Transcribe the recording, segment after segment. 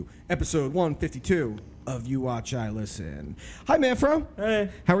Episode 152 of You Watch, I Listen. Hi, Manfro. Hey.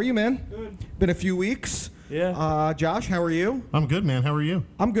 How are you, man? Good. Been a few weeks. Yeah. Josh, how are you? I'm good, man. How are you?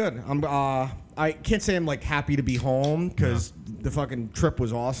 I'm good. I can't say I'm like happy to be home because the fucking trip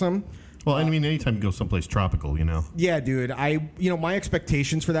was awesome. Well, I mean, anytime you go someplace tropical, you know. Yeah, dude. My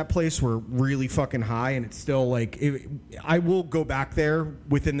expectations for that place were really fucking high, and it's still like I will go back there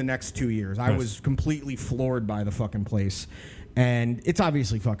within the next 2 years. I was completely floored by the fucking place. And it's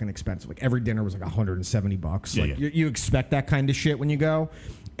obviously fucking expensive. Like every dinner was like $170. Yeah, like yeah. You expect that kind of shit when you go.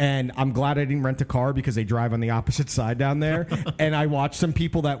 And I'm glad I didn't rent a car because they drive on the opposite side down there. And I watched some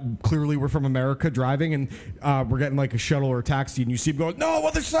people that clearly were from America driving, and we're getting like a shuttle or a taxi, and you see them going, "No,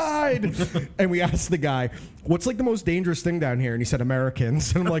 other side." And we asked the guy, "What's like the most dangerous thing down here?" And he said,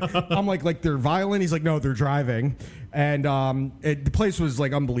 "Americans." And I'm like they're violent. He's like, "No, they're driving." And the place was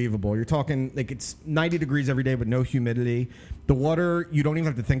like unbelievable. You're talking like it's 90 degrees every day, but no humidity. The water, you don't even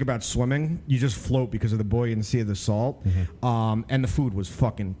have to think about swimming. You just float because of the buoyancy of the salt. Mm-hmm. And the food was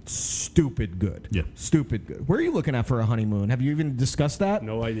fucking stupid good. Yeah. Stupid good. Where are you looking at for a honeymoon? Have you even discussed that?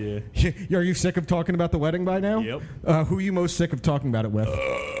 No idea. Are you sick of talking about the wedding by now? Yep. Who are you most sick of talking about it with?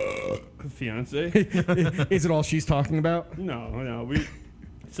 Fiance? Is it all she's talking about? No. We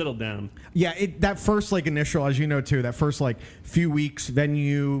settled down. Yeah, that first like initial, as you know too, that first like few weeks,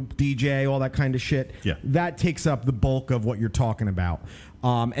 venue, DJ, all that kind of shit. Yeah. That takes up the bulk of what you're talking about.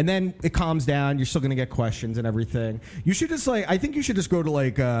 And then it calms down. You're still gonna get questions and everything. You should just I think you should just go to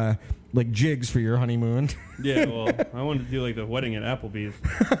like Jigs for your honeymoon. Yeah, well, I wanted to do like the wedding at Applebee's.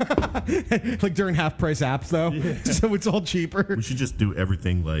 Like during half price apps though, so it's all cheaper. We should just do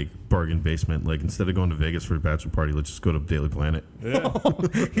everything like bargain basement. Like instead of going to Vegas for a bachelor party, let's just go to Daily Planet.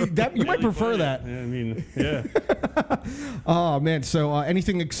 Yeah. You might prefer that. Yeah, I mean, yeah. Oh man, so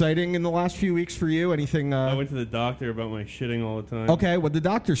anything exciting in the last few weeks for you? Anything? I went to the doctor about my shitting all the time. Okay, what'd the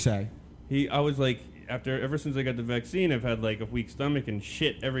doctor say? I was like, ever since I got the vaccine, I've had like a weak stomach and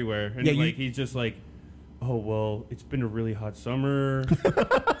shit everywhere. And Yeah, he's just like, oh, well, it's been a really hot summer.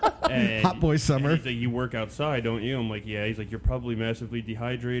 And Hot boy summer. And he's like, you work outside, don't you? I'm like, yeah. He's like, you're probably massively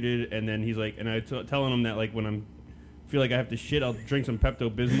dehydrated. And then he's like, and telling him that like when I'm feel like I have to shit, I'll drink some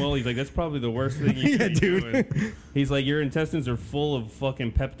Pepto-Bismol. He's like, that's probably the worst thing you can be doing. He's like, your intestines are full of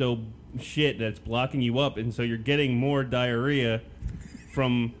fucking Pepto shit that's blocking you up, and so you're getting more diarrhea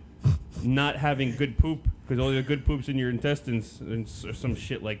from not having good poop because all the good poop's in your intestines and some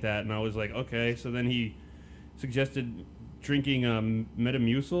shit like that. And I was like, okay. So then he suggested drinking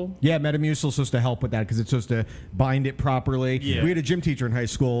Metamucil. Yeah, Metamucil's supposed to help with that because it's supposed to bind it properly. Yeah. We had a gym teacher in high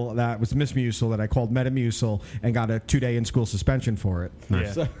school that was Miss Musil that I called Metamucil and got a 2-day in-school suspension for it. Yeah,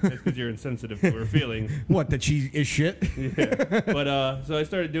 that's because you're insensitive to her feelings. What, that she is shit? Yeah. But so I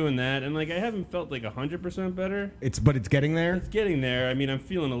started doing that, and like I haven't felt like 100% better. But it's getting there? It's getting there. I mean, I'm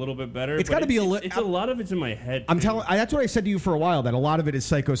feeling a little bit better. It's got to be a little... It's a lot of it's in my head. I'm telling. That's what I said to you for a while, that a lot of it is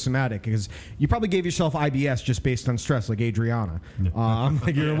psychosomatic because you probably gave yourself IBS just based on stress, like Adriana.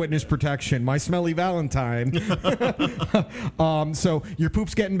 Like you're in witness protection. My smelly Valentine. So your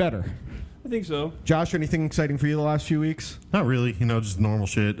poop's getting better. I think so. Josh, anything exciting for you the last few weeks? Not really, just normal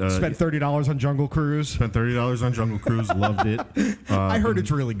shit. Spent $30 on Jungle Cruise. Spent $30 on Jungle Cruise. Loved it. I heard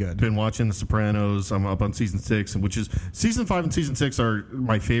it's really good. Been watching The Sopranos. I'm up on season 6, which is season 5 and season 6 are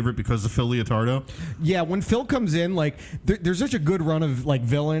my favorite because of Phil Leotardo. Yeah, when Phil comes in, like there's such a good run of like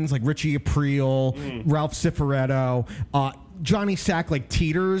villains, like Richie Aprile, Ralph Cifaretto. Johnny Sack like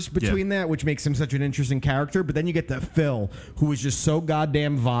teeters between that, which makes him such an interesting character. But then you get the Phil, who is just so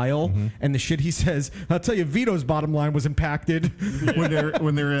goddamn vile, and the shit he says. I'll tell you, Vito's bottom line was impacted. when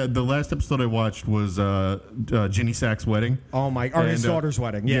they're the last episode I watched was Ginny Sack's wedding. Oh my! Or his daughter's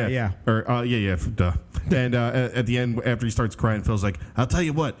wedding. Yeah. Duh. And at the end, after he starts crying, Phil's like, "I'll tell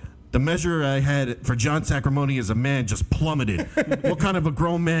you what." The measure I had for John Sacramone as a man just plummeted. What kind of a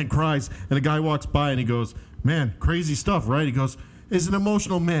grown man cries? And a guy walks by and he goes, "Man, crazy stuff, right?" He goes, "He's an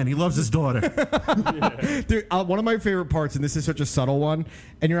emotional man. He loves his daughter." Dude, one of my favorite parts, and this is such a subtle one,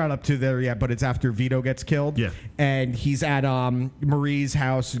 and you're not up to there yet, but it's after Vito gets killed. Yeah. And he's at Marie's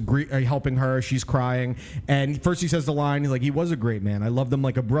house helping her. She's crying. And first he says the line, he's like, "He was a great man. I loved him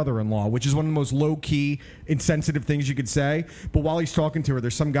like a brother-in-law," which is one of the most low-key, insensitive things you could say. But while he's talking to her,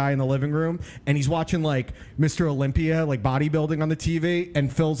 there's some guy in the living room, and he's watching like Mr. Olympia, like bodybuilding on the TV,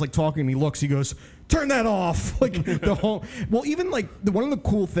 and Phil's like talking, and he looks, he goes, turn that off. Like the whole. Well, even like one of the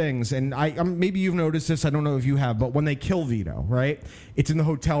cool things, and maybe you've noticed this. I don't know if you have, but when they kill Vito, right? It's in the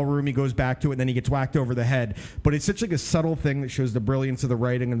hotel room. He goes back to it, and then he gets whacked over the head. But it's such like a subtle thing that shows the brilliance of the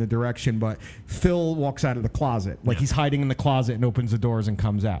writing and the direction. But Phil walks out of the closet, like he's hiding in the closet and opens the doors and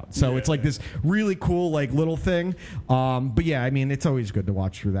comes out. So it's like this really cool like little thing. But yeah, I mean, it's always good to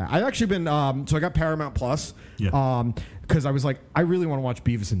watch through that. I've actually been so I got Paramount Plus. Yeah. Because I was like, I really want to watch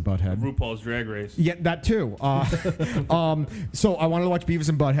Beavis and Butthead. RuPaul's Drag Race. Yeah, that too. So I wanted to watch Beavis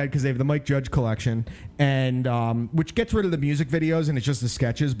and Butthead because they have the Mike Judge collection, and which gets rid of the music videos and it's just the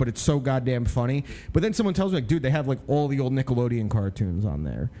sketches, but it's so goddamn funny. But then someone tells me, like, dude, they have like all the old Nickelodeon cartoons on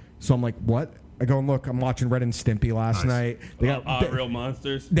there. So I'm like, what? I go and look. I'm watching Ren and Stimpy last night. They got Real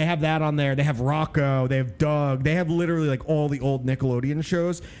Monsters. They have that on there. They have Rocco. They have Doug. They have literally like all the old Nickelodeon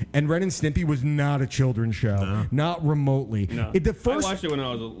shows. And Ren and Stimpy was not a children's show, not remotely. No. I watched it when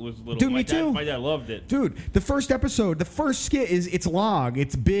I was little. Dude, me too. My dad loved it. Dude, the first episode, the first skit is it's log,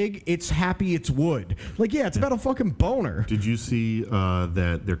 it's big, it's happy, it's wood. Like, yeah, it's about a fucking boner. Did you see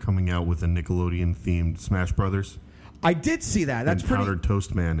that they're coming out with a Nickelodeon themed Smash Brothers? I did see that. That's pretty. Powdered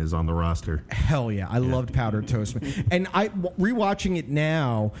Toast Man is on the roster. Hell yeah, I loved Powdered Toast Man. And rewatching it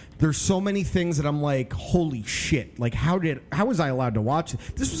now, there's so many things that I'm like, holy shit! Like, how was I allowed to watch it?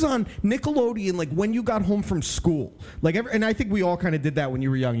 This was on Nickelodeon, like when you got home from school. Like, and I think we all kind of did that when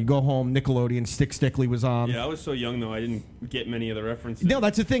you were young. You go home, Nickelodeon, Stickly was on. Yeah, I was so young though, I didn't get many of the references. No,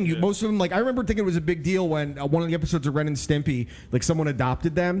 that's the thing. Most of them, like, I remember thinking it was a big deal when one of the episodes of Ren and Stimpy, like, someone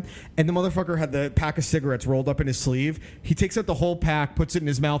adopted them, and the motherfucker had the pack of cigarettes rolled up in his sleeve. He takes out the whole pack, puts it in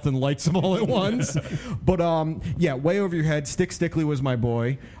his mouth, and lights them all at once. But yeah, way over your head. Stickly was my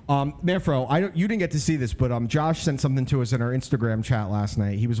boy. Manfro, you didn't get to see this, but Josh sent something to us in our Instagram chat last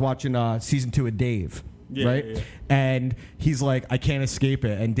night. He was watching season 2 of Dave. Right? Yeah. And he's like, I can't escape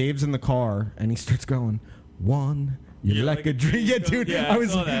it. And Dave's in the car, and he starts going, one. You're like a dream. Yeah, dude. Yeah, I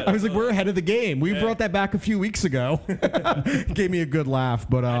was like, we're ahead of the game. We brought that back a few weeks ago. Gave me a good laugh,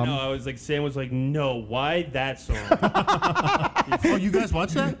 but I know. I was like, Sam was like, no, why that song? Oh, you guys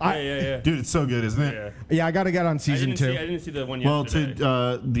watch that? Yeah. Dude, it's so good, isn't it? Yeah, I got to get on season 2. I didn't see the one yesterday.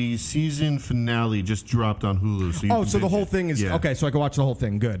 Well, the season finale just dropped on Hulu. So the whole thing is okay. So I can watch the whole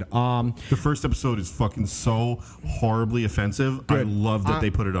thing. Good. The first episode is fucking so horribly offensive. Good. I love that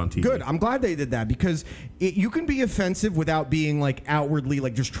they put it on TV. Good. I'm glad they did that because you can be offensive without being like outwardly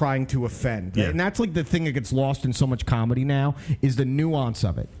like just trying to offend. Yeah. And that's like the thing that gets lost in so much comedy now is the nuance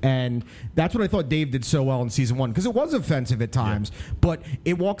of it. And that's what I thought Dave did so well in season 1 because it was offensive at times, but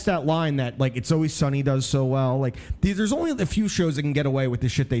it walks that line that like It's Always Sunny does so well. Like there's only a few shows that can get away with the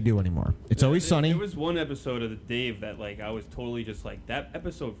shit they do anymore. It's Always Sunny. There was one episode of the Dave that like I was totally just like that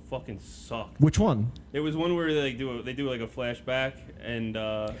episode fucking sucked. Which one? It was one where they do like a flashback and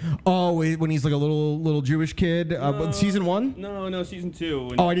when he's like a little Jewish kid. Season 1? No, season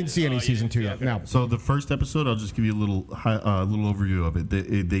 2. I didn't see any season 2 yet. Okay. No. So the first episode, I'll just give you a little overview of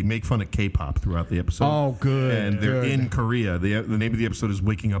it. They make fun of K-pop throughout the episode. Oh, good. And they're in Korea. The name of the episode is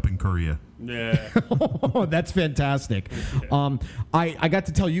Waking Up in Korea. Yeah. That's fantastic. I got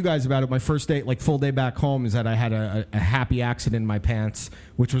to tell you guys about it. My first day, like full day back home, is that I had a happy accident in my pants,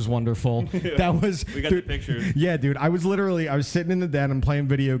 which was wonderful. That was we got the pictures. Yeah, dude. I was sitting in the den and playing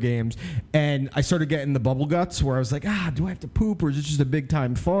video games, and I started getting the bubble guts where I was like, do I have to poop or is it just a big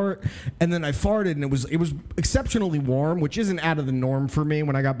time fart? And then I farted, and it was exceptionally warm, which isn't out of the norm for me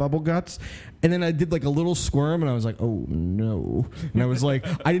when I got bubble guts. And then I did like a little squirm, and I was like, oh no. And I was like,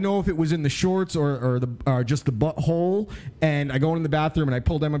 I didn't know if it was in the shorts or just the butthole. And I go in the bathroom and I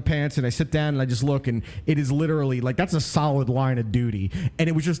pull down my pants and I sit down and I just look, and it is literally like that's a solid line of duty. And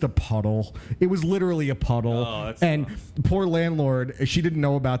it was just a puddle. It was literally a puddle. Oh, and the poor landlord, she didn't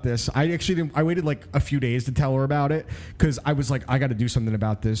know about this. I waited like a few days to tell her about it because I was like, I got to do something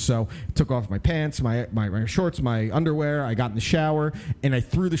about this. So I took off my pants, my shorts, my underwear. I got in the shower and I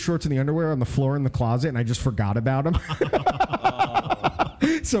threw the shorts and the underwear on the floor in the closet, and I just forgot about them.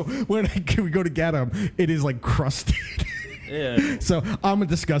 So when we go to get them, it is like crusted. Yeah. So I'm a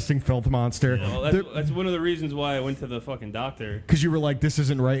disgusting filth monster. Yeah, well, that's one of the reasons why I went to the fucking doctor. Because you were like, this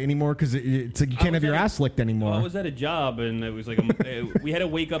isn't right anymore. Because it's like you can't have your ass licked anymore. Well, I was at a job, and it was like we had to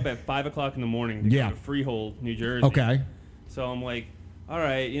wake up at 5 o'clock in the morning to go to Freehold, New Jersey. Okay. So I'm like, all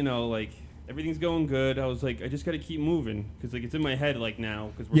right, like everything's going good. I was like, I just got to keep moving because like it's in my head like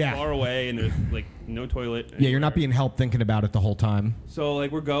now because we're far away and there's like no toilet anywhere. Yeah, you're not being helped thinking about it the whole time. So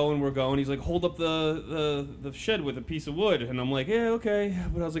like we're going. He's like, hold up the shed with a piece of wood, and I'm like, yeah, okay.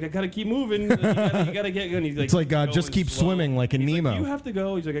 But I was like, I got to keep moving. You gotta get going. He's like, it's like just keep swimming like in Nemo. Like, you have to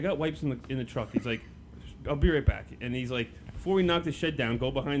go. He's like, I got wipes in the truck. He's like, I'll be right back. And he's like, before we knock the shed down,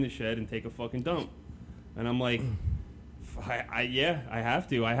 go behind the shed and take a fucking dump. And I'm like, I have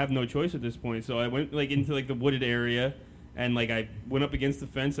to. I have no choice at this point. So I went like into like the wooded area, and like I went up against the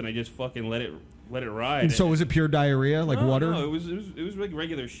fence, and I just fucking let it ride. And so was it pure diarrhea, like water? No, it was like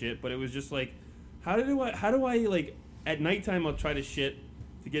regular shit, but it was just like, how do I like at nighttime I'll try to shit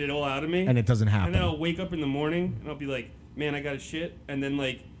to get it all out of me, and it doesn't happen. And then I'll wake up in the morning and I'll be like, man, I got to shit, and then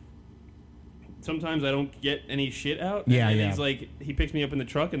like sometimes I don't get any shit out. Yeah, and yeah. He's like, he picks me up in the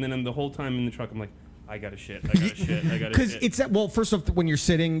truck, and then the whole time in the truck I'm like, I gotta shit. Because it's that. Well, first off, when you're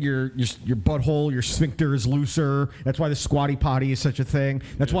sitting, your butthole, your sphincter is looser. That's why the squatty potty is such a thing.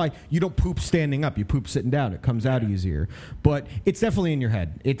 That's why you don't poop standing up. You poop sitting down. It comes out easier. But it's definitely in your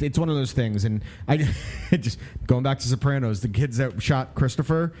head. It's one of those things. And I just going back to Sopranos, the kids that shot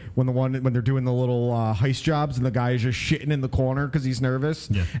Christopher when they're doing the little heist jobs, and the guy is just shitting in the corner because he's nervous.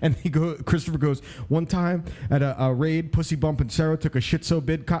 Yeah. And Christopher goes, one time at a raid, Pussy Bump and Sarah took a shit so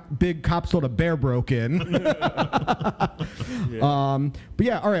big cops thought a bear broke in. But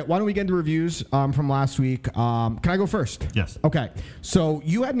yeah, all right. Why don't we get into reviews from last week? Can I go first? Yes. Okay. So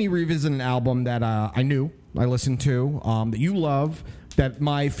you had me revisit an album that I knew, I listened to, that you love, that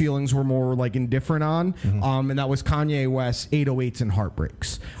my feelings were more like indifferent on, and that was Kanye West's 808's and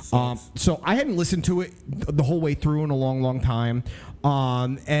Heartbreaks. So I hadn't listened to it the whole way through in a long, long time,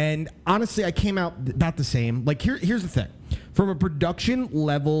 and honestly, I came out about the same. Like here's the thing. From a production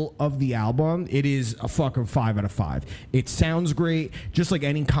level of the album, it is a fucking 5 out of 5. It sounds great, just like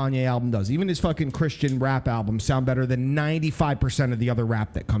any Kanye album does. Even his fucking Christian rap albums sound better than 95% of the other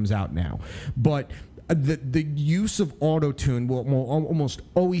rap that comes out now. But the use of auto-tune will almost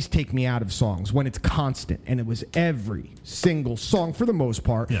always take me out of songs when it's constant, and it was every single song for the most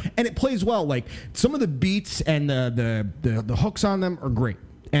part. Yeah. And it plays well. Like some of the beats and the hooks on them are great.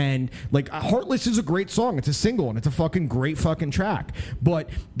 And like Heartless is a great song. It's a single and it's a fucking great fucking track. But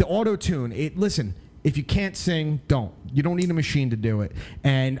the auto-tune, listen, if you can't sing, don't. You don't need a machine to do it.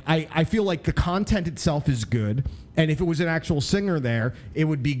 And I feel like the content itself is good. And if it was an actual singer there, it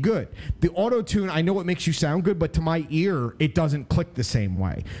would be good. The auto-tune, I know it makes you sound good, but to my ear, it doesn't click the same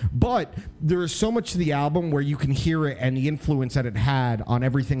way. But there is so much to the album where you can hear it and the influence that it had on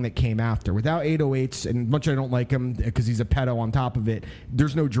everything that came after. Without 808's, and much I don't like him because he's a pedo on top of it,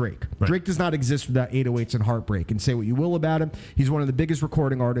 there's no Drake. Right. Drake does not exist without 808's and Heartbreak. And say what you will about him, he's one of the biggest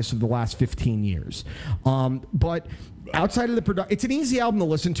recording artists of the last 15 years. But outside of the production, it's an easy album to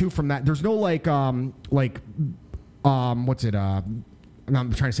listen to from that. There's no what's it? I'm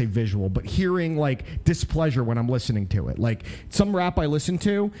trying to say visual, but hearing like displeasure when I'm listening to it. Like some rap I listen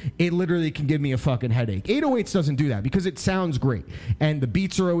to, it literally can give me a fucking headache. 808's doesn't do that because it sounds great. And the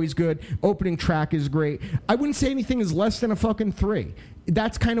beats are always good. Opening track is great. I wouldn't say anything is less than a fucking 3.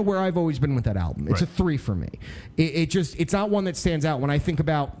 That's kind of where I've always been with that album. It's a 3 for me. It's not one that stands out when I think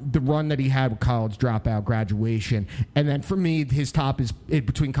about the run that he had with College Dropout, Graduation, and then for me, his top is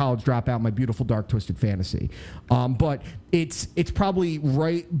between College Dropout, My Beautiful Dark Twisted Fantasy. But it's probably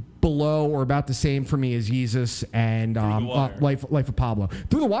right below or about the same for me as Jesus and Life of Pablo.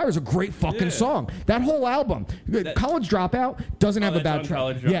 Through the Wire is a great fucking song. That whole album. College Dropout doesn't have a bad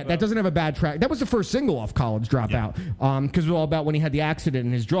track. Yeah, that doesn't have a bad track. That was the first single off College Dropout. Because it was all about when he had the accident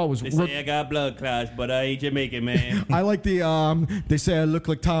and his jaw was... They say I got blood clots, but I ain't Jamaican, man. I like the... they say I look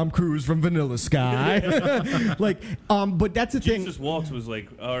like Tom Cruise from Vanilla Sky. But that's the thing. Jesus Walks was like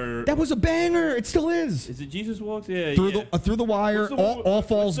our... That was a banger. It still is. Is it Jesus Walks? Yeah. Through the Wire, all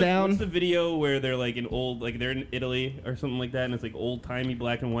falls down. What's the video where they're like in old... Like they're in Italy or something like that, and it's like old-timey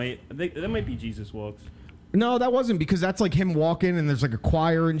black and white? I think that might be Jesus Walks. No, that wasn't, because that's like him walking and there's like a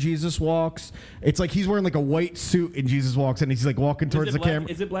choir in Jesus Walks. It's like he's wearing like a white suit in Jesus Walks and he's like walking towards the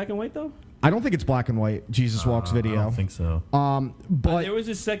camera. Is it black and white though? I don't think it's black and white, Jesus Walks video. I don't think so. But there was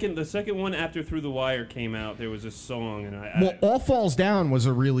the second one after Through the Wire came out, there was a song. And All Falls Down was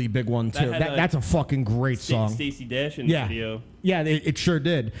a really big one too. That's a fucking great song. Stacey Dash in the video. Yeah, it sure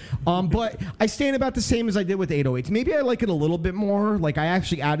did. But I stand about the same as I did with 808's. Maybe I like it a little bit more. Like I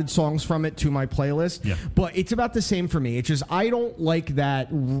actually added songs from it to my playlist. Yeah. But it's about the same for me. It's just I don't like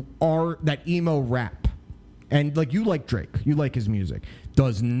that emo rap. And like you like Drake, you like his music.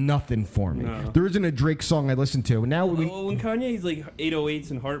 Does nothing for me. No. There isn't a Drake song I listen to. And now when Kanye's like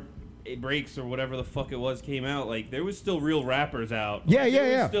 808's and Heartbreaks or whatever the fuck it was came out, like there was still real rappers out. Yeah,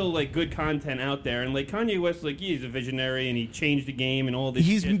 there was still like good content out there, and like Kanye West, like he's a visionary and he changed the game and all this.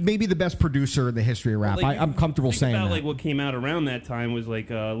 He's shit. Maybe the best producer in the history of rap. Like, I'm comfortable saying that. Like what came out around that time was like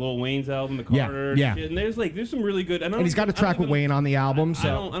Lil Wayne's album, The Carter. Yeah. And there's some really good. And he's got a track with Wayne on the album.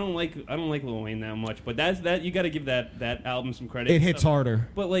 So I don't like Lil Wayne that much, but that you got to give that album some credit. It hits harder.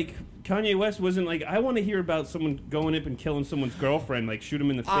 But like Kanye West wasn't like, I want to hear about someone going up and killing someone's girlfriend, like shoot him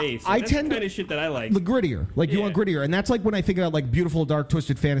in the face. I that's tend the kind of shit that I like. The grittier, like you want grittier, and that's like when I think about like Beautiful Dark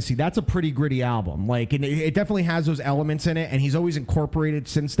Twisted Fantasy. That's a pretty gritty album. Like, and it definitely has those elements in it, and he's always incorporated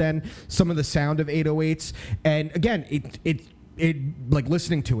since then some of the sound of 808's. And again, it like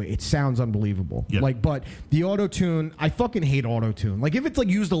listening to it, it sounds unbelievable. Yep. Like, but the auto tune, I fucking hate auto tune. Like, if it's like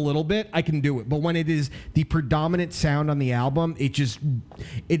used a little bit, I can do it. But when it is the predominant sound on the album, it just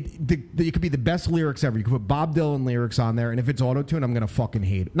it could be the best lyrics ever. You could put Bob Dylan lyrics on there, and if it's auto tune, I'm gonna fucking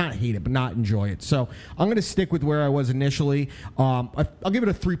hate it. Not hate it, but not enjoy it. So I'm gonna stick with where I was initially. I'll give it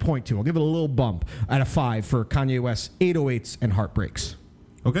a 3.2. I'll give it a little bump at a 5 for Kanye West's 808's and Heartbreaks.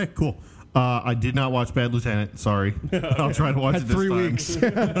 Okay, cool. I did not watch Bad Lieutenant. Sorry, I'll try to watch it this 3 time. weeks.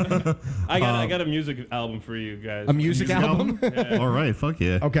 I got a music album for you guys. A music album? Yeah. All right, fuck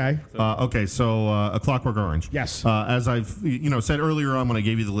yeah. Okay. So A Clockwork Orange. Yes. As I've said earlier on when I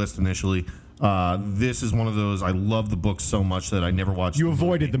gave you the list initially, this is one of those. I love the book so much that I never watched. You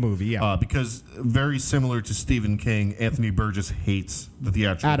avoided the movie, yeah. Because very similar to Stephen King, Anthony Burgess hates the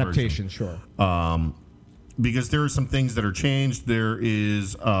theatrical Adaptation, version. sure. Because there are some things that are changed. There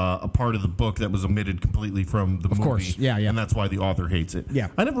is a part of the book that was omitted completely from the movie. Of course, yeah. And that's why the author hates it. Yeah.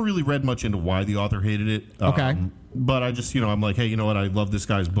 I never really read much into why the author hated it. Okay. But I just, I'm like, hey, you know what? I love this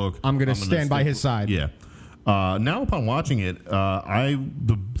guy's book. I'm going to stand by his side. Yeah. Now upon watching it,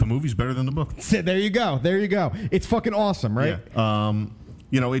 the movie's better than the book. There you go. There you go. It's fucking awesome, right?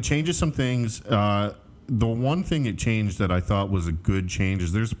 Yeah. It changes some things. The one thing it changed that I thought was a good change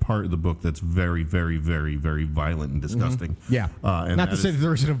is there's a part of the book that's very, very, very, very violent and disgusting. Mm-hmm. Yeah. And not to say that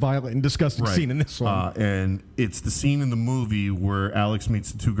there isn't a violent and disgusting scene in this one. And it's the scene in the movie where Alex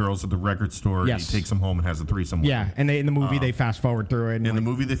meets the two girls at the record store and he takes them home and has a threesome with them. Yeah, and in the movie they fast forward through it. In the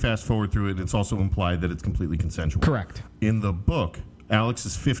movie they fast forward through it, and it's also implied that it's completely consensual. Correct. In the book, Alex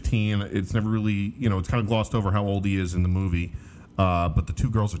is 15. It's never really, it's kind of glossed over how old he is in the movie. But the two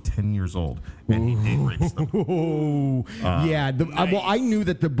girls are 10 years old, and he date rapes them. Well, I knew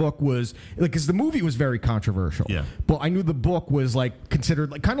that the book was because the movie was very controversial. Yeah, but I knew the book was like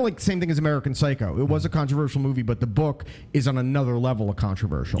considered like kind of like the same thing as American Psycho. It was a controversial movie, but the book is on another level of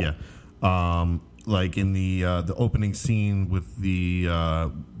controversial. Yeah. Like in the opening scene with the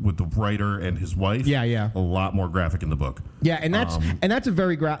writer and his wife. Yeah. A lot more graphic in the book. Yeah, and that's a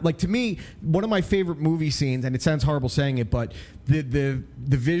very like to me one of my favorite movie scenes, and it sounds horrible saying it, but the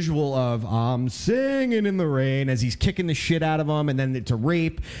visual of I'm singing in the rain as he's kicking the shit out of him, and then it's a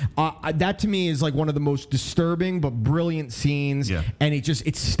rape. That to me is like one of the most disturbing but brilliant scenes. Yeah. And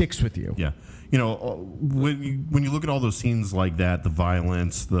it sticks with you. Yeah. When you look at all those scenes like that, the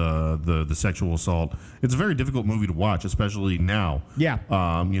violence, the sexual assault, it's a very difficult movie to watch, especially now. Yeah.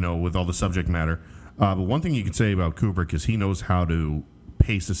 With all the subject matter. But one thing you can say about Kubrick is he knows how to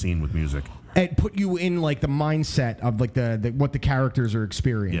pace a scene with music. And put you in like the mindset of like the what the characters are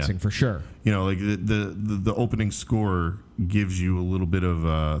experiencing for sure. Like the opening score gives you a little bit of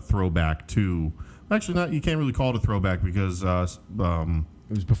a throwback to. Actually, not. You can't really call it a throwback because.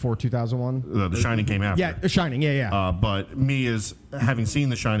 It was before 2001? The Shining came after. Yeah, The Shining, yeah. But me, as having seen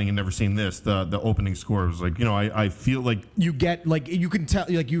The Shining and never seen this, the opening score was like, I feel like... You get, like, you can tell,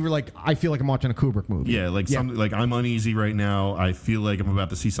 like, you were like, I feel like I'm watching a Kubrick movie. Yeah, something like I'm uneasy right now. I feel like I'm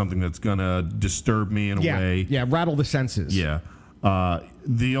about to see something that's going to disturb me in a way. Yeah, rattle the senses. Yeah.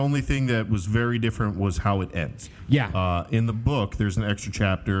 The only thing that was very different was how it ends. Yeah. In the book, there's an extra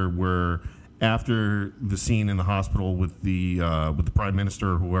chapter where... After the scene in the hospital with the prime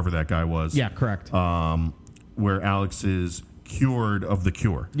minister or whoever that guy was, yeah, correct. Where Alex is cured of the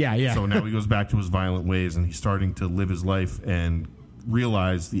cure, yeah. So now he goes back to his violent ways, and he's starting to live his life and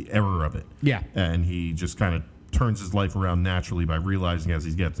realize the error of it. Yeah, and he just kind of turns his life around naturally by realizing as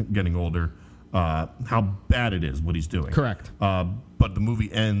he's getting older how bad it is what he's doing. Correct. But the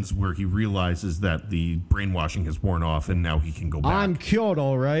movie ends where he realizes that the brainwashing has worn off, and now he can go back. I'm cured,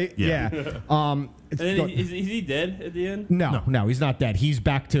 all right. Yeah. And then is he dead at the end? No, he's not dead. He's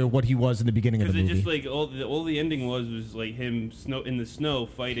back to what he was in the beginning of the movie. Because it just like all the ending was like him in the snow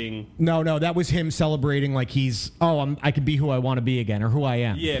fighting. No, that was him celebrating like he's I can be who I want to be again or who I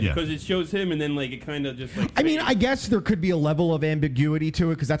am. Yeah, because it shows him and then like it kind of just like. I mean, I guess there could be a level of ambiguity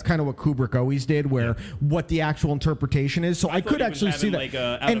to it because that's kind of what Kubrick always did, where what the actual interpretation is. So I could actually see that like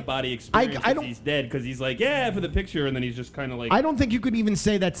a out of body experience. I don't, he's dead because he's like for the picture, and then he's just kind of like. I don't think you could even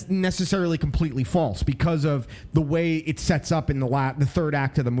say that's necessarily completely false because of the way it sets up in the third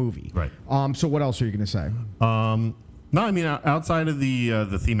act of the movie. Right. So what else are you going to say? No, I mean outside of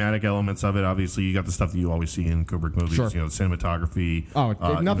the thematic elements of it, obviously you got the stuff that you always see in Kubrick movies. Sure. You know, cinematography. Oh,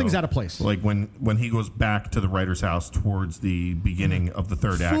 nothing's out of place. Like when he goes back to the writer's house towards the beginning of the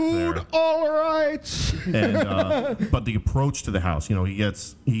third act. Food, there, all right. and but the approach to the house, you know, he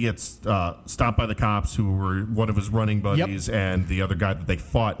gets stopped by the cops who were one of his running buddies and the other guy that they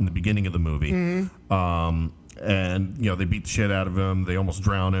fought in the beginning of the movie. Mm-hmm. And you know they beat the shit out of him. They almost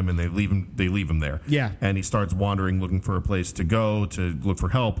drown him, and they leave him there. Yeah. And he starts wandering, looking for a place to go to look for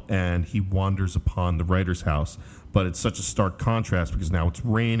help. And he wanders upon the writer's house. But it's such a stark contrast because now it's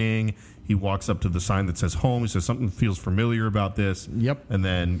raining. He walks up to the sign that says home. He says something feels familiar about this. Yep. And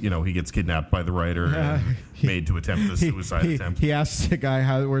then he gets kidnapped by the writer and made to attempt the suicide attempt. He asks the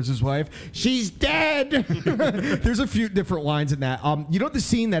guy, where's his wife? She's dead. There's a few different lines in that. You know the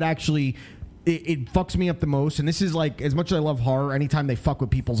scene that actually. It fucks me up the most, and this is like as much as I love horror. Anytime they fuck with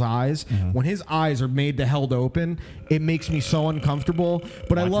people's eyes, when his eyes are made to held open, it makes me so uncomfortable.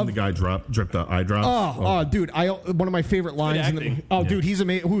 But Watching I love the guy drip the eye drops. Oh, dude! One of my favorite lines. Dude, he's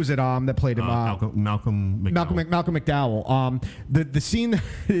amazing. Who is it? That played him. Malcolm McDowell. Malcolm McDowell. The scene.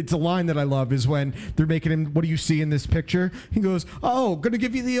 It's a line that I love is when they're making him. What do you see in this picture? He goes, "Oh, gonna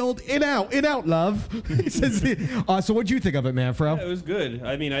give you the old in out, love." He says. So what'd you think of it, Manfro? Yeah, it was good.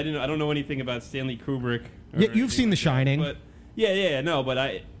 I mean, I don't know anything about Stanley Kubrick. Yeah, you've seen The Shining. But but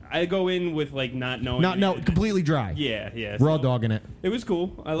I go in with like not knowing. Completely dry. Yeah. Raw dogging it. It was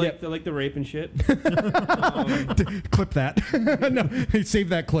cool. I like the rape and shit. Clip that. No, save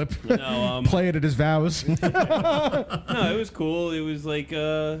that clip. No, play it at his vows. No, it was cool. It was like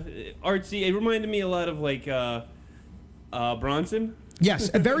artsy. It reminded me a lot of like Bronson.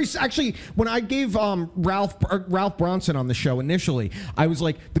 Yes, actually, when I gave Ralph Bronson on the show initially, I was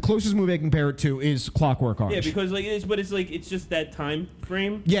like, the closest movie I can compare it to is Clockwork Orange. Yeah, because it's just that time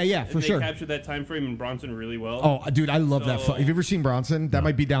frame. Yeah, for sure. They captured that time frame in Bronson really well. Oh, dude, I love that. Have you ever seen Bronson? That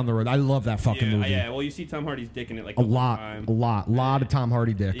might be down the road. I love that fucking movie. Yeah, well, you see Tom Hardy's dick in it like a lot of Tom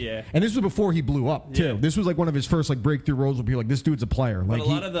Hardy dick. Yeah, and this was before he blew up too. Yeah. This was like one of his first like breakthrough roles where people like, this dude's a player. But like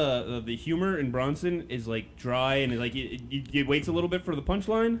a lot of the humor in Bronson is like dry and like it waits a little bit for the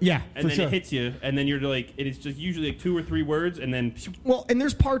punchline. Yeah, and then it hits you, and then you're like, it is just usually like 2 or 3 words, and then. Well, and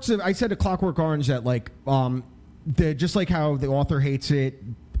there's parts of I said to Clockwork Orange that like just like how the author hates it.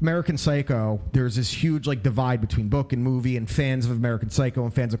 American Psycho, there's this huge like divide between book and movie and fans of American Psycho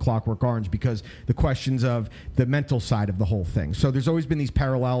and fans of Clockwork Orange because the questions of the mental side of the whole thing. So there's always been these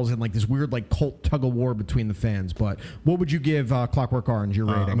parallels and like this weird like cult tug of war between the fans. But what would you give Clockwork Orange your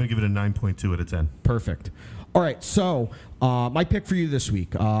rating? I'm going to give it a 9.2 out of 10. Perfect. All right, so my pick for you this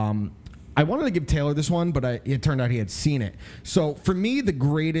week. I wanted to give Taylor this one, but it turned out he had seen it. So for me, the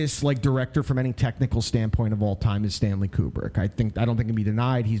greatest like director from any technical standpoint of all time is Stanley Kubrick. I don't think it can be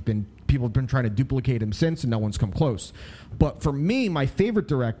denied. People have been trying to duplicate him since, and no one's come close. But for me, my favorite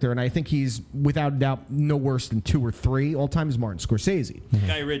director, and I think he's without a doubt no worse than 2 or 3 all time, is Martin Scorsese.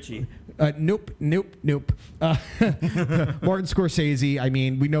 Guy Ritchie. Nope. Martin Scorsese, I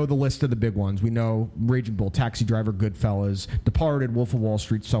mean, we know the list of the big ones. We know Raging Bull, Taxi Driver, Goodfellas, Departed, Wolf of Wall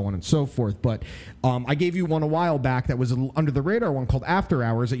Street, so on and so forth. But I gave you one a while back that was an under-the-radar one called After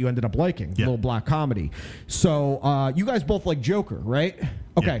Hours that you ended up liking, a little black comedy. So you guys both like Joker, right?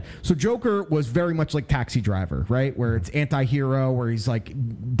 Okay, yeah. So Joker was very much like Taxi Driver, right? Where it's anti-hero, where he's like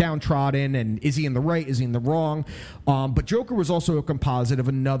downtrodden, and is he in the right, is he in the wrong? But Joker was also a composite of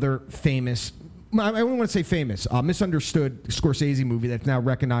another famous, I don't want to say famous, misunderstood Scorsese movie that's now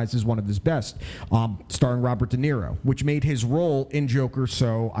recognized as one of his best, starring Robert De Niro, which made his role in Joker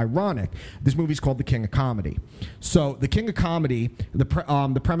so ironic. This movie's called The King of Comedy. So The King of Comedy, the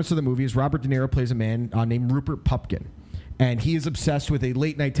premise of the movie is Robert De Niro plays a man named Rupert Pupkin. And he is obsessed with a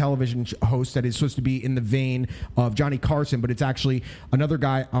late-night television host that is supposed to be in the vein of Johnny Carson, but it's actually another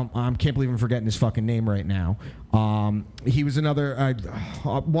guy. I can't believe I'm forgetting his fucking name right now. He was another.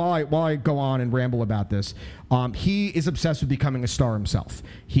 While I go on and ramble about this, he is obsessed with becoming a star himself.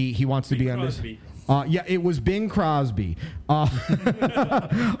 He wants to be on this. Yeah, it was Bing Crosby. Yep,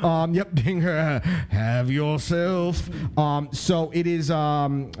 Bing. Have yourself. So it is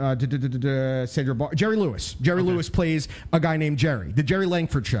Sandra Jerry Lewis. Jerry Lewis plays a guy named Jerry. The Jerry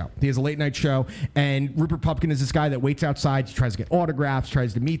Langford Show. He has a late night show, and Rupert Pupkin is this guy that waits outside. He tries to get autographs,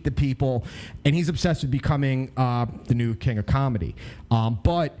 tries to meet the people, and he's obsessed with becoming the new king of comedy.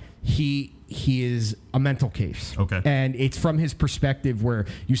 But he is a mental case. Okay. And it's from his perspective where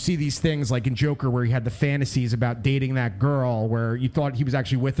you see these things like in Joker where he had the fantasies about dating that girl where you thought he was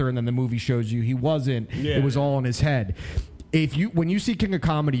actually with her and then the movie shows you he wasn't. Yeah. It was all in his head. When you see King of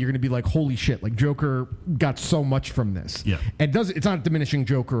Comedy, you're going to be like, holy shit, like Joker got so much from this. Yeah. And it's not diminishing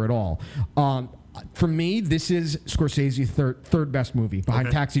Joker at all. For me, this is Scorsese's third best movie behind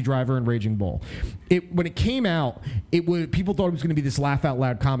Taxi Driver and Raging Bull. When it came out, people thought it was going to be this laugh out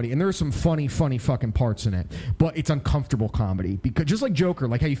loud comedy, and there are some funny fucking parts in it. But it's uncomfortable comedy because just like Joker,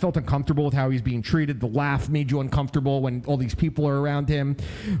 like how you felt uncomfortable with how he's being treated, the laugh made you uncomfortable when all these people are around him.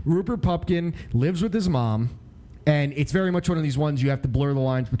 Rupert Pupkin lives with his mom. And it's very much one of these ones you have to blur the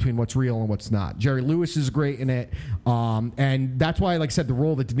lines between what's real and what's not. Jerry Lewis is great in it. And that's why, like I said, the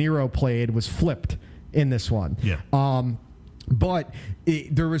role that De Niro played was flipped in this one. Yeah. But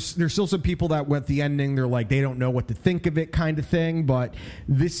there's still some people that with the ending, they're like, they don't know what to think of it kind of thing. But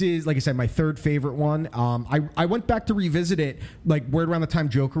this is, like I said, my third favorite one. I went back to revisit it like right around the time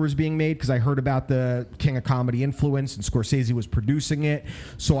Joker was being made because I heard about the King of Comedy influence and Scorsese was producing it.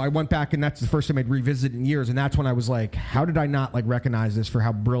 So I went back and that's the first time I'd revisit it in years. And that's when I was like, how did I not like recognize this for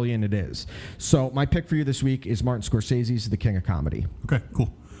how brilliant it is? So my pick for you this week is Martin Scorsese's The King of Comedy. Okay,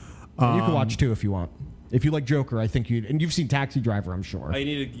 cool. You can watch two if you want. If you like Joker, I think and you've seen Taxi Driver, I'm sure. I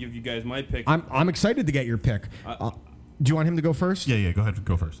need to give you guys my pick. I'm excited to get your pick. Do you want him to go first? Yeah, go ahead,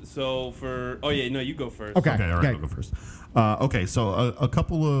 go first. So you go first. Okay, all right, I'll go first. So a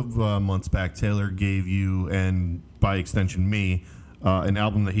couple of months back, Taylor gave you, and by extension me, an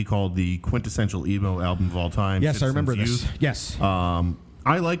album that he called the quintessential emo album of all time. Yes, I remember this. Youth. Yes.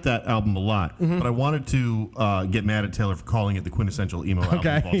 I like that album a lot, but I wanted to get mad at Taylor for calling it the quintessential emo album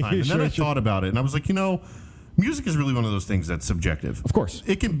of all time. And then I thought about it, and I was like, music is really one of those things that's subjective. Of course.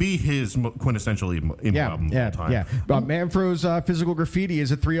 It can be his quintessential emo album of all time. Yeah, but Manfro's Physical Graffiti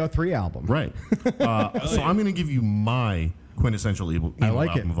is a 303 album. Right. So I'm going to give you my quintessential emo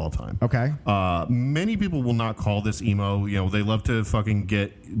album of all time. Okay. Many people will not call this emo. They love to fucking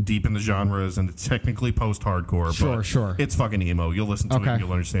get deep in the genres, and it's technically post-hardcore. Sure. It's fucking emo. You'll listen to it and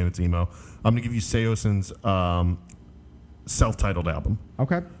you'll understand it's emo. I'm going to give you Seosin's self-titled album.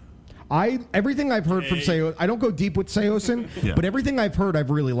 Okay. Everything I've heard from Seosin, I don't go deep with Seosin, but everything I've heard I've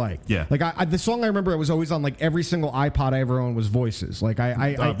really liked. Yeah. Like the song I remember I was always on like every single iPod I ever owned was Voices. Like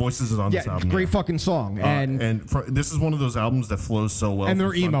Voices is on this album. Great fucking song. This is one of those albums that flows so well. And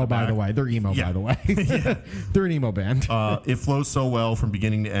they're emo, by the way. They're emo, by the way. They're an emo band. It flows so well from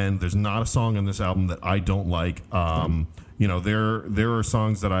beginning to end. There's not a song on this album that I don't like. There are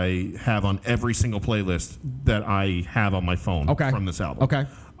songs that I have on every single playlist that I have on my phone from this album. Okay.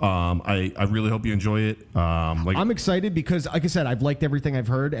 I really hope you enjoy it. I'm excited because, like I said, I've liked everything I've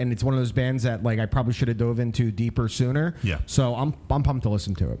heard, and it's one of those bands that like I probably should have dove into deeper sooner. Yeah. So I'm pumped to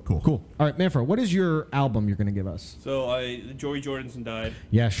listen to it. Cool. All right, Manfro, what is your album you're going to give us? So Joey Jordison died.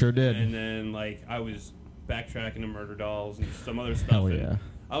 Yeah, sure did. And then I was backtracking to Murder Dolls and some other stuff. Hell yeah.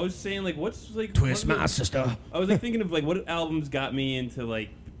 I was saying what's Twist My Sister. I was thinking of what albums got me into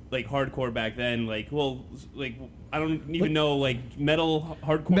like hardcore back then. I don't even know metal,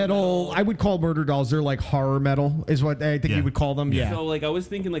 hardcore metal. I would call Murder Dolls. They're like horror metal, is what I think you would call them. Yeah. So I was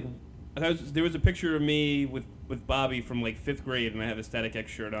thinking there was a picture of me with Bobby from 5th grade, and I have a Static X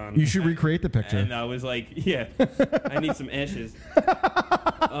shirt on. You should recreate the picture. And I was like, yeah, I need some ashes.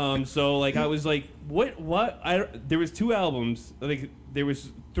 So I was like, what? There was 2 albums. There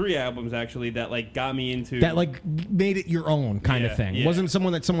was 3 albums actually that got me into that made it your own kind of thing. It wasn't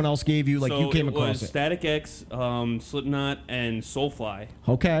someone that someone else gave you. So you came across it. Static X, Slipknot, and Soulfly.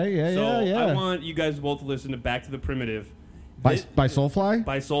 Okay, yeah. I want you guys both to listen to Back to the Primitive. By Soulfly?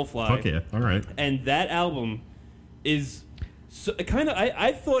 By Soulfly. Fuck yeah! All right. And that album is kind of.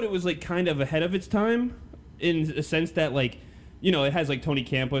 I thought it was kind of ahead of its time, in a sense that it has Tony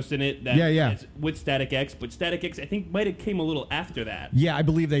Campos in it. It's with Static X, but Static X I think might have came a little after that. Yeah, I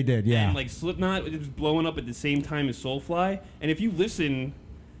believe they did. Yeah. And Slipknot was blowing up at the same time as Soulfly, and if you listen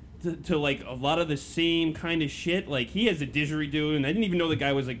to a lot of the same kind of shit, he has a didgeridoo, and I didn't even know the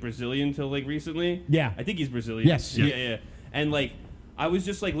guy was Brazilian until recently. Yeah. I think he's Brazilian. Yes. Yeah. And I was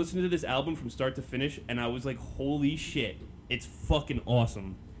just listening to this album from start to finish, and I was like, holy shit, it's fucking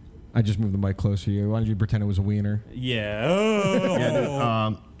awesome. I just moved the mic closer to you. Why don't you pretend it was a wiener? Yeah. Oh.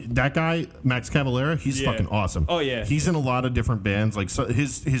 Yeah, that guy, Max Cavalera, he's fucking awesome. Oh, yeah. He's in a lot of different bands.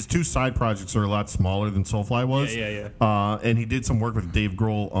 His 2 side projects are a lot smaller than Soulfly was. Yeah. And he did some work with Dave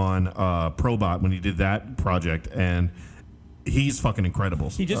Grohl on Probot when he did that project, and he's fucking incredible.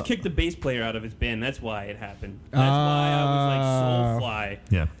 He just kicked the bass player out of his band. That's why it happened. That's why I was Soulfly.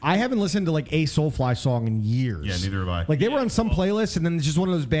 Yeah. I haven't listened to a Soulfly song in years. Yeah, neither have I. They were on some playlists, and then it's just one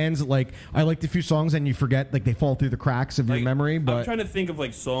of those bands that I liked a few songs and you forget, they fall through the cracks of your memory. But I'm trying to think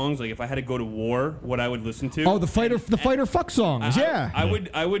of songs if I had to go to war, what I would listen to. Oh, the fighter fuck songs.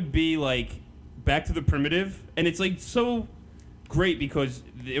 I would be Back to the Primitive, and it's so great because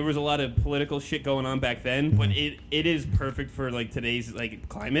there was a lot of political shit going on back then, but it is perfect for like today's like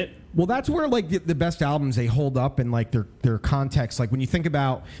climate. Well, that's where like the best albums, they hold up in like their context. Like when you think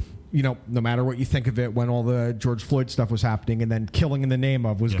about, you know, no matter what you think of it, when all the George Floyd stuff was happening and then Killing in the Name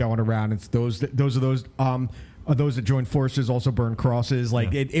of was going around, it's those that joined forces also burn crosses.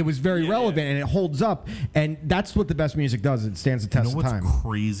 Like it was very relevant and it holds up, and that's what the best music does. It stands the test of time. What's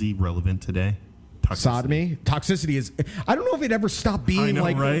crazy relevant today? Sodomy, toxicity is. I don't know if it ever stopped being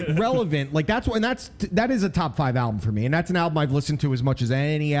relevant. Like that is a top 5 album for me, and that's an album I've listened to as much as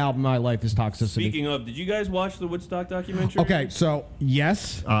any album in my life is Toxicity. Speaking of, did you guys watch the Woodstock documentary? Okay, so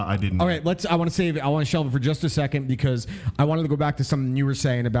yes, I didn't. All right, I want to save it. I want to shelve it for just a second because I wanted to go back to something you were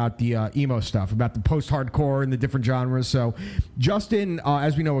saying about the emo stuff, about the post-hardcore and the different genres. So Justin,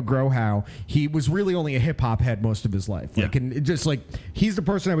 as we know at Grow How, he was really only a hip hop head most of his life. Like, and it just like he's the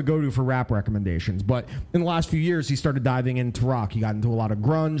person I would go to for rap recommendations. But in the last few years, he started diving into rock. He got into a lot of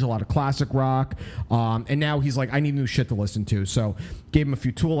grunge, a lot of classic rock, and now he's like, I need new shit to listen to. So gave him a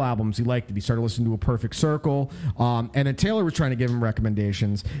few Tool albums. He liked it. He started listening to A Perfect Circle, and then Taylor was trying to give him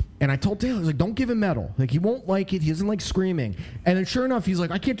recommendations. And I told Taylor, I was like, don't give him metal. Like, he won't like it. He doesn't like screaming. And then sure enough, he's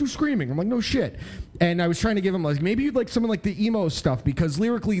like, I can't do screaming. I'm like, no shit. And I was trying to give him, like, maybe you'd like something like the emo stuff because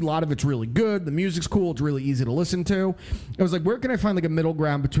lyrically, a lot of it's really good. The music's cool. It's really easy to listen to. I was like, where can I find like a middle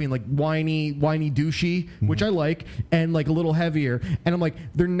ground between like whiny douchey, which I like, and like a little heavier? And I'm like,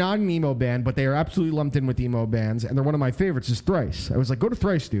 they're not an emo band, but they are absolutely lumped in with emo bands. And they're one of my favorites is Thrice. I was like, go to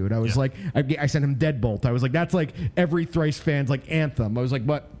Thrice, dude. I was like, I sent him Deadbolt. I was like, that's like every Thrice fan's like anthem. I was like,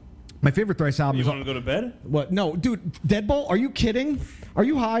 but my favorite Thrice album You is... want to go to bed? What? No, dude, Deadbolt? Are you kidding? Are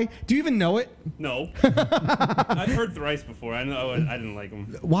you high? Do you even know it? No. I've heard Thrice before. I know I didn't like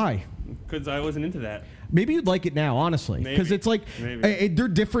them. Why? Because I wasn't into that. Maybe you'd like it now, honestly. Because it's like, they're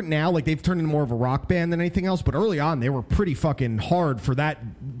different now. Like, they've turned into more of a rock band than anything else. But early on, they were pretty fucking hard for that,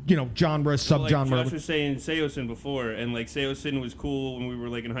 you know, genre, subgenre. Like Josh was saying Seosin before, and like Seosin was cool when we were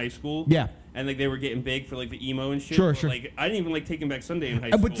like in high school. Yeah. And like they were getting big for like the emo and shit. Sure. Like I didn't even like Taking Back Sunday in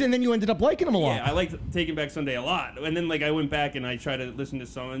high school. But then you ended up liking them a lot. Yeah, I liked Taking Back Sunday a lot. And then like I went back and I tried to listen to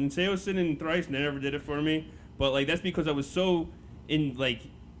some. And Seosin and Thrice never did it for me. But like that's because I was so into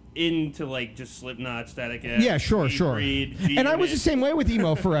like just Slipknot, Static X. Yeah, sure. G-Unit. And I was the same way with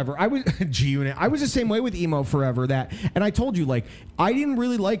emo forever. I was G-Unit. I was the same way with emo forever. And I told you, like, I didn't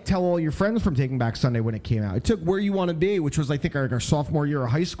really like Tell All Your Friends from Taking Back Sunday when it came out. It took Where You Want to Be, which was I think our sophomore year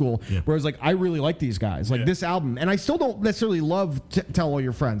of high school, where I was like, I really like these guys, like this album. And I still don't necessarily love Tell All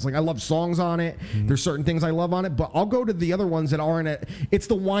Your Friends. Like, I love songs on it. There's certain things I love on it, but I'll go to the other ones that aren't. It's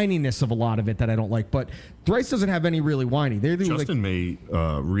the whininess of a lot of it that I don't like. But Thrice doesn't have any really whiny. Justin may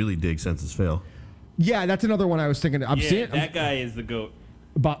really dig Senses Fail. Yeah, that's another one I was thinking. That guy is the GOAT.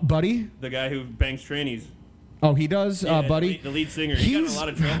 Buddy? The guy who bangs trannies. Oh, he does, Buddy? The lead singer. He got in a lot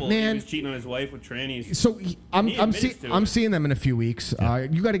of trouble. Man, he was cheating on his wife with trannies. So I'm seeing them in a few weeks.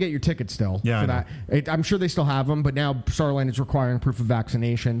 You got to get your tickets still for that. I'm sure they still have them, but now Starline is requiring proof of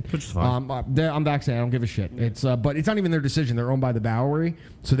vaccination. Which is fine. I'm vaccinated. I don't give a shit. Yeah. But it's not even their decision. They're owned by the Bowery,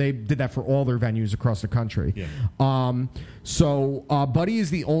 so they did that for all their venues across the country. Yeah. So Buddy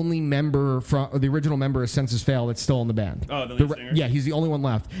is the only member from the original member of Senses Fail that's still in the band. Oh, the lead singer? Yeah, he's the only one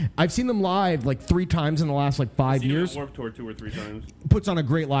left. I've seen them live like 3 times in the last 5 years. Warped Tour 2 or 3 times. Puts on a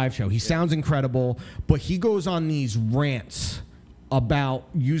great live show. He sounds incredible, but he goes on these rants about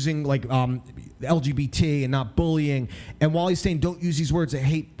using LGBT and not bullying. And while he's saying don't use these words that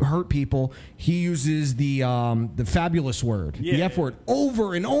hurt people, he uses the fabulous word, the F word,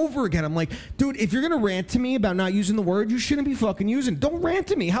 over and over again. I'm like, dude, if you're gonna rant to me about not using the word, you shouldn't be fucking using it. Don't rant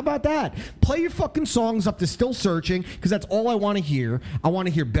to me. How about that? Play your fucking songs up to Still Searching, because that's all I want to hear. I want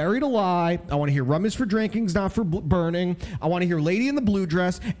to hear Buried Alive. I want to hear Rum is for Drinking's Not for Burning. I want to hear Lady in the Blue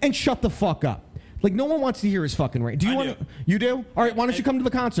Dress, and shut the fuck up. Like, no one wants to hear his fucking rant. Do you want to? You do? All right, why don't you come to the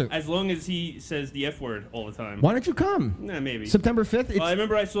concert? As long as he says the F word all the time. Why don't you come? Nah, maybe. September 5th? Well, I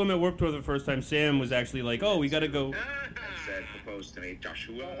remember I saw him at Warped Tour the first time. Sam was actually like, oh, we got to go. Said, proposed to me,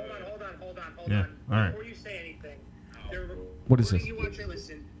 Joshua. Hold on. Yeah, all right. Before you say anything. What is this? You watch and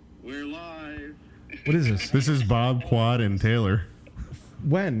listen. We're live. What is this? This is Bob, Quad, and Taylor.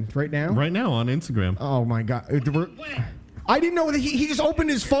 When? Right now? Right now on Instagram. Oh, my God. I didn't know that he just opened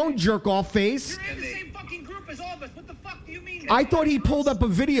his phone, jerk-off face. You're in the same fucking group as all of us. What the fuck do you mean? I thought he pulled up a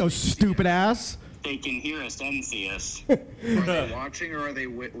video, stupid ass. They can hear us and see us. Are they watching or are they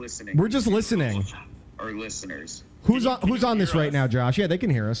listening? We're just listening. Or listeners. Who's on this right now, Josh? Yeah, they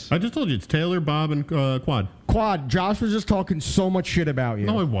can hear us. I just told you it's Taylor, Bob, and Quad. Quad, Josh was just talking so much shit about you.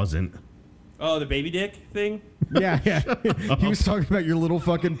 No, I wasn't. Oh, the baby dick thing? Yeah. He was talking about your little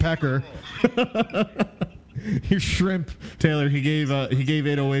fucking pecker. Your shrimp. Taylor, he gave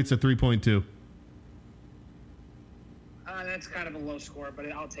 808's a 3.2. That's kind of a low score,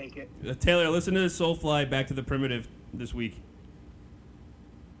 but I'll take it. Taylor, listen to Soulfly Back to the Primitive this week.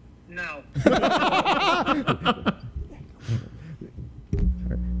 No.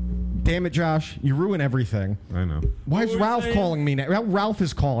 Damn it, Josh. You ruin everything. I know. Why is Ralph calling me now? Ralph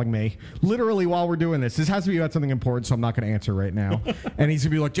is calling me literally while we're doing this. This has to be about something important, so I'm not going to answer right now. And he's going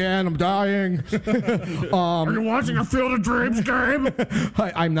to be like, Jan, I'm dying. Are you watching a Field of Dreams game?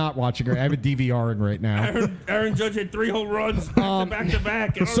 I'm not watching it. I have a DVR in right now. Aaron Judge had 3 home runs back to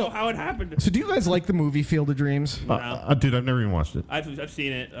back. I don't know how it happened. So do you guys like the movie Field of Dreams? Dude, I've never even watched it. I've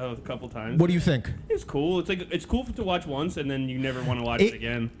seen it a couple times. What do you think? It's cool. It's cool to watch once, and then you never want to watch it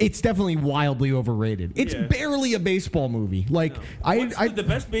again. It's definitely wildly overrated. It's barely a baseball movie. Like the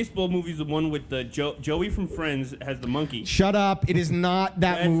best baseball movie is the one with the Joey from Friends has the monkey. Shut up! It is not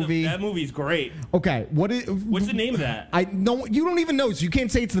that movie. That movie's great. Okay, what's the name of that? I know you don't even know, so you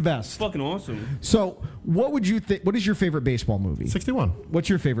can't say it's the best. It's fucking awesome. So, what would you think? What is your favorite baseball movie? 61. What's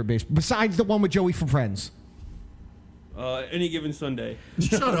your favorite baseball besides the one with Joey from Friends? Any Given Sunday.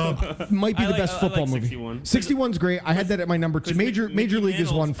 Shut up. Might be the best football movie. 61. 61's great. I had that at my number 2. Major League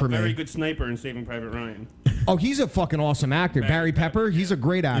is one for me. Very good sniper in Saving Private Ryan. Oh, he's a fucking awesome actor. Barry Pepper, he's a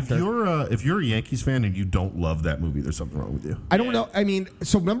great actor. If you're a Yankees fan and you don't love that movie, there's something wrong with you. I don't know. I mean,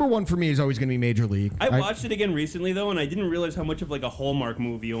 so number 1 for me is always going to be Major League. I watched it again recently though, and I didn't realize how much of like a Hallmark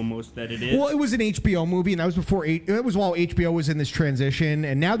movie almost that it is. Well, it was an HBO movie, and that was before. It was while HBO was in this transition,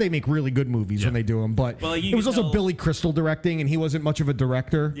 and now they make really good movies when they do them. But it was also Billy Crystal directing, and he wasn't much of a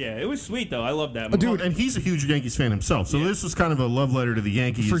director. Yeah, it was sweet though. I love that movie. Dude, and he's a huge Yankees fan himself, so this was kind of a love letter to the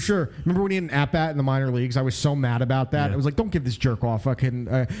Yankees. For sure. Remember when he had an at-bat in the minor leagues? I was so mad about that. I was like, don't give this jerk off.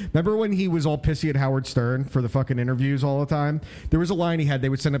 Remember when he was all pissy at Howard Stern for the fucking interviews all the time? There was a line he had. They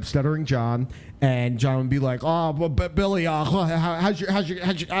would send up Stuttering John, and John would be like, "Oh, but Billy, how's your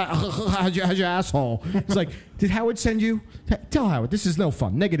asshole?" It's like, did Howard send you? Tell Howard this is no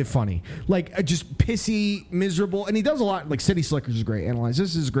fun. Negative funny. Like just pissy, miserable, and he does a lot. Like City Slickers is great. Analyze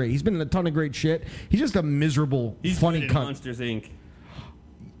this is great. He's been in a ton of great shit. He's just a miserable, funny cunt. Monsters Inc.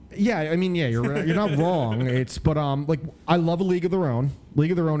 Yeah, I mean, yeah, you're not wrong. But I love A League of Their Own.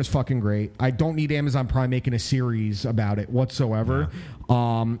 League of Their Own is fucking great. I don't need Amazon Prime making a series about it whatsoever.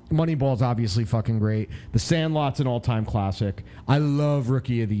 Moneyball's obviously fucking great. The Sandlot's an all-time classic. I love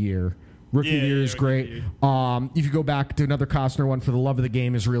Rookie of the Year. Rookie of the Year is great. If you go back to another Costner one, For the Love of the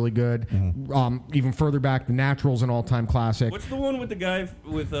Game is really good. Even further back, The Natural's an all-time classic. What's the one with the guy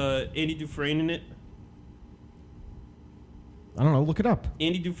with Andy Dufresne in it? I don't know. Look it up.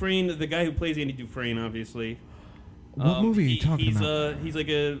 Andy Dufresne, the guy who plays Andy Dufresne, obviously. What movie are you talking about? He's like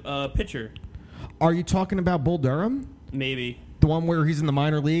a pitcher. Are you talking about Bull Durham? Maybe. The one where he's in the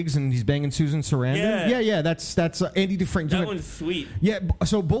minor leagues and he's banging Susan Sarandon? Yeah. That's Andy Dufresne. That one's sweet. Yeah,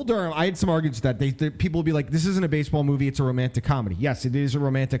 so Bull Durham, I had some arguments that people will be like, this isn't a baseball movie, it's a romantic comedy. Yes, it is a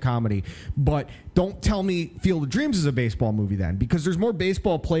romantic comedy, but don't tell me Field of Dreams is a baseball movie then, because there's more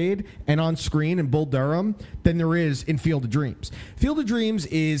baseball played and on screen in Bull Durham than there is in Field of Dreams. Field of Dreams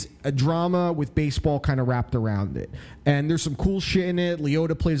is a drama with baseball kind of wrapped around it. And there's some cool shit in it.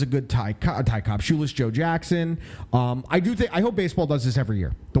 Leota plays a good Ty Cobb, Shoeless Joe Jackson. I hope baseball does this every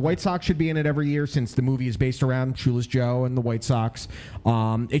year. The White Sox should be in it every year since the movie is based around Shoeless Joe and the White Sox.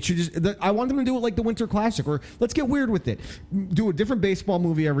 It should I want them to do it like the Winter Classic, or let's get weird with it. Do a different baseball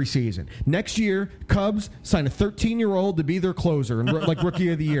movie every season. Next year, Cubs sign a 13-year-old to be their closer and like Rookie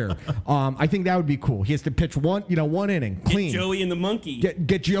of the Year. I think that would be cool. He has to pitch one inning, clean. Get Joey and the monkey.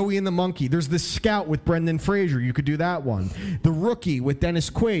 Get Joey and the monkey. There's the Scout with Brendan Fraser. You could do that one. The Rookie with Dennis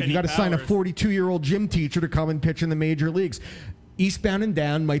Quaid. You got to sign a 42-year-old gym teacher to come and pitch in the major leagues. Eastbound and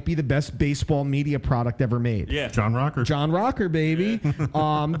Down might be the best baseball media product ever made. Yeah, John Rocker, baby.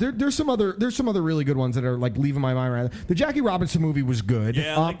 Yeah. There's some other really good ones that are like leaving my mind right now. The Jackie Robinson movie was good.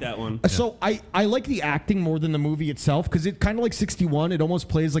 Yeah, I like that one. So I like the acting more than the movie itself because it kind of like 61. It almost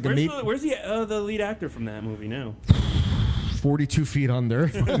plays like where's the lead actor from that movie now? 42 feet under.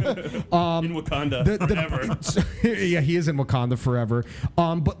 In Wakanda forever. Yeah, he is in Wakanda forever.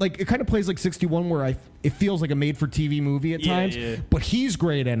 But like it kind of plays like 61 where it feels like a made-for-TV movie at times. Yeah. But he's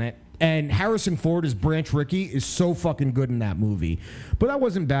great in it. And Harrison Ford as Branch Rickey is so fucking good in that movie. But that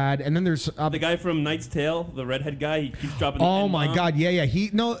wasn't bad. And then there's... the guy from Knight's Tale, the redhead guy, he keeps dropping the Oh, my God. Yeah.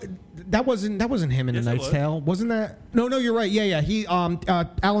 That wasn't him in The Knight's Tale. Wasn't that? No, you're right. Yeah. He, Alan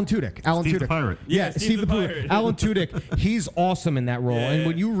Tudyk. Steve the Pirate. Yeah, Steve the Pirate. Alan Tudyk. He's awesome in that role. Yeah. And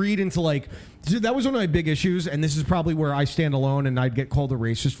when you read into like... Dude, that was one of my big issues, and this is probably where I stand alone and I'd get called a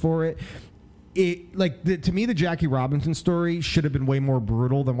racist for it. to me, the Jackie Robinson story should have been way more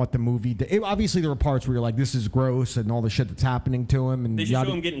brutal than what the movie did. Obviously, there were parts where you're like, this is gross and all the shit that's happening to him. And they should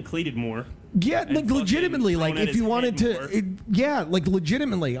show him getting cleated more. Yeah, like legitimately, like if you wanted to, like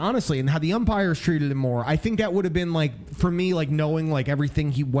legitimately, honestly, and how the umpires treated him more, I think that would have been like, for me, like knowing like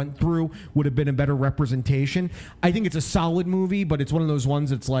everything he went through would have been a better representation. I think it's a solid movie, but it's one of those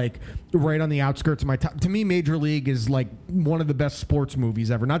ones that's like right on the outskirts of my top. To me, Major League is like one of the best sports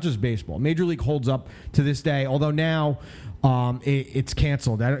movies ever, not just baseball. Major League holds up to this day, although now it's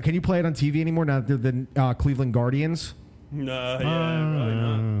canceled. Can you play it on TV anymore now that they're the Cleveland Guardians? No, yeah, probably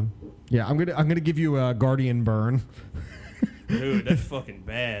not. Yeah, I'm gonna give you a Guardian burn. Dude, that's fucking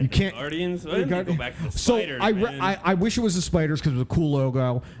bad. You can't. Guardians. Why didn't they go back to the So Spiders? I wish it was the Spiders because it was a cool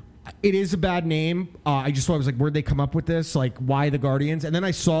logo. It is a bad name. I just thought, I was like, where'd they come up with this? Like, why the Guardians? And then I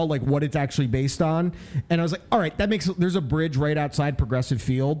saw like what it's actually based on, and I was like, all right, that makes. There's a bridge right outside Progressive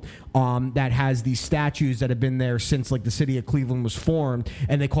Field that has these statues that have been there since like the city of Cleveland was formed,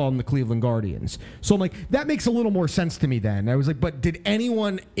 and they call them the Cleveland Guardians. So I'm like, that makes a little more sense to me then. I was like, but did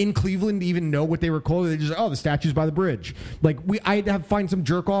anyone in Cleveland even know what they were called? They just the statues by the bridge. Like I had to find some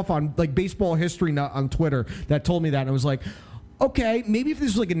jerk off on like baseball history on Twitter that told me that, and I was like, okay, maybe if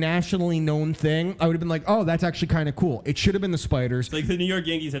this was like a nationally known thing, I would have been like, oh, that's actually kind of cool. It should have been the Spiders. Like the New York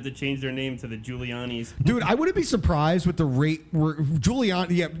Yankees have to change their name to the Giulianis. Dude, I wouldn't be surprised with the rate where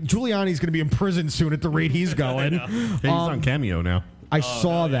Giuliani's going to be in prison soon at the rate he's going. He's on Cameo now. I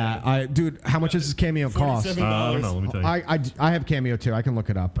saw that. Dude, how much does this Cameo cost? $47. I don't know. Let me tell you. I have Cameo too. I can look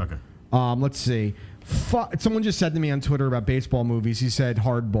it up. Okay. Let's see. Someone just said to me on Twitter about baseball movies. He said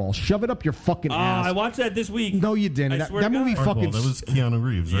Hardball. Shove it up your fucking ass. I watched that this week. No, you didn't. That movie Hardball, fucking. that was Keanu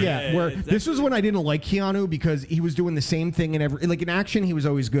Reeves, right? Yeah, where exactly. This was when I didn't like Keanu because he was doing the same thing in every. Like in action, he was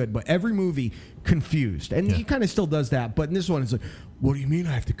always good, but every movie confused, and he kind of still does that. But in this one, it's like, what do you mean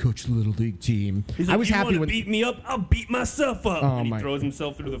I have to coach the little league team? He's like, I was you happy want when to beat me up. I'll beat myself up. Oh, and he my- throws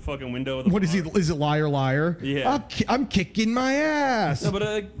himself through the fucking window. Of the What is he? bar. Is it Liar Liar? Yeah. I'm kicking my ass. No, but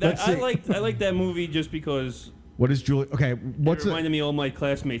Let's I see. liked that movie just because. What is Julie? Okay, It what's it? reminded me of all my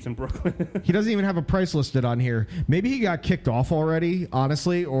classmates in Brooklyn. He doesn't even have a price listed on here. Maybe he got kicked off already,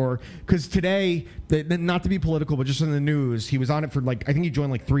 honestly, or because today, not to be political, but just in the news, he was on it for like, I think he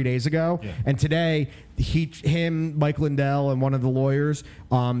joined like 3 days ago, and today Mike Lindell, and one of the lawyers,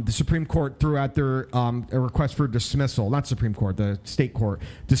 the Supreme Court threw out their a request for dismissal, not Supreme Court, the state court,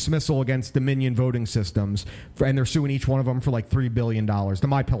 dismissal against Dominion voting systems, and they're suing each one of them for like $3 billion. The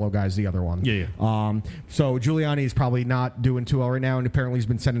MyPillow guy's the other one. Yeah. So Giuliani is probably not doing too well right now, and apparently he's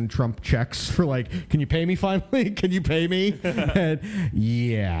been sending Trump checks for like, can you pay me finally? Can you pay me? And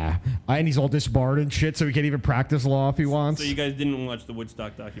and he's all disbarred and shit, so he can't even practice law if he wants. So you guys didn't watch the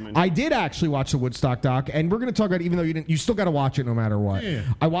Woodstock documentary? I did actually watch the Woodstock doc, and we're going to talk about it, even though you didn't. You still got to watch it no matter what. Yeah.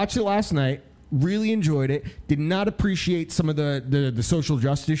 I watched it last night. Really enjoyed it. Did not appreciate some of the social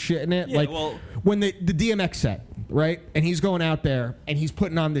justice shit in it. Yeah, like well- when the DMX set, right? And he's going out there and he's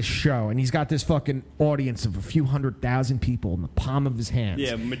putting on this show, and he's got this fucking audience of a few 100,000 people in the palm of his hands.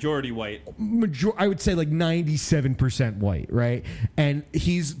 Yeah, majority white. I would say like 97% white, right? And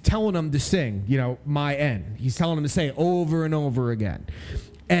he's telling them to sing, My End. He's telling them to say it over and over again.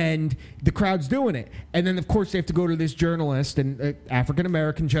 And the crowd's doing it. And then, of course, they have to go to this journalist, and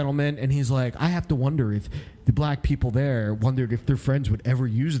African-American gentleman, and he's like, I have to wonder if the black people there wondered if their friends would ever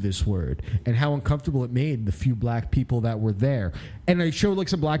use this word, and how uncomfortable it made the few black people that were there. And they showed like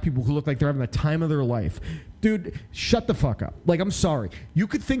some black people who look like they're having the time of their life. Dude, shut the fuck up. Like, I'm sorry. You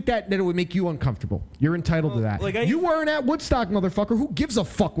could think that it would make you uncomfortable. You're entitled to that. You weren't at Woodstock, motherfucker. Who gives a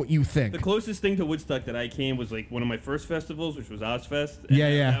fuck what you think? The closest thing to Woodstock that I came was like one of my first festivals, which was Ozfest. And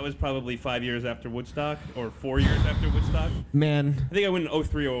Yeah. That was probably 5 years after Woodstock, or 4 years after Woodstock. Man. I think I went in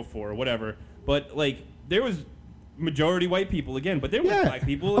 03 or 04 or whatever. But like, there was majority white people again, but there were black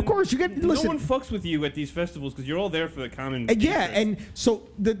people. Of course, no one fucks with you at these festivals because you're all there for the common. And so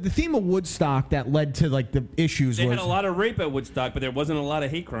the theme of Woodstock that led to like the issues They was had a lot of rape at Woodstock, but there wasn't a lot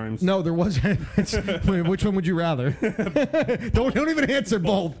of hate crimes. No, there wasn't. Wait, which one would you rather? don't even answer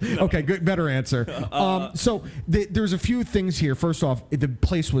both. No. Okay, good, better answer. So there's a few things here. First off, the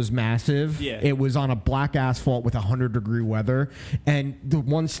place was massive. Yeah. It was on a black asphalt with 100-degree weather, and the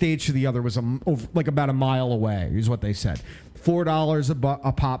one stage to the other was like about a mile away. Is what they said. $4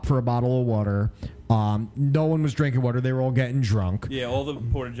 a pop for a bottle of water. No one was drinking water. They were all getting drunk. Yeah, all the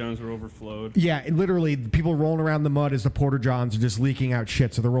porta johns were overflowed. Yeah, literally, people rolling around the mud as the porta johns are just leaking out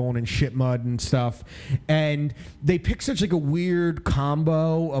shit. So they're rolling in shit mud and stuff. And they pick such like a weird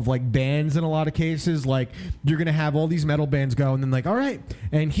combo of like bands in a lot of cases. Like you're gonna have all these metal bands go, and then like, all right,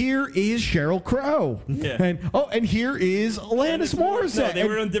 and here is Sheryl Crow. Yeah. And here is Alanis Morissette. No, they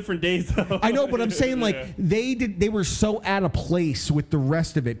were on different days though. I know, but I'm saying like Yeah. they were so out of place with the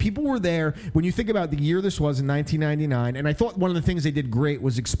rest of it. People were there when you think about the year this was in 1999, and I thought one of the things they did great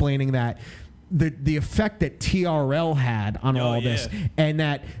was explaining that the effect that TRL had on all this, and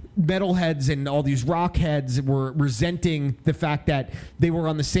that metalheads and all these rock heads were resenting the fact that they were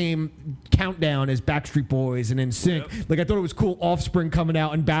on the same countdown as Backstreet Boys and NSYNC. Yep. Like I thought it was cool Offspring coming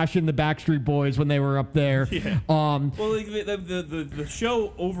out and bashing the Backstreet Boys when they were up there. Yeah. Well, like, the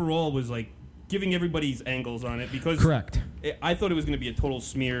show overall was like giving everybody's angles on it because Correct. I thought it was going to be a total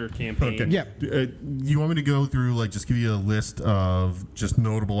smear campaign. Okay. Yeah. You want me to go through, like, just give you a list of just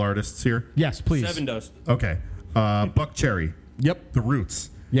notable artists here? Yes, please. Seven Dust. Okay. Buck Cherry. Yep. The Roots.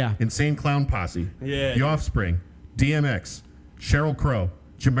 Yeah. Insane Clown Posse. Yeah. The Offspring. DMX. Sheryl Crow.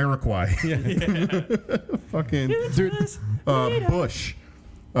 Jamiroquai. Fucking Dude, Bush.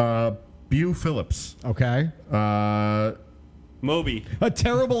 Bew Phillips. okay. Moby. A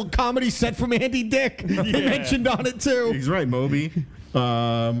terrible comedy set from Andy Dick. They mentioned on it too. He's right, Moby.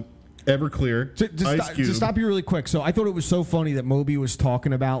 Everclear. To stop you really quick, so I thought it was so funny that Moby was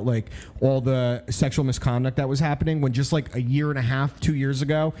talking about like all the sexual misconduct that was happening when just like a year and a half, 2 years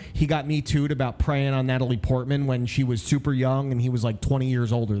ago, he got Me Too'd about preying on Natalie Portman when she was super young and he was like 20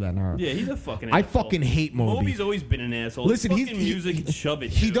 years older than her. Yeah, he's a fucking I asshole. fucking hate Moby. Moby's always been an asshole. Listen, His he's fucking music, shove it.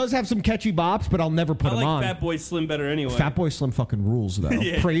 He dude. does have some catchy bops, but I'll never put I him like on. Fatboy Slim better anyway. Fatboy Slim fucking rules though.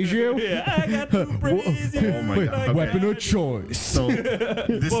 Yeah. Praise you. Yeah, I got to praise you. Oh my God. Weapon of choice. So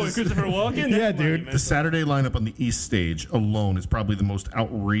this Boy, is Christopher Walken? Yeah, That's dude. funny, the Saturday lineup on the East Stage alone is probably the most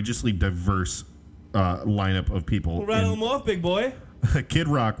outrageously diverse lineup of people. We'll rattle them off, big boy. Kid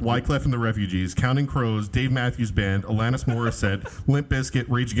Rock, Wyclef and the Refugees, Counting Crows, Dave Matthews Band, Alanis Morissette, Limp Bizkit,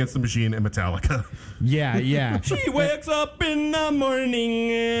 Rage Against the Machine, and Metallica. Yeah. She wakes up in the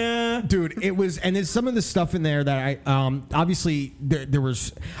morning. Dude, it was, and there's some of the stuff in there that I, obviously, there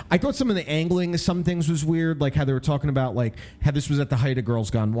was, I thought some of the angling of some things was weird, like how they were talking about, like, how this was at the height of Girls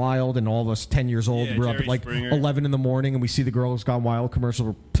Gone Wild, and all of us 10 years old, Yeah, we're up Jerry at like Springer. 11 in the morning, and we see the Girls Gone Wild commercial,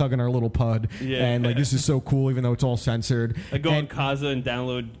 we're tugging our little pud, Yeah. and like, this is so cool, even though it's all censored. I go on And- Kaza and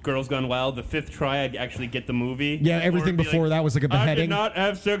download Girls Gone Wild. The fifth try, I'd actually get the movie. Yeah, Or everything it'd be before that was like a beheading. I did not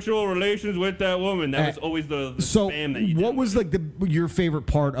have sexual relations with that woman. That was always the So, spam that you what did. was like your favorite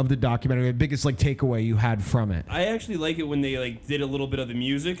part of the documentary? The biggest like takeaway you had from it? I actually like it when they like did a little bit of the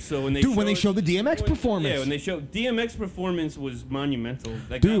music. So when they Dude, when they showed the DMX performance. Yeah, when they showed DMX performance was monumental.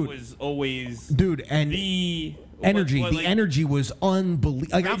 That Dude. guy was always Dude, and the energy. what, the like, energy was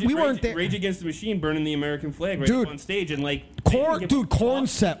unbelievable. Like we weren't there. Rage Against the Machine burning the American flag right Dude. up on stage and like Corn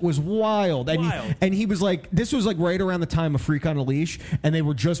set was wild. And he was like, this was like right around the time of Freak on a Leash, and they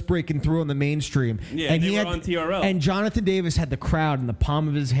were just breaking through on the mainstream. Yeah, and they he were had, on TRL. And Jonathan Davis had the crowd in the palm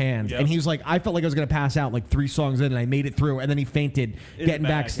of his hand, Yep. and he was like, I felt like I was gonna pass out like 3 songs in, and I made it through, and then he fainted In getting the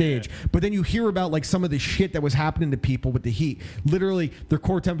back, backstage. yeah. But then you hear about like some of the shit that was happening to people with the heat. Literally, their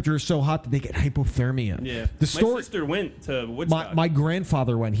core temperature is so hot that they get hypothermia. Yeah, The story. My sister went to Woodstock. My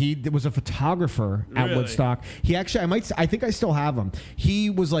grandfather went. He was a photographer at Really? Woodstock. He actually, I think I still have him. He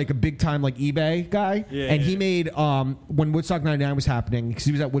was like a big time like eBay guy, Yeah, and he yeah. made when Woodstock '99 was happening, because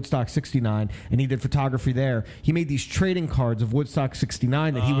he was at Woodstock '69 and he did photography there. He made these trading cards of Woodstock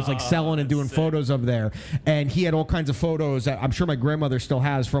 '69 that he was like selling and doing sick. photos of there, and he had all kinds of photos that I'm sure my grandmother still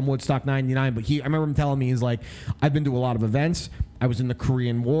has from Woodstock '99. But I remember him telling me, he's like, I've been to a lot of events. I was in the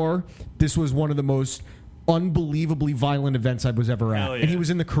Korean War. This was one of the most unbelievably violent events I was ever at. Hell yeah. And he was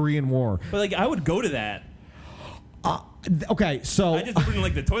in the Korean War. But like, I would go to that. Okay, so I just wouldn't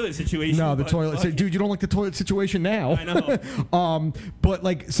like the toilet situation. no, the but toilet. fuck it. Dude, you don't like the toilet situation now. I know. But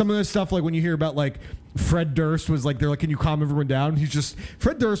like some of the stuff, like when you hear about like Fred Durst was like, they're like, can you calm everyone down?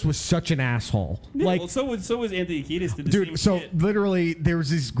 Fred Durst was such an asshole. Yeah, like, well, so was Anthony Kiedis. Did the dude, same so shit. literally there was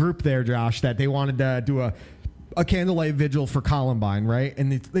this group there, Josh, that they wanted to do a candlelight vigil for Columbine, right?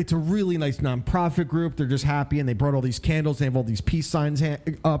 And it's a really nice nonprofit group. They're just happy, and they brought all these candles. They have all these peace signs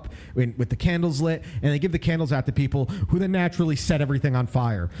up with the candles lit, and they give the candles out to people who then naturally set everything on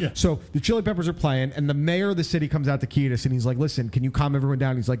fire. Yeah. So the Chili Peppers are playing, and the mayor of the city comes out to Kiedis, and he's like, listen, can you calm everyone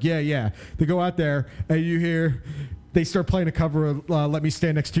down? He's like, yeah. They go out there, and you hear, they start playing a cover of Let Me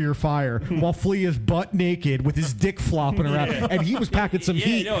Stand Next to Your Fire while Flea is butt naked with his dick flopping around. And he was packing some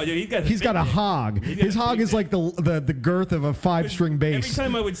heat. No, dude, he's got a hog. His hog is like the girth of a 5-string bass. Every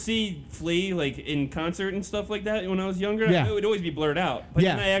time I would see Flea like in concert and stuff like that when I was younger, it would always be blurred out. But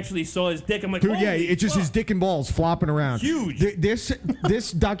then I actually saw his dick. I'm like, dude, it's just his dick and balls flopping around. Huge.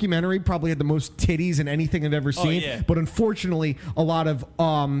 This documentary probably had the most titties in anything I've ever seen. But unfortunately, a lot of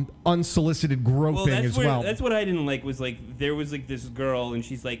unsolicited groping as well. That's what I didn't like. Was like there was like this girl and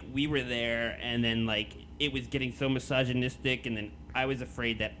she's like, we were there, and then like it was getting so misogynistic, and then I was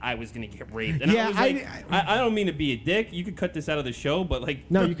afraid that I was going to get raped. And I was like, I don't mean to be a dick. You could cut this out of the show, but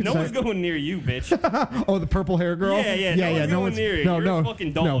like, no one's going near you, bitch. Oh, the purple hair girl? Yeah. No one's near you. You're a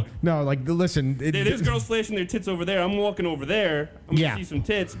fucking dog. No, like, listen. There's girls flashing their tits over there. I'm walking over there. I'm going to see some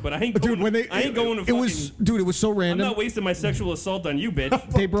tits, but I ain't going, I ain't going to fucking... it was so random. I'm not wasting my sexual assault on you,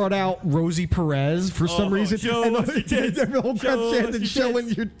 bitch. They brought out Rosie Perez for some reason. Show us your tits. Show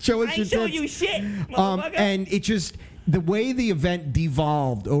us your tits. I ain't showing you shit, motherfucker. And it just... The way the event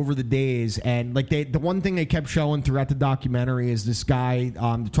devolved over the days, and like the one thing they kept showing throughout the documentary is this guy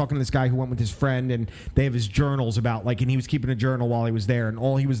talking to this guy who went with his friend, and they have his journals about like, and he was keeping a journal while he was there, and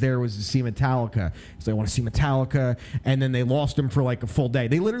all he was there was to see Metallica. So they want to see Metallica, and then they lost him for like a full day.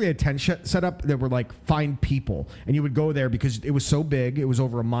 They literally had tent set up that were like find people, and you would go there because it was so big. It was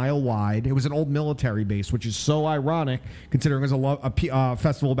over a mile wide. It was an old military base, which is so ironic considering it was a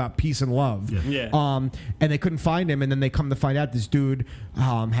festival about peace and love. And they couldn't find him, and then they come to find out this dude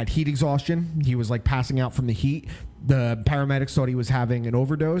had heat exhaustion. He was like passing out from the heat. The paramedics thought he was having an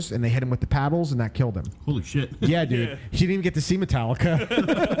overdose, and they hit him with the paddles, and that killed him. Holy shit! Yeah, dude. He didn't even get to see Metallica.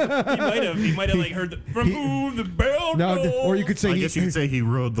 He might have like heard who the bell. No, or you could say I guess you could say he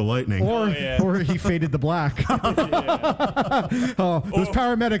rode the lightning, or he faded the black. Those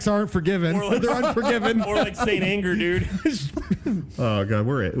paramedics aren't forgiven. Like, they're unforgiven. Or like Saint Anger, dude. Oh god,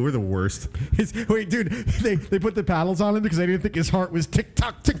 we're the worst. Wait, dude, they put the paddles on him because they didn't think his heart was tick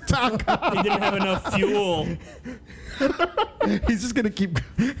tock, tick tock. He didn't have enough fuel. He's just gonna keep.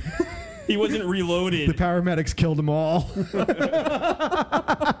 He wasn't reloaded. The paramedics killed them all.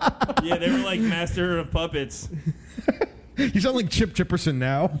 Yeah, they were like master of puppets. You sound like Chip Chipperson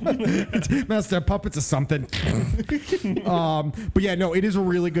now. Master of Puppets or something. But yeah, no, it is a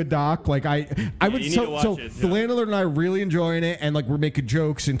really good doc. Like I would the landlord and I are really enjoying it, and like we're making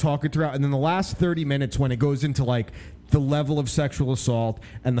jokes and talking throughout. And then the last 30 minutes when it goes into like the level of sexual assault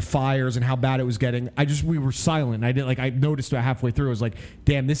and the fires and how bad it was getting, we were silent. I noticed about halfway through. I was like,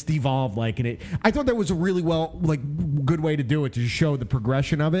 damn, this devolved. I thought that was a really good way to do it, to show the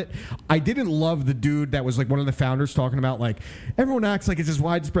progression of it. I didn't love the dude that was like one of the founders talking about like everyone acts like it's this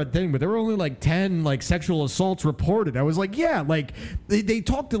widespread thing, but there were only like 10 like sexual assaults reported. I was like, yeah, like they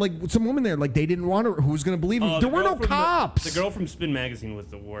talked to like some woman there, like they didn't want to. Who's gonna believe them? There were no cops. The girl from Spin Magazine was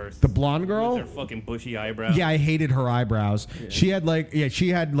the worst. The blonde girl with her fucking bushy eyebrows. Yeah, I hated her eyebrows. Yeah. She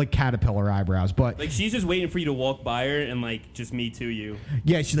had like caterpillar eyebrows, but like she's just waiting for you to walk by her and like just me to you.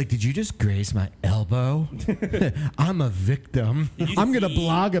 Yeah, she's like, did you just graze my elbow? I'm a victim. I'm gonna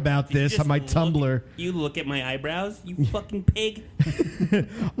blog about this on my Tumblr. You look at my eyebrows, you fucking pig.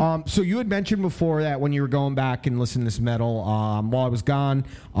 So you had mentioned before that when you were going back and listening to this metal, while I was gone,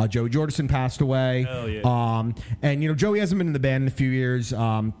 Joey Jordison passed away. Oh yeah. And Joey hasn't been in the band in a few years.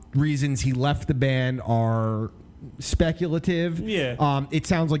 Reasons he left the band are speculative. Yeah. It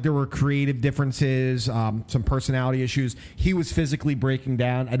sounds like there were creative differences, some personality issues. He was physically breaking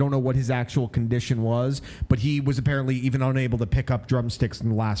down. I don't know what his actual condition was, but he was apparently even unable to pick up drumsticks in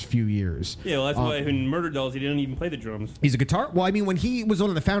the last few years. Yeah, well, that's why in Murder Dolls he didn't even play the drums. He's a guitar. Well, I mean, when he was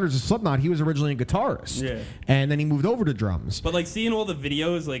one of the founders of Slipknot, he was originally a guitarist. Yeah. And then he moved over to drums. But like seeing all the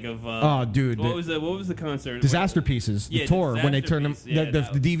videos like of oh, dude, what was the concert? Disaster Pieces, the tour when they turned them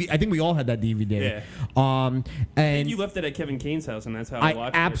the DVD. I think we all had that DVD. Yeah. And you left it at Kevin Kane's house, and that's how I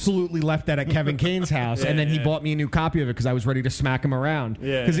watched it. I absolutely left that at Kevin Kane's house, and then he bought me a new copy of it because I was ready to smack him around.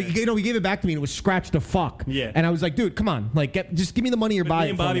 Yeah, because he gave it back to me and it was scratched to fuck. Yeah, and I was like, dude, come on, like just give me the money or buy it. Me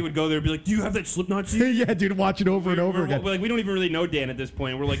and Bobby would go there and be like, do you have that Slipknot CD? Yeah, dude, watch it over and over again. We're like, we don't even really know Dan at this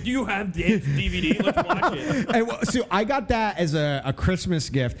point. We're like, do you have Dan's DVD? Let's watch it. And so I got that as a Christmas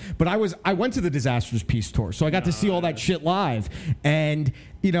gift, but I went to the Disastrous Peace tour, so I got to see all that shit live. And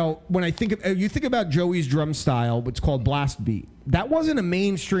when I think you think about Joey's drum style, what's called blast beat. That wasn't a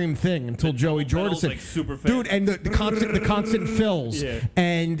mainstream thing until Joey Jordison, like super fast. Dude, and the constant fills,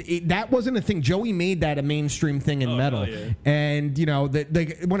 and that wasn't a thing. Joey made that a mainstream thing in metal, and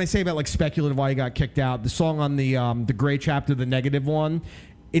when I say about like speculative why he got kicked out, the song on the Gray Chapter, the negative one.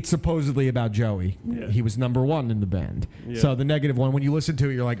 it's supposedly about Joey. Yeah. He was number one in the band. Yeah. So the negative one, when you listen to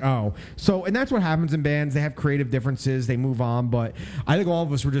it, you're like, oh. So, and that's what happens in bands. They have creative differences. They move on. But I think all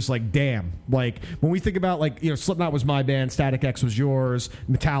of us were just like, damn. Like, when we think about, like, Slipknot was my band, Static X was yours,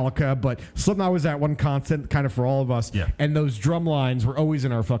 Metallica, but Slipknot was that one constant kind of for all of us. Yeah. And those drum lines were always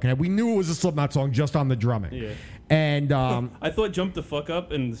in our fucking head. We knew it was a Slipknot song just on the drumming. Yeah. And I thought "Jump the Fuck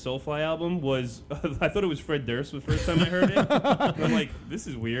Up" in the Soulfly album was. I thought it was Fred Durst the first time I heard it. And I'm like, this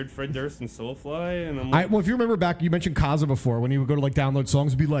is weird, Fred Durst and Soulfly, and I'm like, well, if you remember back, you mentioned Kaza before. When you would go to like download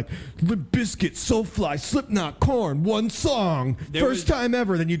songs, it'd be like Limp Bizkit, Soulfly, Slipknot, Korn, one song, first time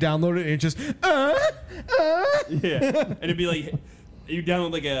ever. Then you download it and it's just yeah, and it'd be like. You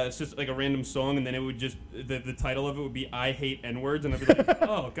download it's just like a random song, and then it would just the title of it would be "I Hate N-Words," and I'd be like,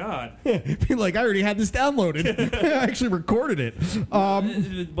 "Oh God!" Be like, I already had this downloaded. I actually recorded it.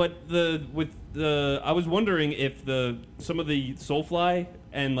 But I was wondering if some of the Soulfly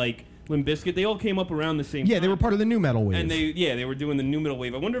and like Limp Bizkit, they all came up around the same. Yeah, time. they were part of the new metal wave, and they were doing the new metal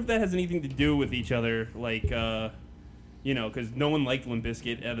wave. I wonder if that has anything to do with each other, like. Because no one liked Limp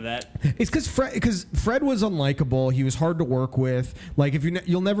Bizkit out of that. It's because Fred was unlikable. He was hard to work with. Like, if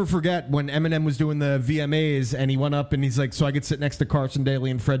you'll never forget when Eminem was doing the VMAs and he went up and he's like, so I could sit next to Carson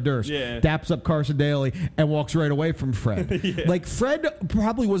Daly and Fred Durst. Yeah. Daps up Carson Daly and walks right away from Fred. Yeah. Like, Fred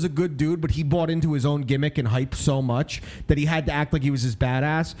probably was a good dude, but he bought into his own gimmick and hype so much that he had to act like he was his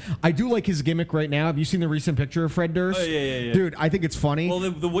badass. I do like his gimmick right now. Have you seen the recent picture of Fred Durst? Oh, yeah. Dude, I think it's funny. Well,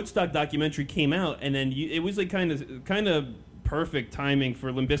 the Woodstock documentary came out, and then it was like kind of perfect timing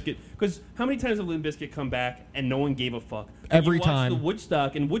for Limp Bizkit. Because how many times have Limp Bizkit come back and no one gave a fuck? Every you watched time. The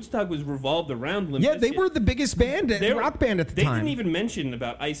Woodstock, and Woodstock was revolved around Limp Bizkit. Yeah, they were the biggest rock band at the time. They didn't even mention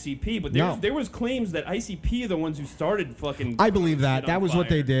about ICP, but there was claims that ICP are the ones who started fucking. I believe that. That was what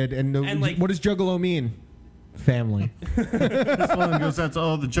they did. And what does Juggalo mean? Family. This one goes out to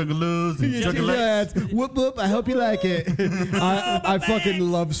all the juggalos and juggalettes. Whoop whoop! I hope you like it. I fucking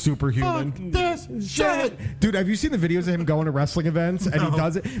love Superhuman. Fuck this shit. Dude, have you seen the videos of him going to wrestling events and he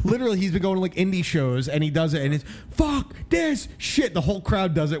does it? Literally, he's been going to like indie shows and he does it and it's fuck this shit. The whole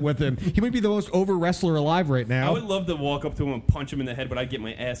crowd does it with him. He might be the most over wrestler alive right now. I would love to walk up to him and punch him in the head, but I'd get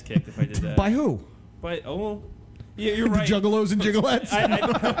my ass kicked if I did that. By who? Yeah, you're right. The Juggalos and Jiggalettes.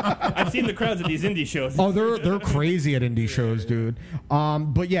 I've seen the crowds at these indie shows. Oh, they're crazy at indie shows, dude.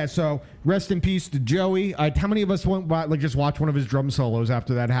 But yeah, so rest in peace to Joey. How many of us went just watch one of his drum solos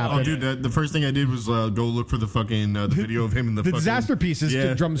after that happened? Oh, dude, the first thing I did was go look for the fucking the video of him in the fucking Disaster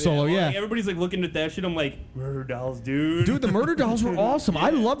Pieces drum solo. Yeah, like, everybody's like looking at that shit. I'm like, Murder Dolls, dude. Dude, the Murder Dolls were awesome. I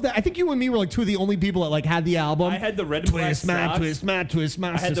love that. I think you and me were like two of the only people that like had the album. I had the red and black socks. Twist,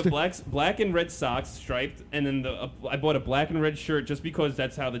 my I had sister. the black and red socks striped, and then I bought a black and red shirt just because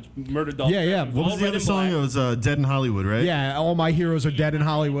that's how the Murder Dolls. Yeah. What was the other song? It was Dead in Hollywood, right? Yeah, all my heroes are dead in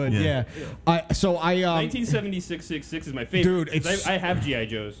Hollywood. Yeah. 1976 66 is my favorite. Dude, I have GI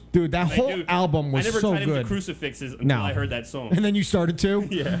Joes. Dude, that whole album was so good. I never tied into crucifixes until I heard that song. And then you started to?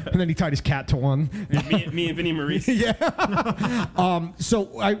 Yeah. And then he tied his cat to one. me and Vinnie Maurice. Yeah.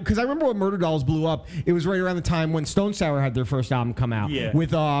 Because I remember when Murder Dolls blew up, it was right around the time when Stone Sour had their first album come out. Yeah.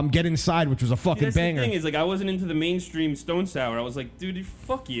 With Get Inside, which was a fucking that's banger. The thing is, like, I wasn't into the mainstream Stone Sour. I was like, dude,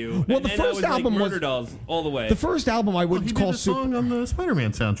 fuck you. Well, and the then first album Murder was Dolls all the way. The first album I wouldn't He call did a song on the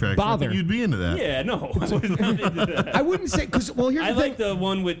Spider-Man soundtrack. Bother. I think you'd be into that. Yeah, no, I was not into that. I wouldn't say because here's I the thing. like the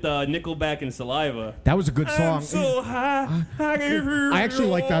one with Nickelback and Saliva. That was a good song. I'm so high, I actually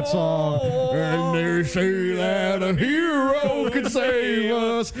like that song. And they say that a hero can save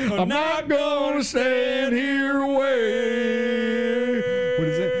us. I'm not gonna stand here and wait. What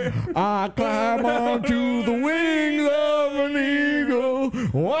is it? I climb onto the wings of an eagle.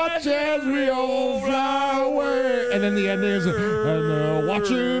 Watch as we all fly away. And then the end is, and they're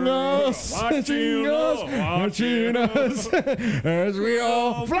watching us as we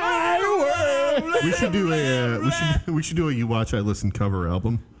all fly away. We should do we should do a You Watch I Listen cover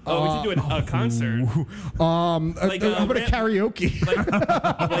album. Oh, we should do a concert. How about a karaoke?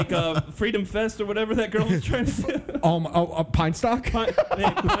 like Freedom Fest or whatever that girl was trying to do. Pine Stock? Pine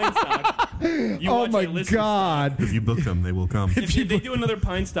Stock. Oh my God. If you book them, they will come. If they do another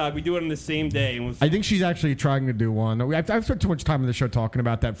Pine Stock, we do it on the same day. And I think she's actually trying to do one. I've spent too much time on the show talking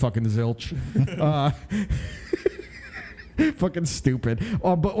about that fucking zilch. Fucking stupid.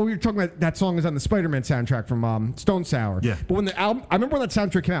 But we were talking about that song is on the Spider-Man soundtrack from Stone Sour. Yeah. But when the album, I remember when that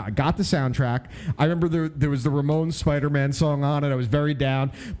soundtrack came out. I got the soundtrack. I remember there was the Ramones Spider-Man song on it. I was very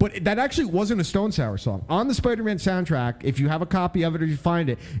down. But that actually wasn't a Stone Sour song. On the Spider-Man soundtrack, if you have a copy of it or you find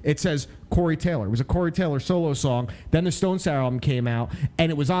it, it says Corey Taylor. It was a Corey Taylor solo song. Then the Stone Sour album came out,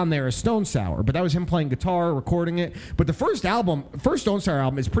 and it was on there as Stone Sour. But that was him playing guitar, recording it. But the first Stone Sour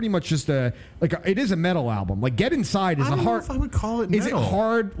album is pretty much just it is a metal album. Like Get Inside is I don't a know hard. if I would call it metal. Is it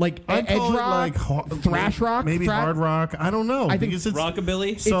hard like I'd edge call it rock, like thrash rock, maybe hard rock? I don't know. I think because it's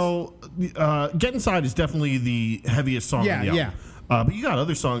rockabilly. So, Get Inside is definitely the heaviest song on the album. But you got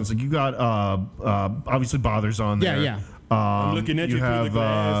other songs like you got obviously Bothers on there. Yeah. I'm looking at you through the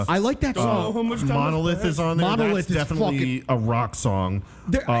glass. I like that song. How much time Monolith is on there. Monolith That's is definitely a rock song.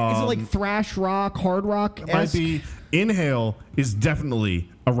 Is it like thrash rock, hard rock? It might be. Inhale is definitely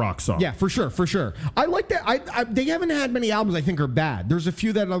a rock song. Yeah, for sure. I like that. They haven't had many albums I think are bad. There's a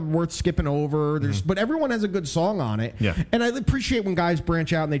few that are worth skipping over. But everyone has a good song on it. Yeah. And I appreciate when guys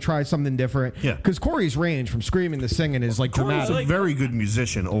branch out and they try something different. Yeah. Because Corey's range from screaming to singing is like dramatic. He's a very good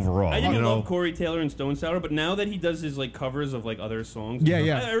musician overall. I didn't love Corey Taylor and Stone Sour, but now that he does his like covers of like other songs,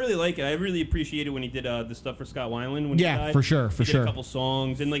 Yeah. I really like it. I really appreciate it when he did the stuff for Scott Weiland. When he died. For sure. He did a couple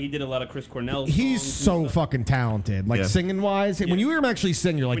songs, and like he did a lot of Chris Cornell. He's songs so and stuff. fucking talented. Like singing wise. When you hear him actually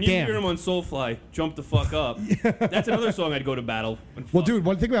sing, you're like, when damn. you hear him on Soulfly, jump the fuck up. That's another song I'd go to battle. Well, dude,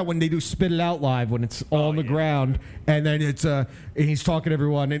 one thing about when they do Spit It Out live, when it's all on the ground, and then it's and he's talking to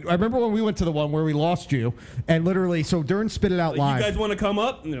everyone. And I remember when we went to the one where we lost you, and literally, so during Spit It Out live, you guys want to come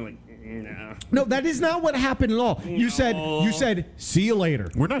up? And they're like, nah. No, that is not what happened at all. You said, see you later.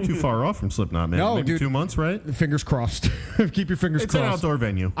 We're not too far off from Slipknot, man. No, Maybe dude. 2 months, right? Fingers crossed. Keep your fingers It's crossed. an outdoor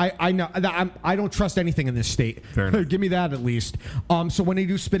venue. I know. I don't trust anything in this state. Fair enough. Give me that at least. So when they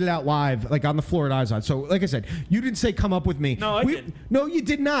do Spit It Out live, like on the floor at Izod. So like I said, you didn't say come up with me. No, I did. No, you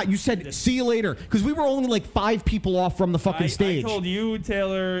did not. You said see you later because we were only like 5 people off from the fucking stage. I told you,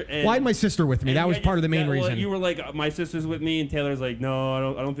 Taylor. And why had my sister with me? That was part of the main reason. You were like, my sister's with me, and Taylor's like,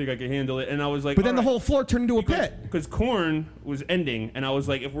 no, I don't think I can handle it. And I was like, but then the whole floor turned into a pit because Korn was ending, and I was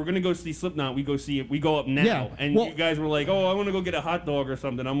like, if we're gonna go see Slipknot, we go up now. Yeah. And you guys were like, oh, I want to go get a hot dog or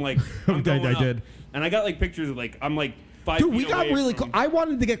something. I'm like, I'm going I up. did. And I got like pictures of like I'm like 5 Dude, feet we got away really from- close. I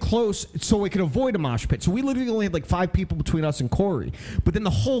wanted to get close so we could avoid a mosh pit. So we literally only had like 5 people between us and Corey. But then the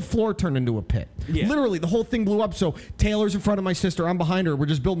whole floor turned into a pit. Yeah. Literally, the whole thing blew up. So Taylor's in front of my sister. I'm behind her. We're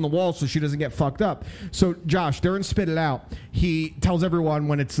just building the wall so she doesn't get fucked up. So Josh, during Spit It Out, he tells everyone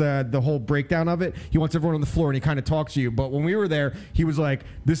when it's the whole breakdown of it, he wants everyone on the floor and he kind of talks to you. But when we were there, he was like,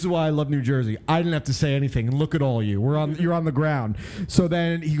 this is why I love New Jersey. I didn't have to say anything. And look at all you. You're on the ground. So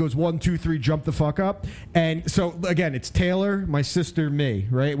then he goes, 1, 2, 3, jump the fuck up. And so again, it's Taylor, my sister, me,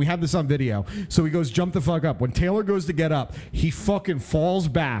 right? We have this on video. So he goes, jump the fuck up. When Taylor goes to get up, he fucking falls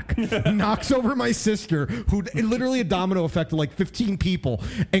back, knocks over my sister, who literally a domino effect of like 15 people.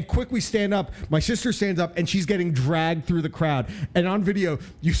 And quick, we stand up. My sister stands up and she's getting dragged through the crowd. And on video,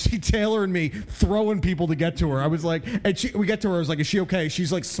 you see Taylor and me throwing people to get to her. I was like, we get to her. I was like, is she okay?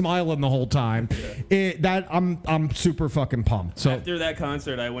 She's like smiling the whole time. I'm super fucking pumped. So after that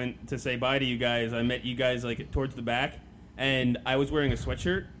concert, I went to say bye to you guys. I met you guys like towards the back. And I was wearing a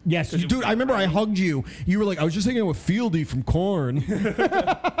sweatshirt. Yes, dude, I remember I hugged you. You were like, I was just hanging out with Fieldy from Korn.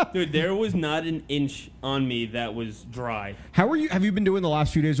 Dude, there was not an inch on me that was dry. How are you? Have you been doing the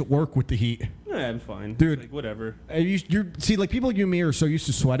last few days at work with the heat? I'm fine. Dude. Like, whatever. See, like people like you and me are so used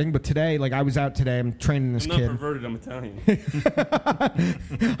to sweating, but today, like I was out today, I'm training this I'm not kid. perverted, I'm Italian.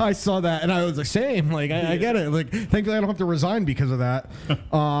 I saw that and I was like, same. Like I get it. Like thankfully I don't have to resign because of that.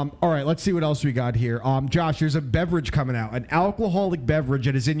 All right, let's see what else we got here. Josh, there's a beverage coming out, an alcoholic beverage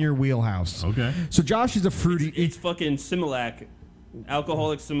that is in your wheelhouse. Okay. So Josh is a fruity. It's fucking Similac.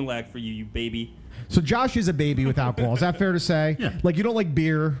 Alcoholic Similac for you baby. So Josh is a baby with alcohol. Is that fair to say? Yeah. Like you don't like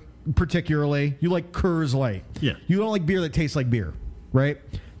beer particularly. You like Coors Light. Yeah. You don't like beer that tastes like beer, right?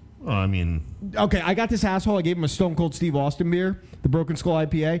 I mean, Okay, I got this asshole. I gave him a Stone Cold Steve Austin beer, the Broken Skull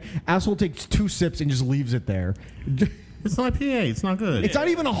IPA. Asshole takes 2 sips and just leaves it there. it's an IPA. It's not good. It's not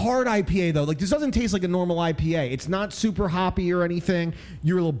even a hard IPA, though. Like, this doesn't taste like a normal IPA. It's not super hoppy or anything.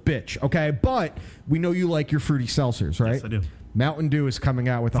 You're a little bitch, okay? But we know you like your fruity seltzers, right? Yes, I do. Mountain Dew is coming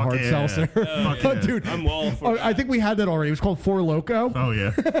out with a hard seltzer. Fuck yeah. Dude, I'm all for I think we had that already. It was called Four Loko. Oh,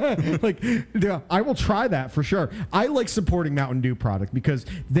 yeah. Like, yeah, I will try that for sure. I like supporting Mountain Dew product because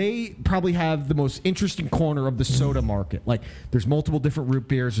they probably have the most interesting corner of the soda market. Like, there's multiple different root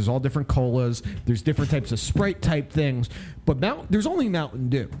beers. There's all different colas. There's different types of Sprite type things. But there's only Mountain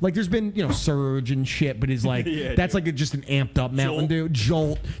Dew. Like, there's been, Surge and shit, but it's like, Yeah, that's like just an amped up Mountain Dew.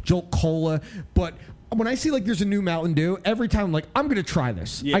 Jolt Cola. But when I see like there's a new Mountain Dew, every time I'm like, I'm gonna try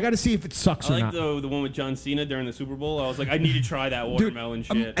this. Yeah. I got to see if it sucks I or like not. the one with John Cena during the Super Bowl. I was like, I need to try that watermelon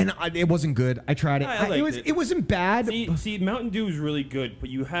shit. And it wasn't good. I tried it. I liked It wasn't bad. See, Mountain Dew is really good, but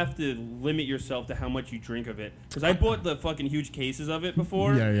you have to limit yourself to how much you drink of it. Because I bought the fucking huge cases of it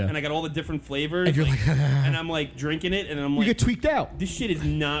before, and I got all the different flavors. And you're like and I'm like drinking it, and I'm like, you get tweaked out. This shit is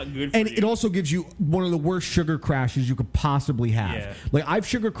not good for And you. it also gives you one of the worst sugar crashes you could possibly have. Yeah. Like I've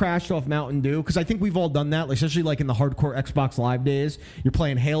sugar crashed off Mountain Dew because I think we've all done that, like, especially like in the hardcore Xbox Live days. You're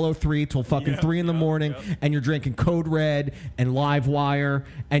playing Halo 3 till fucking 3 in the morning, and you're drinking Code Red and Live Wire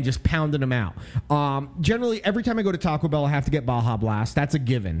and just pounding them out. Generally, every time I go to Taco Bell, I have to get Baja Blast. That's a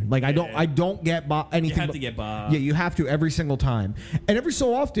given. Like I don't get anything. You have to get Baja. Yeah, you have to every single time. And every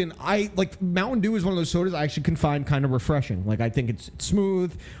so often, I like Mountain Dew is one of those sodas I actually can find kind of refreshing. Like I think it's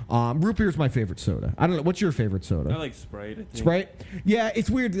smooth. Root beer is my favorite soda. I don't know. What's your favorite soda? I like Sprite. I think. Sprite? Yeah, it's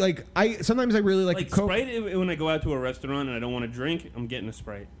weird. Like sometimes I really like Coke. Sprite when I go out to a restaurant and I don't want to drink, I'm getting a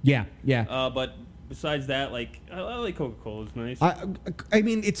Sprite. Yeah. But besides that, like I like Coca-Cola. It's nice. I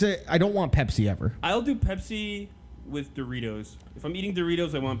mean, I don't want Pepsi ever. I'll do Pepsi with Doritos. If I'm eating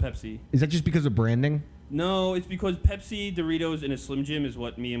Doritos, I want Pepsi. Is that just because of branding? No, it's because Pepsi, Doritos, and a Slim Jim is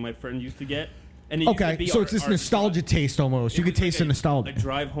what me and my friend used to get. And Okay, so it's this nostalgia taste almost. You could taste the nostalgia. A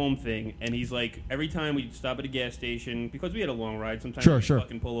drive home thing, and he's like, every time we'd stop at a gas station, because we had a long ride, sometimes we'd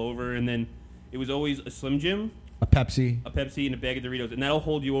fucking pull over, and then it was always a Slim Jim, a Pepsi, and a bag of Doritos, and that'll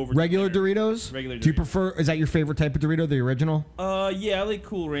hold you over. Regular Doritos? Regular Doritos. Do you prefer, is that your favorite type of Dorito, the original? Yeah, I like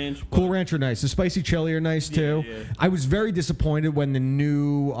Cool Ranch. Cool Ranch are nice. The spicy chili are nice too. Yeah. I was very disappointed when the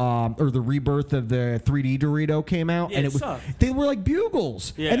new or the rebirth of the 3D Dorito came out, and they were like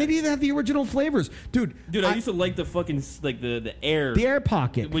Bugles, and they didn't have the original flavors, dude. I used to like the fucking like the air,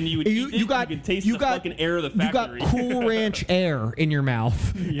 pocket. When you would eat it, you could taste the fucking air of the factory. You got Cool Ranch air in your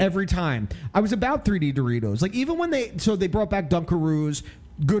mouth every time. I was about 3D Doritos, like even when they brought back Dunkaroos,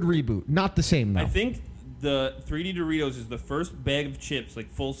 good reboot, not the same though. I think the 3D Doritos is the first bag of chips,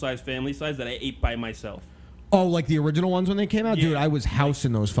 like full size, family size, that I ate by myself. Oh, like the original ones when they came out? Yeah. Dude, I was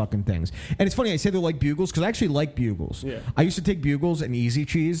housing those fucking things. And it's funny, I say they're like Bugles because I actually like Bugles. Yeah. I used to take Bugles and Easy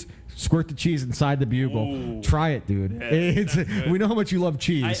Cheese, squirt the cheese inside the Bugle. Ooh. Try it, dude. Yeah, we know how much you love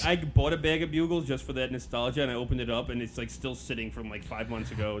cheese. I bought a bag of Bugles just for that nostalgia, and I opened it up, and it's like still sitting from like 5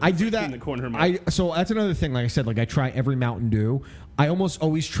 months ago. I do that in the corner of my so that's another thing. Like I said, like I try every Mountain Dew. I almost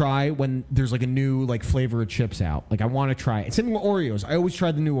always try when there's like a new like flavor of chips out. Like I want to try it. Same with Oreos. I always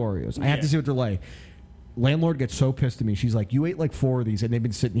try the new Oreos. I have to see what they're like. Landlord gets so pissed at me. She's like, you ate like 4 of these, and they've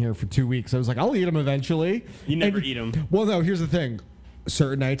been sitting here for 2 weeks. I was like, I'll eat them eventually. You never eat them. Well, no, here's the thing.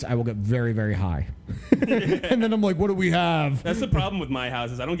 Certain nights, I will get very, very high. And then I'm like, what do we have? That's the problem with my house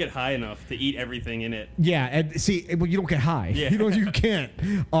is I don't get high enough to eat everything in it. Yeah, and see, well, you don't get high. Yeah. You can't.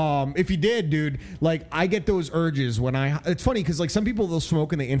 If you did, dude, like, I get those urges when it's funny, because, like, some people, they'll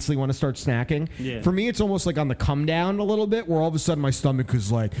smoke and they instantly want to start snacking. Yeah. For me, it's almost like on the come down a little bit, where all of a sudden my stomach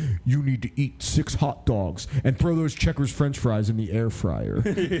is like, you need to eat 6 hot dogs and throw those Checkers French fries in the air fryer.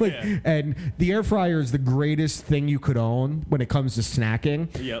 And the air fryer is the greatest thing you could own when it comes to snacking.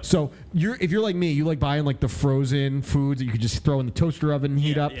 Yep. So if you're like me, you like buying like the frozen foods that you could just throw in the toaster oven and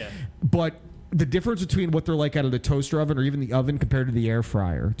heat up. Yeah. But the difference between what they're like out of the toaster oven or even the oven compared to the air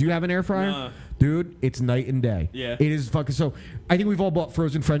fryer. Do you have an air fryer? Nah. Dude, it's night and day. Yeah. It is fucking so. I think we've all bought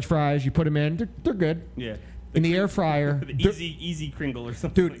frozen French fries. You put them in, they're good. Yeah. In the air fryer, the easy Kringle or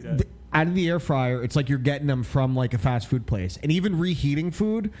something dude, like that. Out of the air fryer, it's like you're getting them from like a fast food place. And even reheating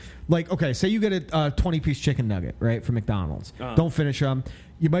food, like, okay, say you get a 20-piece chicken nugget, right, from McDonald's. Don't finish them.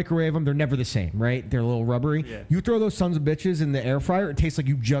 You microwave them, they're never the same, right? They're a little rubbery. Yeah. You throw those sons of bitches in the air fryer, it tastes like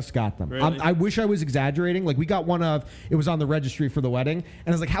you just got them. Really? I wish I was exaggerating. Like, we got it was on the registry for the wedding, and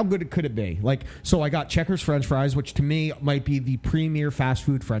I was like, how good could it be? Like, so I got Checkers French fries, which to me might be the premier fast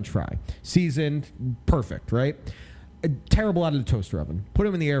food French fry. Seasoned, perfect, right? Terrible out of the toaster oven. Put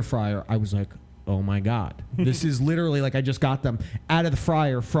them in the air fryer. I was like, oh my God. This is literally like I just got them out of the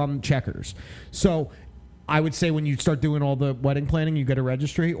fryer from Checkers. So I would say when you start doing all the wedding planning, you get a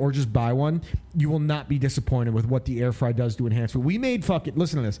registry or just buy one. You will not be disappointed with what the air fry does to enhance food. We made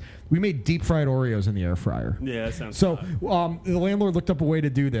listen to this. We made deep fried Oreos in the air fryer. Yeah, that sounds so. The landlord looked up a way to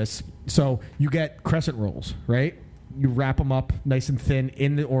do this. So you get crescent rolls, right? You wrap them up nice and thin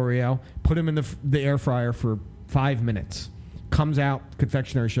in the Oreo, put them in the air fryer for 5 minutes. Comes out,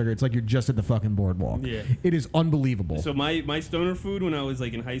 confectionery sugar. It's like you're just at the fucking boardwalk. Yeah. It is unbelievable. So my stoner food when I was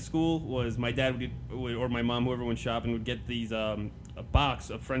like in high school was my dad would or my mom, whoever went shopping, would get these a box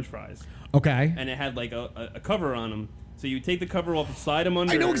of French fries. Okay. And it had like a cover on them. So you take the cover off and slide them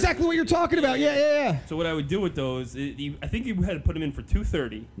under. I know exactly what you're talking about. Yeah. So what I would do with those, I think you had to put them in for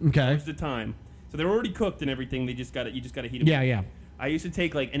 2:30. Okay. That was the time. So they're already cooked and everything. You just got to heat them. Yeah, up. yeah. I used to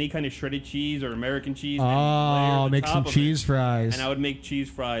take like any kind of shredded cheese or American cheese. Oh, and make some cheese fries. And I would make cheese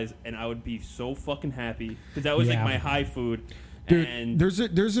fries, and I would be so fucking happy because that was like my high food. Dude, and there's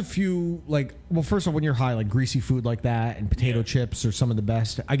a few like, well, first of all, when you're high, like greasy food like that and potato chips are some of the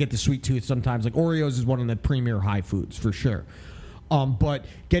best. I get the sweet tooth sometimes. Like Oreos is one of the premier high foods for sure. But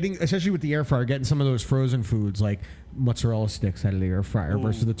getting, especially with the air fryer, getting some of those frozen foods like mozzarella sticks out of the air fryer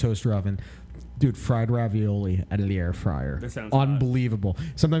versus the toaster oven. Dude, fried ravioli out of the air fryer. That sounds unbelievable.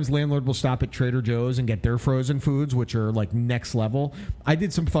 Sometimes landlord will stop at Trader Joe's and get their frozen foods, which are like next level. I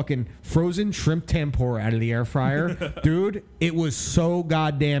did some fucking frozen shrimp tempura out of the air fryer. Dude, it was so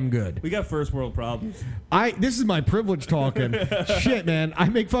goddamn good. We got first world problems. This is my privilege talking. Shit, man. I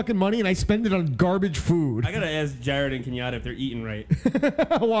make fucking money and I spend it on garbage food. I gotta ask Jared and Kenyatta if they're eating right.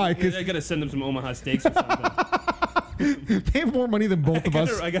 Why? I gotta send them some Omaha steaks or something. They have more money than both of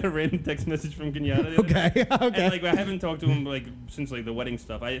us. I got a random text message from Kenyatta. Okay. And like I haven't talked to him like since like the wedding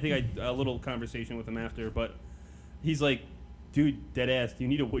stuff. I think a little conversation with him after, but he's like, "Dude, dead ass. Do you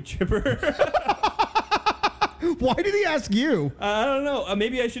need a wood chipper?" Why did he ask you? I don't know.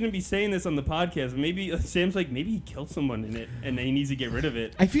 Maybe I shouldn't be saying this on the podcast. Maybe Sam's like, maybe he killed someone in it and he needs to get rid of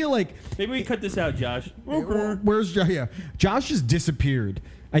it. I feel like maybe we cut this out, Josh. Where's Josh? Yeah, Josh just disappeared.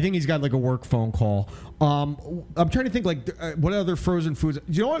 I think he's got like a work phone call. I'm trying to think like what other frozen foods.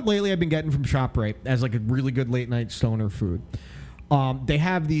 Do you know what lately I've been getting from ShopRite as like a really good late night stoner food? They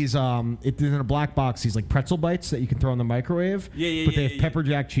have these. It's in a black box. These like pretzel bites that you can throw in the microwave. But they have pepper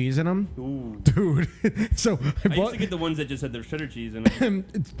jack cheese in them. Ooh. Dude. So I used to get the ones that just had their cheddar cheese in them.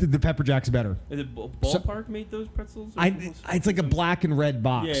 The pepper jack's better. Is it Ballpark made those pretzels? It's like a black and red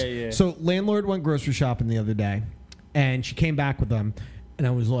box. Yeah. So landlord went grocery shopping the other day, and she came back with them. And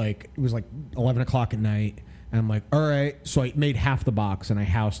I was like, it was like 11 o'clock at night. And I'm like, all right. So I made half the box and I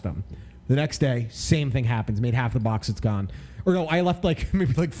housed them. The next day, same thing happens. Made half the box, it's gone. Or no, I left like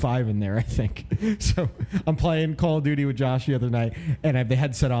maybe like 5 in there, I think. So I'm playing Call of Duty with Josh the other night. And I have the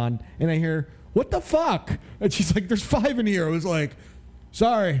headset on. And I hear, what the fuck? And she's like, there's 5 in here. I was like,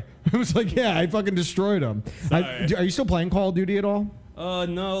 sorry. I was like, yeah, I fucking destroyed them. Are you still playing Call of Duty at all?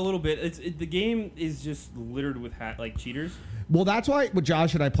 No, a little bit. The game is just littered with like cheaters. Well, that's why what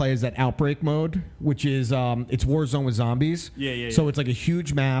Josh and I play is that Outbreak mode, which is it's Warzone with zombies. Yeah. So it's like a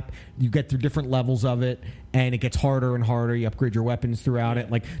huge map. You get through different levels of it, and it gets harder and harder. You upgrade your weapons throughout it.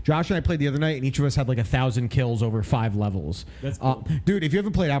 Like Josh and I played the other night, and each of us had like 1,000 kills over 5 levels. That's cool. Dude, if you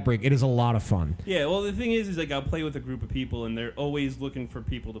haven't played Outbreak, it is a lot of fun. Yeah, well, the thing is like I'll play with a group of people, and they're always looking for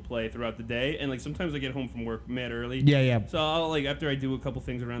people to play throughout the day. And like sometimes I get home from work mad early. Yeah. So I'll like after I do a couple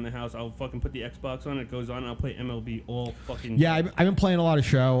things around the house, I'll fucking put the Xbox on. It goes on, and I'll play MLB all fucking. Yeah, I've been playing a lot of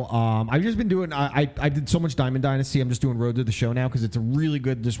show. I've just been doing. I did so much Diamond Dynasty. I'm just doing Road to the Show now because it's a really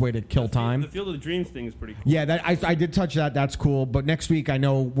good just way to kill time. The Field of the Dreams thing is pretty cool. Yeah, that I did touch that. That's cool. But next week I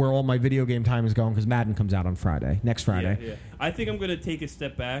know where all my video game time is going because Madden comes out on next Friday. Yeah. I think I'm going to take a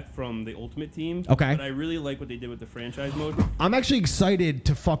step back from the Ultimate Team. Okay. But I really like what they did with the franchise mode. I'm actually excited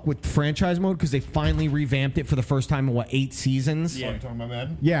to fuck with franchise mode because they finally revamped it for the first time in 8 seasons. Yeah. You talking about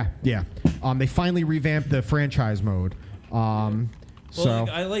Madden? Yeah. They finally revamped the franchise mode. Well,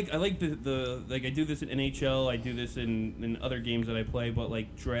 I like the like I do this in NHL, I do this in other games that I play, but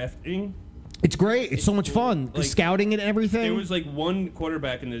like drafting. It's great. It's so much fun. Like, scouting and everything. There was like one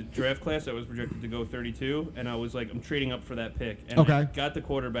quarterback in the draft class that was projected to go 32, and I was like, I'm trading up for that pick. And I got the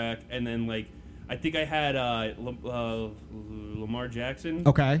quarterback, and then like I think I had Lamar Jackson.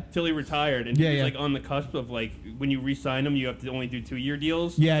 Okay. Till he retired, and he was like on the cusp of like when you re-sign him, you have to only do 2-year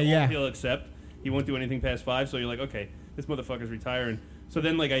deals. Yeah. He'll accept. He won't do anything past 5, so you're like, okay, this motherfucker's retiring. So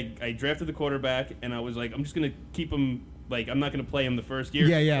then like I drafted the quarterback, and I was like, I'm just gonna keep him. Like I'm not gonna play him the first year.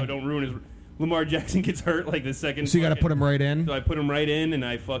 So I don't ruin his. Lamar Jackson gets hurt like the second. So you got to put him right in. So I put him right in, and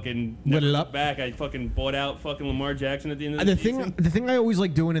I fucking lit it up. Back. I fucking bought out fucking Lamar Jackson at the end of the season. The thing I always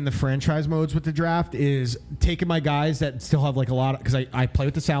like doing in the franchise modes with the draft is taking my guys that still have like a lot of because I play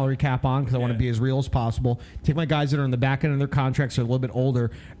with the salary cap on because I want to be as real as possible. Take my guys that are in the back end of their contracts are a little bit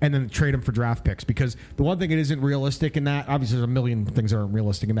older, and then trade them for draft picks because the one thing it isn't realistic in that obviously there's a million things that aren't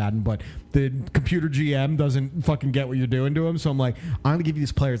realistic in Madden, but the computer GM doesn't fucking get what you're doing to him. So I'm like, I'm gonna give you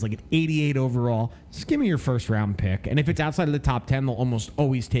these players like an 88 overall. Just give me your first round pick. And if it's outside of the top 10, they'll almost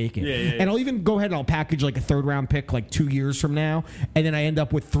always take it. Yeah. And I'll even go ahead and I'll package like a 3rd round pick like 2 years from now. And then I end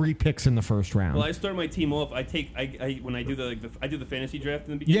up with 3 picks in the first round. Well, I start my team off. I when I do I do the fantasy draft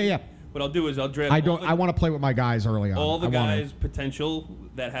in the beginning. Yeah. What I'll do is I'll draft. I want to play with my guys early on. All the guys potential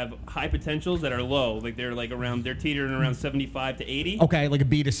that have high potentials that are low, like they're teetering around 75 to 80. Okay, like a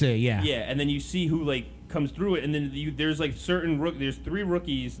B to C, yeah. Yeah, and then you see who like comes through it, and then there's like there's 3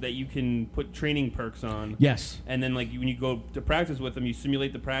 rookies that you can put training perks on. Yes. And then like when you go to practice with them, you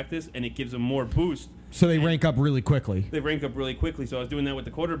simulate the practice, and it gives them more boost. So they rank up really quickly. They rank up really quickly. So I was doing that with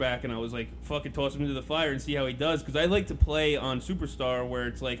the quarterback, and I was like, fucking toss him into the fire and see how he does. Because I like to play on Superstar, where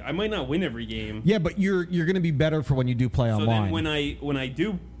it's like I might not win every game. Yeah, but you're going to be better for when you do play online. So then when I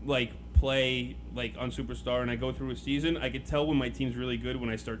do like play like on Superstar and I go through a season, I could tell when my team's really good when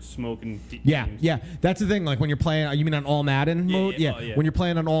I start smoking teams. Yeah. That's the thing. Like when you're playing, you mean on All Madden mode? Yeah. Oh, yeah. When you're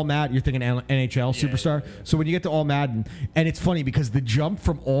playing on All Madden, you're thinking NHL Superstar. Yeah. So when you get to All Madden, and it's funny because the jump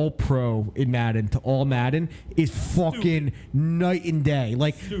from All Pro in Madden to All Madden is fucking night and day.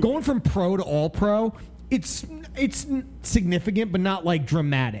 Like going from Pro to All Pro, it's significant, but not like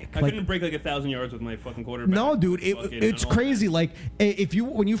dramatic. I couldn't break like 1,000 yards with my fucking quarterback. No, dude, it's crazy. Like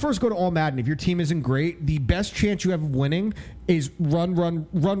when you first go to All Madden, if your team isn't great, the best chance you have of winning is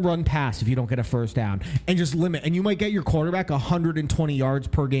run, pass if you don't get a first down, and just limit. And you might get your quarterback 120 yards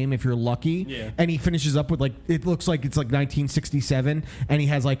per game if you're lucky. Yeah. And he finishes up with like it looks like it's like 1967, and he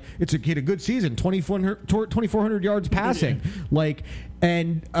has like he had a good season, 2,400 yards passing, like.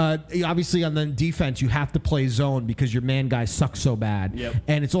 And obviously on the defense, you have to play zone because your man guys suck so bad. Yep.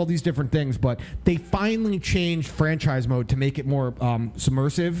 And it's all these different things. But they finally changed franchise mode to make it more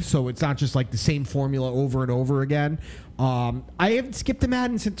submersive. So it's not just like the same formula over and over again. I haven't skipped a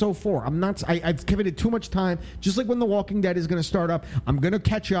Madden since 04. I've committed too much time. Just like when The Walking Dead is going to start up, I'm going to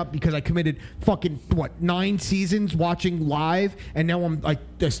catch up because I committed fucking 9 seasons watching live, and now I'm like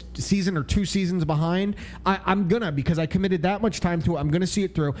a season or 2 seasons behind. I'm gonna, because I committed that much time to it. I'm gonna see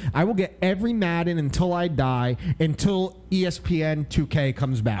it through. I will get every Madden until I die, until ESPN 2K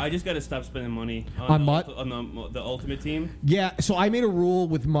comes back. I just got to stop spending money on the Ultimate Team. Yeah, so I made a rule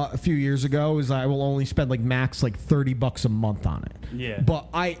with Mutt a few years ago is I will only spend like max like $30 a month on it. Yeah, but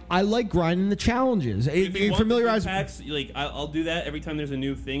I like grinding the challenges. If Familiarize packs, like I'll do that every time there's a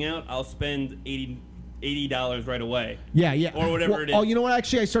new thing out. I'll spend $80 right away. Yeah. Or whatever it is. Oh, you know what?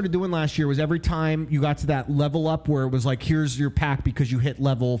 Actually, I started doing last year was every time you got to that level up where it was like, here's your pack because you hit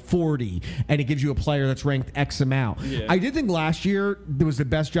level 40, and it gives you a player that's ranked X amount. Yeah. I did think last year there was the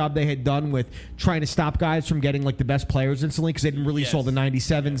best job they had done with trying to stop guys from getting like the best players instantly because they didn't release all the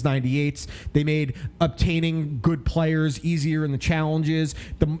 97s, 98s. They made obtaining good players easier in the challenges.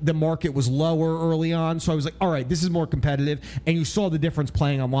 The market was lower early on, so I was like, all right, this is more competitive. And you saw the difference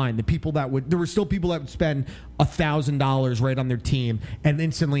playing online. There were still people that would spend $1,000 right on their team and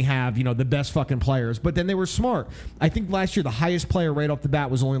instantly have the best fucking players. But then they were smart. I think last year the highest player right off the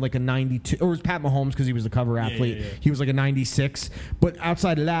bat was only like a 92, or it was Pat Mahomes because he was the cover athlete. Yeah. He was like a 96. But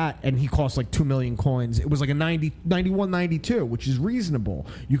outside of that, and he cost like 2 million coins, it was like a 90, 91, 92, which is reasonable.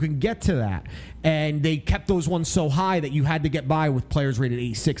 You can get to that. And they kept those ones so high that you had to get by with players rated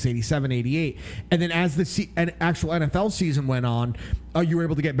 86, 87, 88. And then as the actual NFL season went on, you were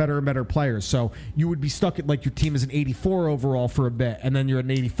able to get better and better players. So you would be stuck at like your team is an 84 overall for a bit, and then you're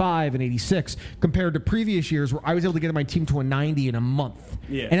an 85 and 86, compared to previous years where I was able to get my team to a 90 in a month.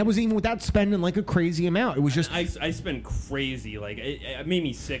 Yeah. And it was even without spending like a crazy amount. It was just I spent crazy. Like it made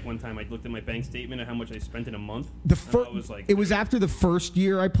me sick one time. I looked at my bank statement of how much I spent in a month. It was after the first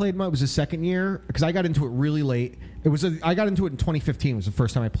year I played Mutt. It was the second year because I got into it really late. I got into it in 2015. It was the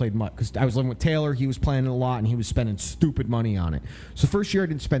first time I played Mutt because I was living with Taylor. He was playing it a lot, and he was spending stupid money on it. So first year I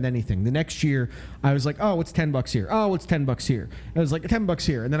didn't spend anything. The next year I was like, oh, it's $10 here. Oh, it's $10 here. I was like $10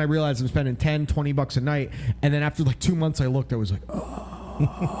 here, and then I realized I'm spending $10-20 a night. And then after like 2 months, I looked. I was like,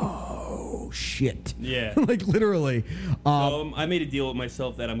 oh. Shit. Yeah. Like literally. So I made a deal with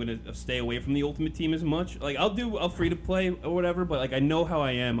myself that I'm gonna stay away from the Ultimate Team as much. Like I'll free to play or whatever, but like I know how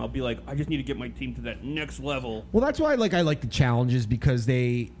I am. I'll be like, I just need to get my team to that next level. Well, that's why I like the challenges because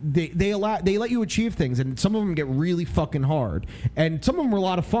they let you achieve things, and some of them get really fucking hard, and some of them are a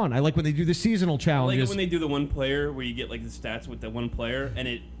lot of fun. I like when they do the seasonal challenges. I like when they do the one player where you get like the stats with that one player and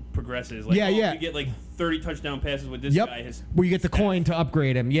it progresses. Like, you get like 30 touchdown passes with this guy. Where you get the coin to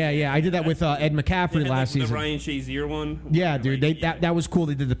upgrade him. Yeah. I did that with Ed McCaffrey last season. The Ryan Shazier one. Yeah, dude. That was cool.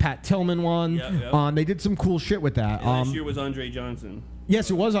 They did the Pat Tillman one. Yep. They did some cool shit with that. Last year was Andre Johnson. Yes,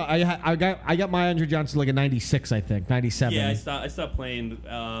 it was. I got my Andre Johnson like a 96, I think, 97. Yeah, I stopped playing.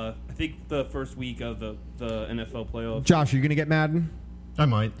 I think the first week of the NFL playoffs. Josh, are you gonna get Madden? I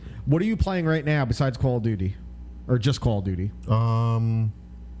might. What are you playing right now besides Call of Duty, or just Call of Duty?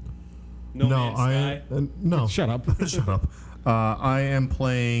 No. No. Shut up. Shut up. I am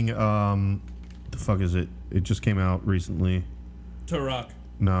playing. The fuck is it? It just came out recently. Turok.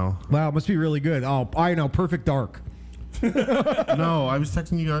 No. Wow, it must be really good. Oh, I know. Perfect Dark. No, I was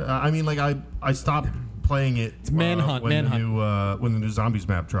texting you. I mean, like I stopped playing it. It's Manhunt. When the new Zombies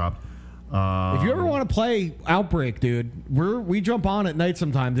map dropped. If you ever want to play Outbreak, dude, we jump on at night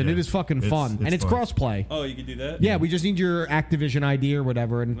sometimes, and it is fucking fun. And it's fun. cross-play. Oh, you can do that? Yeah, we just need your Activision ID or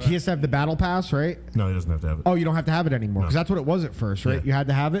whatever. And he has to have the Battle Pass, right? No, he doesn't have to have it. Oh, you don't have to have it anymore, because that's what it was at first, right? Yeah. You had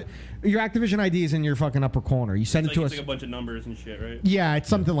to have it. Your Activision ID is in your fucking upper corner. You send it to us. It's like a bunch of numbers and shit, right? Yeah, it's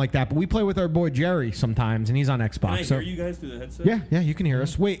something like that. But we play with our boy Jerry sometimes, and he's on Xbox. Can I so hear you guys through the headset? yeah, you can hear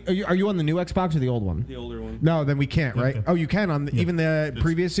us. Wait, are you on the new Xbox or the old one? The older one. No, then we can't, right? Okay. Oh, you can on even the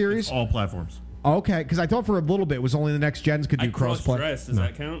previous series? It's all platforms. Okay, because I thought for a little bit it was only the next gens could do I cross-play. cross-dress. Does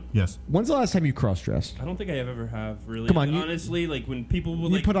that count? Yes. When's the last time you cross-dressed? I don't think I ever have, really. Come on, honestly, like, when people would,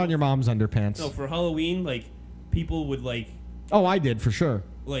 You like... put on your mom's underpants. No, for Halloween, like, people would, like... Oh, I did, for sure.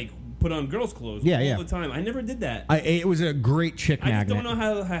 Like, put on girls' clothes Yeah, all yeah. the time. I never did that. It was a great chick I just magnet. don't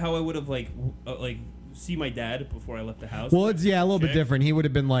know how I would have, like, see my dad before I left the house. Well, it's a little bit Check. different. He would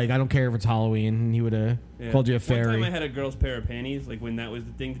have been like, I don't care if it's Halloween, and he would have called you a One fairy. time I had a girl's pair of panties, like when that was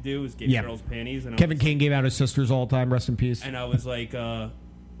the thing to do, was get Yeah. girls' panties. And Kevin Kane gave out his sisters all the time. Rest in peace. And I was like, oh,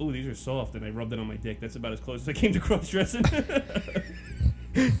 these are soft, and I rubbed it on my dick. That's about as close as I came to cross-dressing.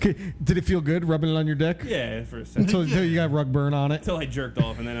 Did it feel good rubbing it on your dick? Yeah, for a second. Until you got rug burn on it. Until I jerked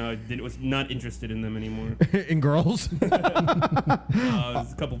off, and then I was not interested in them anymore. In girls. I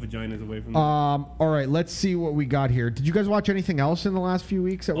was a couple vaginas away from them. All right, let's see what we got here. Did you guys watch anything else in the last few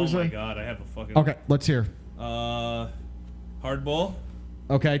weeks? That Oh was my god, I have a fucking... Okay, let's hear. Hardball.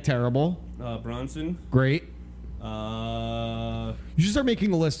 Okay, terrible. Bronson. Great. You should start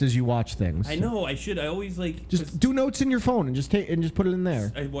making a list as you watch things. I know, I should. I always just do notes in your phone and just put it in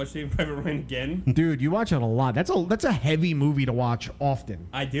there. I watched Saving Private Ryan again. Dude, you watch it a lot. That's a heavy movie to watch often.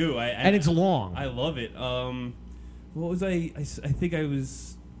 I do. And it's long. I love it. What was I think I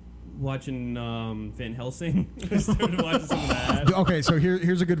was watching Van Helsing. I started watching some of that. Okay, so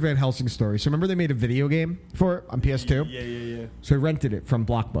here's a good Van Helsing story. So remember they made a video game for it on PS2? Yeah. So I rented it from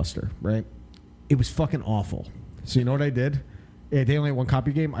Blockbuster, right? It was fucking awful. So you know what I did? Yeah, they only had one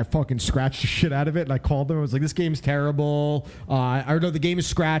copy game. I fucking scratched the shit out of it, and I called them. I was like, "This game's terrible. I know the game is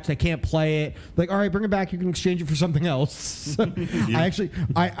scratched. I can't play it." Like, all right, bring it back. You can exchange it for something else.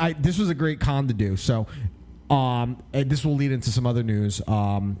 I this was a great con to do. So, and this will lead into some other news.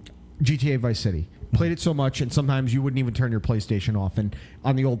 GTA Vice City. Played it so much, and sometimes you wouldn't even turn your PlayStation off. And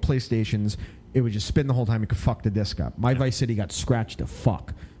on the old PlayStations, it would just spin the whole time. You could fuck the disc up. My Vice City got scratched to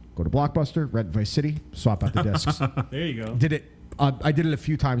fuck. Go to Blockbuster, rent Vice City, swap out the discs. There you go. Did it. I did it a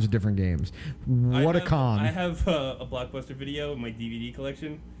few times with different games. What a con. I have a Blockbuster video in my DVD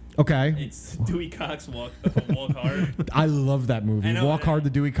collection. Okay. It's Dewey Cox Walk Hard. I love that movie. I know, Walk Hard, the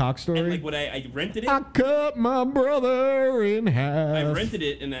Dewey Cox story. And like when I rented it. I cut my brother in half. I rented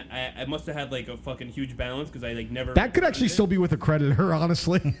it, and I must have had like a fucking huge balance because I like never. That could actually still be with a creditor,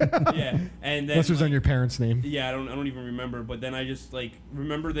 honestly. Yeah, and then unless it was on your parents' name. Yeah, I don't even remember. But then I just like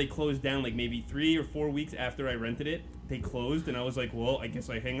remember they closed down like maybe 3 or 4 weeks after I rented it. They closed, and I was like, well, I guess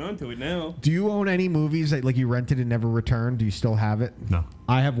I hang on to it now. Do you own any movies that like you rented and never returned? Do you still have it? No.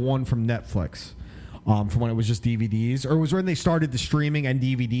 I have one from Netflix. From when it was just DVDs, or it was when they started the streaming and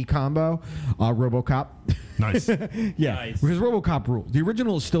DVD combo. RoboCop. Nice. Yeah, Nice. because RoboCop ruled. The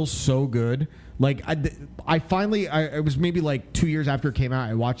original is still so good. Like I finally, it was maybe like 2 years after it came out,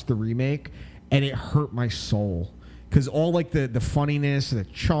 I watched the remake, and it hurt my soul. Because all like the funniness, the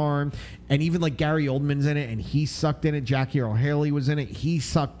charm, and even like Gary Oldman's in it, and he sucked in it. Jackie Earle Haley was in it, he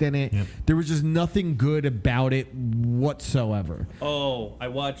sucked in it. Yep. There was just nothing good about it whatsoever. Oh, I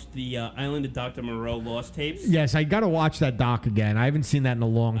watched the Island of Dr. Moreau Lost Tapes. Yes, I got to watch that doc again. I haven't seen that in a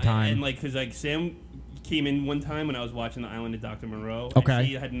long time. And like, because like Sam came in one time when I was watching the Island of Dr. Moreau. Okay. And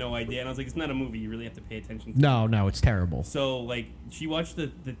she had no idea, and I was like, it's not a movie. You really have to pay attention to. No, it's terrible. So like, she watched the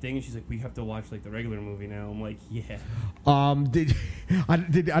thing, and she's like, we have to watch like the regular movie now. I'm like, yeah. I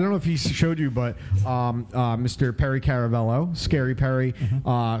don't know if he showed you, but Mr. Perry Caravello, Scary Perry,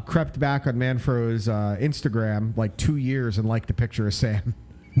 crept back on Manfro's Instagram like 2 years and liked the picture of Sam.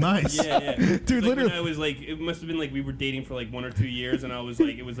 Nice. Yeah. Dude, like literally. when I was like, it must have been like we were dating for like 1 or 2 years, and I was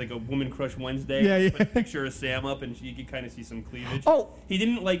like, it was like a Woman Crush Wednesday. Yeah. Put a picture of Sam up, and you could kind of see some cleavage. Oh. He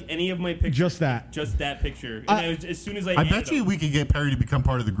didn't like any of my pictures. Just that. Picture. And I was, as soon as I I bet added you him- we could get Perry to become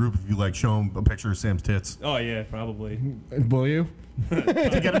part of the group if you like show him a picture of Sam's tits. Oh yeah, probably. Will you? To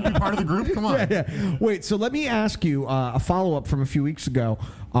get him to be part of the group? Come on. Yeah. Wait, so let me ask you a follow-up from a few weeks ago.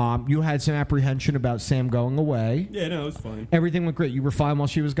 You had some apprehension about Sam going away. Yeah, no, it was fine. Everything went great. You were fine while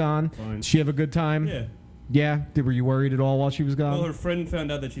she was gone? Fine. Did she have a good time? Yeah. Yeah? Were you worried at all while she was gone? Well, her friend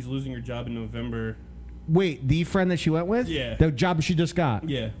found out that she's losing her job in November. Wait, the friend that she went with? Yeah. The job she just got?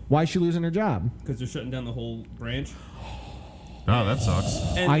 Yeah. Why is she losing her job? Because they're shutting down the whole branch. Oh, that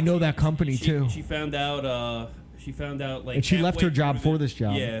sucks. And I know that company, too. She found out she found out like. And she left her job for this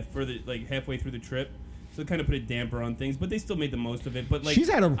job. Yeah, for the halfway through the trip. So it kind of put a damper on things, but they still made the most of it. But like, she's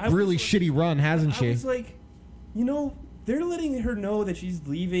had a really shitty run, hasn't she? I was like, they're letting her know that she's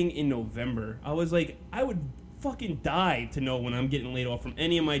leaving in November. I was like, I would fucking die to know when I'm getting laid off from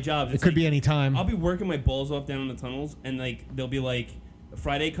any of my jobs. It could be any time. I'll be working my balls off down in the tunnels, and like they'll be like,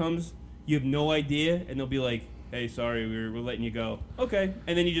 Friday comes, you have no idea, and they'll be like, hey, sorry, we're letting you go. Okay.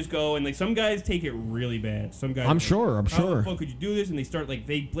 And then you just go, and like some guys take it really bad. Some guys, I'm sure. How the fuck could you do this? And they start like,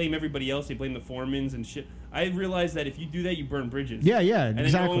 they blame everybody else. They blame the foremans and shit. I realized that if you do that, you burn bridges. Yeah, and then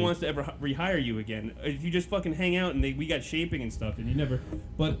no one wants to ever rehire you again. If you just fucking hang out and we got shaping and stuff, and you never.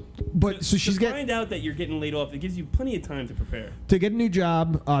 But so she's to find out that you're getting laid off, it gives you plenty of time to prepare. To get a new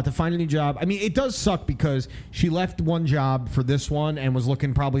job, to find a new job. I mean, it does suck because she left one job for this one and was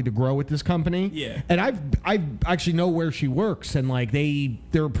looking probably to grow with this company. Yeah. And I actually know where she works, and like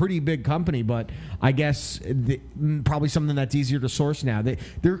they're a pretty big company, but I guess probably something that's easier to source now.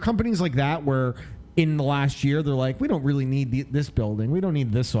 There are companies like that where in the last year they're like, we don't really need this building, we don't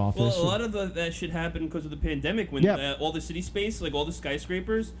need this office. Well, a lot of that shit happened because of the pandemic when all the city space, like all the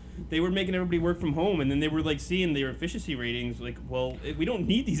skyscrapers, they were making everybody work from home, and then they were like seeing their efficiency ratings like, well, we don't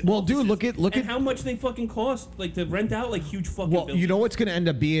need these offices. Dude, look at how much they fucking cost, like to rent out like huge fucking buildings. You know what's going to end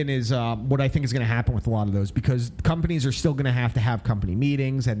up being is what I think is going to happen with a lot of those, because companies are still going to have company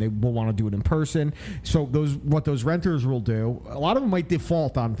meetings, and they will want to do it in person. So what those renters will do, a lot of them might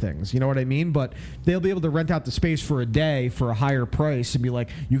default on things, you know what I mean? But they'll be able to rent out the space for a day for a higher price and be like,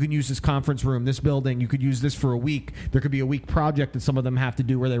 you can use this conference room, this building, you could use this for a week. There could be a week project that some of them have to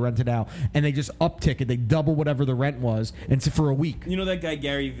do where they rent it out, and they just uptick it. They double whatever the rent was, and it's for a week. You know that guy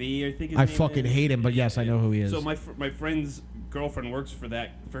Gary V? I think I fucking hate him, but yes, I know who he is. So my friend's girlfriend works for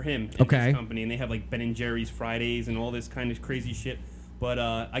him in his company, and they have like Ben and Jerry's Fridays and all this kind of crazy shit. But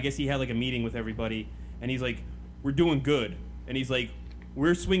I guess he had like a meeting with everybody, and he's like, we're doing good, and he's like,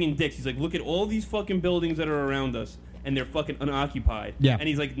 we're swinging dicks. He's like, look at all these fucking buildings that are around us, and they're fucking unoccupied. Yeah. And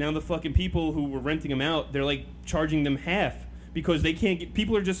he's like, now the fucking people who were renting them out, they're like charging them half because they can't get.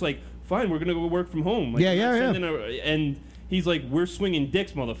 People are just like, fine, we're gonna go work from home. Like, and he's like, we're swinging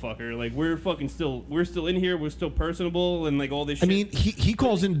dicks, motherfucker. Like, we're still in here. We're still personable and like all this shit. I mean, he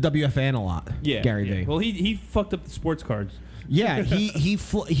calls into WFAN a lot. Yeah. Gary V. Well, he fucked up the sports cards. Yeah, he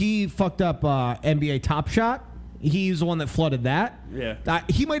fucked up NBA Top Shot. He's the one that flooded that. Yeah.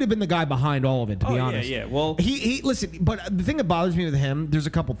 He might have been the guy behind all of it, to be honest. Yeah. Well, he listen, but the thing that bothers me with him, there's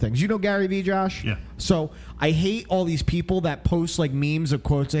a couple things. You know Gary V, Josh? Yeah. So I hate all these people that post like memes of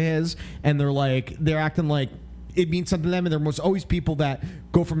quotes of his, and they're acting like it means something to them, and there was always people that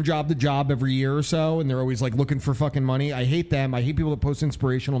go from job to job every year or so, and they're always like looking for fucking money. I hate them. I hate people that post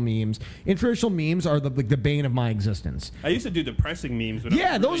inspirational memes. Inspirational memes are the bane of my existence. I used to do depressing memes.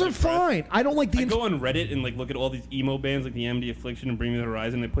 Those are fine. I don't like the. I go on Reddit and like look at all these emo bands like the MD Affliction and Bring Me the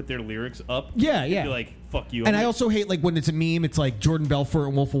Horizon. They put their lyrics up. Yeah. Be like, fuck you. And I also hate like when it's a meme. It's like Jordan Belfort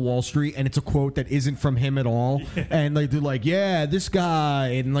and Wolf of Wall Street, and it's a quote that isn't from him at all. Yeah. And like they're like, yeah, this guy,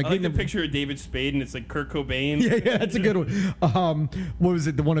 and like I like the picture of David Spade, and it's like Kurt Cobain. Yeah, that's a good one. What was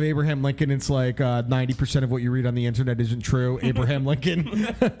it? The one of Abraham Lincoln. It's like 90% of what you read on the internet isn't true. Abraham Lincoln.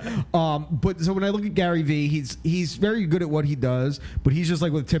 But so when I look at Gary V, he's very good at what he does, but he's just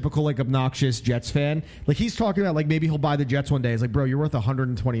like with a typical like obnoxious Jets fan. Like he's talking about like maybe he'll buy the Jets one day. It's like, bro, you're worth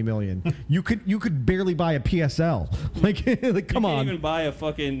 $120 million. You could barely buy a PSL. Like come on. You can't even buy a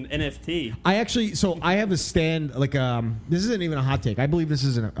fucking NFT. I have a stand like this isn't even a hot take. I believe this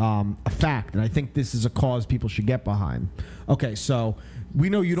is a fact, and I think this is a cause people should get behind. Okay, so we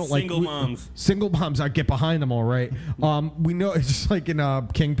know you don't single moms. I get behind them all right. We know it's just like in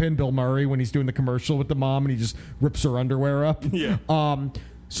Kingpin, Bill Murray when he's doing the commercial with the mom and he just rips her underwear up. Yeah.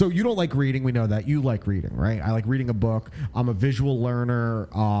 So you don't like reading. We know that. You like reading, right? I like reading a book. I'm a visual learner.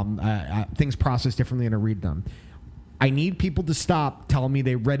 Things process differently and I read them. I need people to stop telling me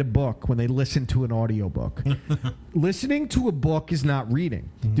they read a book when they listen to an audiobook. Listening to a book is not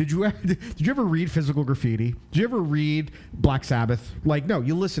reading. Mm-hmm. Did you ever read Physical Graffiti? Did you ever read Black Sabbath? Like, no,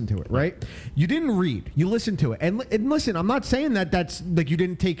 you listen to it, right? You didn't read. You listened to it. And listen, I'm not saying that that's like you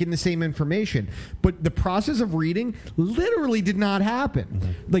didn't take in the same information, but the process of reading literally did not happen.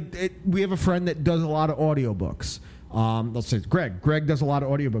 Mm-hmm. Like, we have a friend that does a lot of audiobooks. Let's say it's Greg. Greg does a lot of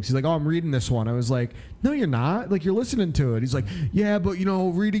audiobooks. He's like, oh, I'm reading this one. I was like, no, you're not. Like, you're listening to it. He's like, yeah, but,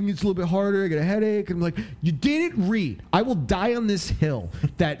 reading is a little bit harder. I get a headache. And I'm like, you didn't read. I will die on this hill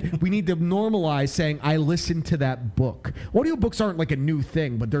that we need to normalize saying I listened to that book. Audiobooks aren't like a new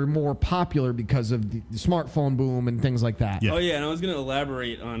thing, but they're more popular because of the smartphone boom and things like that. Yeah. Oh, yeah, and I was going to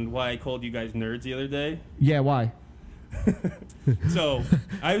elaborate on why I called you guys nerds the other day. Yeah, why? So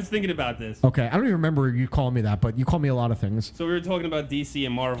I was thinking about this. Okay, I don't even remember you calling me that, but you call me a lot of things. So we were talking about DC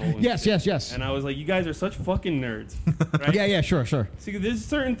and Marvel. And Yes. And I was like, you guys are such fucking nerds. Right? Yeah, sure. See, there's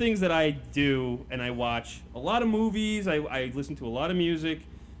certain things that I do, and I watch a lot of movies. I listen to a lot of music,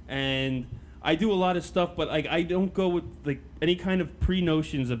 and I do a lot of stuff, but like I don't go with like any kind of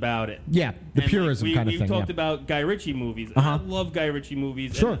pre-notions about it. Yeah, the And, purism like, kind of thing. We talked yeah. about Guy Ritchie movies. Uh-huh. I love Guy Ritchie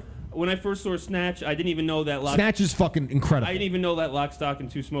movies. Sure. And when I first saw Snatch, I didn't even know that Snatch is fucking incredible. I didn't even know that Lock, Stock, and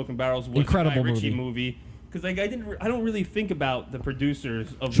Two Smoking Barrels was Incredible a Guy Ritchie movie. because like I don't really think about the producers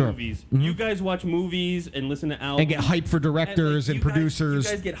of Sure. movies. Mhm. You guys watch movies and listen to albums and get hyped for directors and, you guys- producers.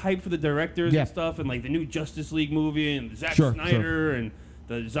 you guys get hyped for the directors Yeah. and stuff, and like the new Justice League movie and Zack Sure, Snyder and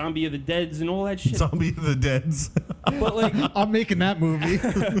the Zombie of the Deads and all that shit. Zombie of the Deads. But like, I'm making that movie.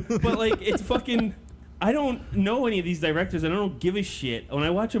 but like, it's fucking. I don't know any of these directors, and I don't give a shit. When I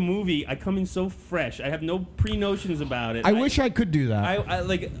watch a movie, I come in so fresh. I have no pre-notions about it. I wish I could do that.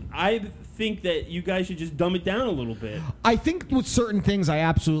 I think that you guys should just dumb it down a little bit. I think with certain things,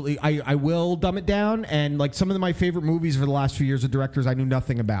 I will dumb it down, and like some of my favorite movies for the last few years of directors I knew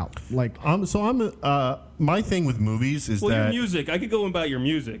nothing about. Like, My thing with movies is Well, that your music. I could go about your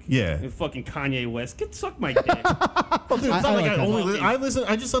music. Yeah. And fucking Kanye West. Suck my dick. Well, dude, it's not I like like that. I listen.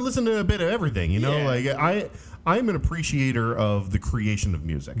 I just listen to a bit of everything. You know, Yeah. like I'm an appreciator of the creation of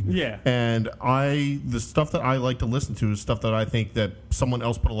music. Yeah. And the stuff that I like to listen to is stuff that I think that someone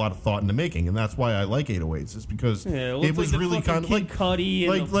else put a lot of thought into making, and that's why I like 808's. Is because Yeah, well, it it's was like the really fucking kind of like Kid Cudi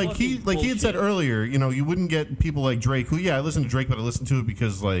and the like he fucking had said bullshit. earlier. You know, you wouldn't get people like Drake. Who, I listen to Drake, but I listen to it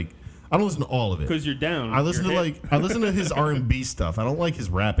because like I don't listen to all of it. Because you're down. I listen You're to hip. I listen to his R&B stuff. I don't like his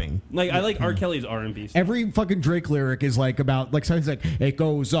rapping. Like I like R. Kelly's R&B stuff. every fucking Drake lyric is like about like something like it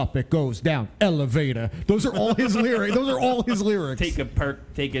goes up, it goes down, elevator. Those are all his lyrics. Those are all his lyrics. Take a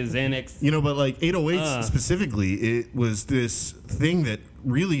perk, take a Xanax. You know, but like 808's specifically, it was this thing that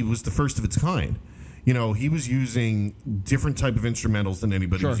really was the first of its kind. You know, he was using different type of instrumentals than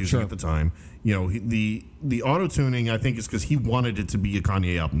anybody was using at the time. You know, the auto tuning I think is because he wanted it to be a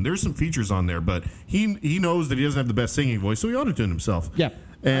Kanye album. There's some features on there, but he knows that he doesn't have the best singing voice, so he auto tuned himself. Yeah.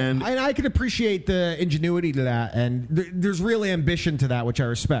 And I can appreciate the ingenuity to that, and there's really ambition to that, which I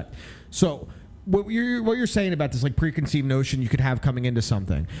respect. So what you're saying about this like preconceived notion you could have coming into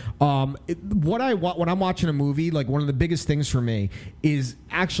something, when I'm watching a movie, like one of the biggest things for me is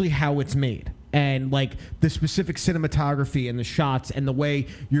actually how it's made. And like the specific cinematography and the shots and the way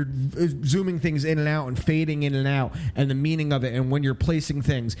you're zooming things in and out and fading in and out and the meaning of it and when you're placing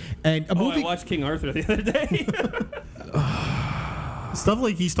things. And a movie. I watched King Arthur the other day. stuff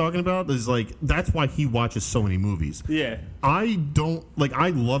like he's talking about is like that's why he watches so many movies. Yeah. I don't like. I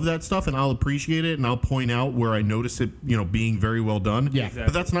love that stuff, and I'll appreciate it, and I'll point out where I notice it, you know, being very well done. Yeah. Exactly.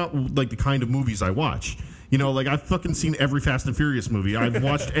 But that's not like the kind of movies I watch. You know, like I've fucking seen every Fast and Furious movie. I've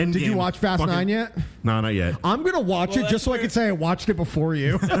watched Endgame. Did you watch Fast 9 yet? No, not yet. I'm gonna watch it just so I can say I watched it before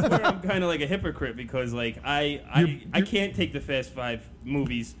you. That's where I'm kind of like a hypocrite because like I can't take the Fast 5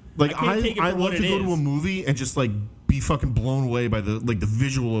 movies. Like can't take it I for love what to it go to a is. movie and just like be fucking blown away by the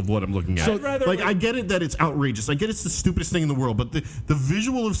visual of what I'm looking at. So I'd rather, like like- I get it that it's outrageous. I get it's the stupidest thing in the world, but the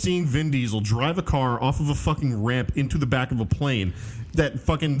visual of seeing Vin Diesel drive a car off of a fucking ramp into the back of a plane that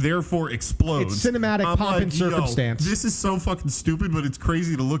fucking therefore explodes. It's cinematic I'm pomp and yo, circumstance. This is so fucking stupid, but it's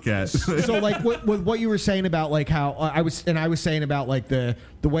crazy to look at. So like what you were saying about like how I was saying about like the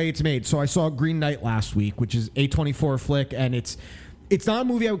way it's made. So I saw Green Knight last week, which is A24 flick, and it's not a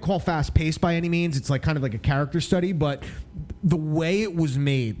movie I would call fast paced by any means. It's like kind of like a character study, but the way it was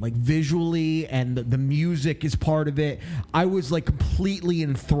made, like visually, and the music is part of it. I was like completely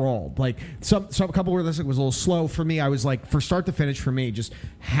enthralled. Like some couple where this was a little slow for me. I was like, for start to finish for me, just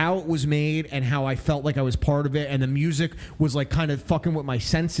how it was made and how I felt like I was part of it, and the music was like kind of fucking with my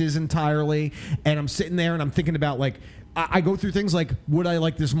senses entirely. And I'm sitting there and I'm thinking about like. I go through things like, would I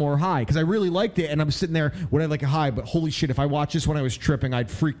like this more high? Because I really liked it, and I'm sitting there, would I like it high? But holy shit, if I watched this when I was tripping, I'd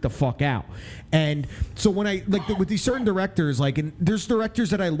freak the fuck out. And so when I, like, with these certain directors, like, and there's directors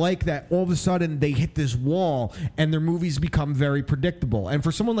that I like that all of a sudden they hit this wall, and their movies become very predictable. And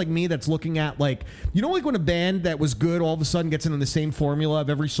for someone like me that's looking at, like, you know, like when a band that was good all of a sudden gets into the same formula of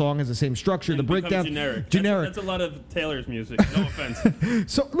every song has the same structure, the breakdown. Generic. That's a lot of Taylor's music. No offense.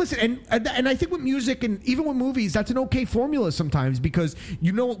 So listen, and I think with music and even with movies, that's an okay okay formula sometimes because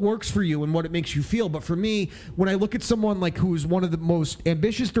you know what works for you and what it makes you feel. But for me, when I look at someone like who's one of the most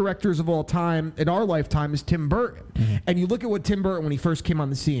ambitious directors of all time in our lifetime is Tim Burton, and you look at what Tim Burton when he first came on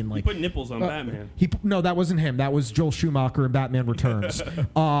the scene, like He put nipples on Batman. No, that wasn't him. That was Joel Schumacher in Batman Returns.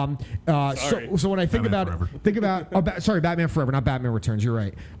 So when I think Batman Forever, not Batman Returns. You're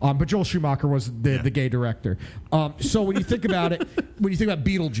right. But Joel Schumacher was the gay director. So when you think about it, when you think about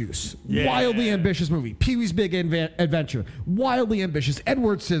Beetlejuice, wildly ambitious movie. Pee-wee's Big Adventure, wildly ambitious.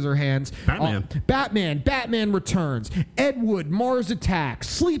 Edward Scissorhands, Batman Returns, Ed Wood, Mars Attacks,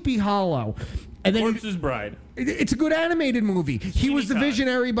 Sleepy Hollow. And then Corpse's Bride. It's a good animated movie. He was the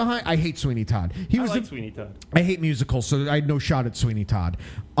visionary behind. I hate Sweeney Todd. I like Sweeney Todd. I hate musicals, so I had no shot at Sweeney Todd.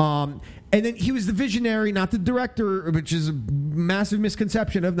 And then he was the visionary, not the director, which is a massive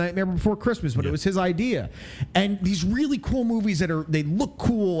misconception of Nightmare Before Christmas, but it was his idea. And these really cool movies they look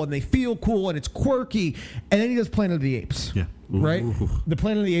cool and they feel cool and it's quirky. And then he does Planet of the Apes. Yeah. Right? The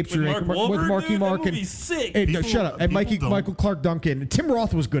Planet of the Apes remake with Marky Mark and sick. No, shut up. And Michael Clark Duncan. Tim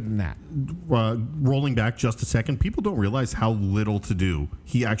Roth was good in that. Rolling back just a second, people don't realize how little to do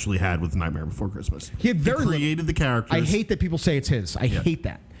he actually had with Nightmare Before Christmas. He created the characters. I hate that people say it's his. I hate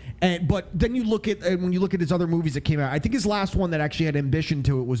that. But then you look at when you look at his other movies that came out. I think his last one that actually had ambition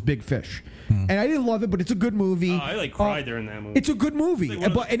to it was Big Fish, and I didn't love it, but it's a good movie. I cried during that movie. It's a good movie,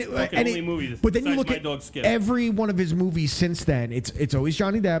 but then you look at every one of his movies since then. It's always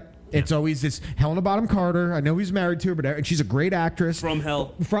Johnny Depp. It's always this Helena Bonham Carter. I know he's married to her, but she's a great actress. From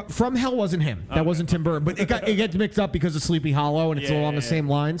Hell. From Hell wasn't him. That wasn't Tim Burton. But it gets mixed up because of Sleepy Hollow, and it's along the same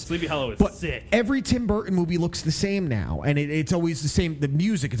lines. Sleepy Hollow is sick. Every Tim Burton movie looks the same now, and it's always the same. The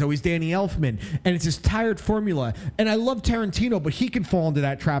music, it's always Danny Elfman, and it's this tired formula. And I love Tarantino, but he can fall into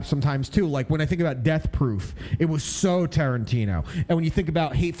that trap sometimes too. Like when I think about Death Proof, it was so Tarantino. And when you think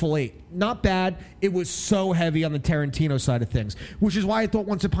about Hateful Eight, not bad. It was so heavy on the Tarantino side of things, which is why I thought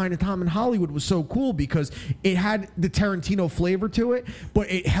Once Upon a Time in Hollywood was so cool because it had the Tarantino flavor to it,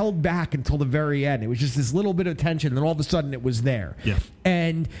 but it held back until the very end. It was just this little bit of tension, and then all of a sudden it was there. Yeah.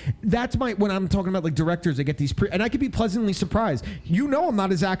 And that's when I'm talking about like directors, I get these and I could be pleasantly surprised. I'm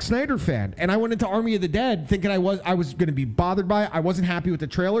not a Zack Snyder fan, and I went into Army of the Dead thinking I was going to be bothered by it. I wasn't happy with the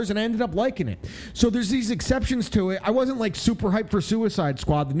trailers, and I ended up liking it. So there's these exceptions to it. I wasn't like super hyped for Suicide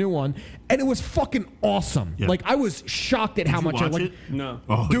Squad, the new one. And it was fucking awesome. Yeah. Like I was shocked at how much I liked it. No,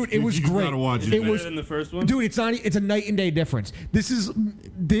 dude, it was great. Gotta watch it. It was better than the first one. Dude, it's not. It's a night and day difference.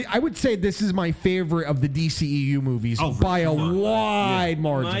 I would say this is my favorite of the DCEU movies by a wide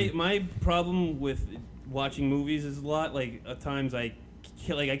margin. My problem with watching movies is a lot like at times I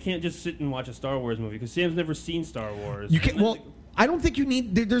can't just sit and watch a Star Wars movie because Sam's never seen Star Wars. You can't. I don't think you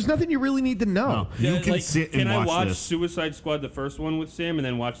need. There's nothing you really need to know. No, you can sit and watch this. Can I watch Suicide Squad, the first one with Sam, and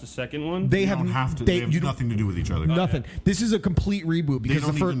then watch the second one? They don't have to. They have nothing to do with each other. Nothing. This is a complete reboot because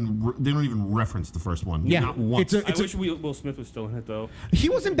they don't even reference the first one. Yeah, not once. I wish Will Smith was still in it though. He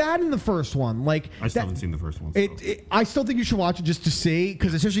wasn't bad in the first one. Like I still haven't seen the first one. I still think you should watch it just to see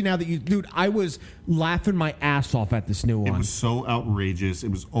because especially now that dude, I was laughing my ass off at this new one. It was so outrageous. It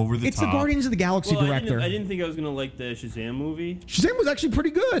was over the top. It's the Guardians of the Galaxy director. I didn't think I was gonna like the Shazam movie. Shazam was actually pretty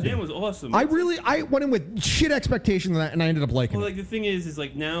good. Shazam was awesome. I went in with shit expectations and I ended up liking it. Well, like the thing is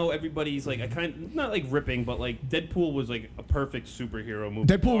like now everybody's like not like ripping, but like Deadpool was like a perfect superhero movie.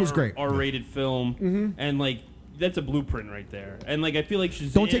 Deadpool was great. R-rated film, and like that's a blueprint right there. And like I feel like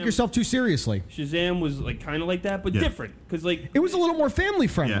Shazam. Don't take yourself too seriously. Shazam was like kind of like that, but different because like it was a little more family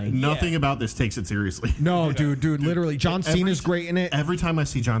friendly. Yeah, nothing about this takes it seriously. No, dude, literally, John Cena's great in it. Every time I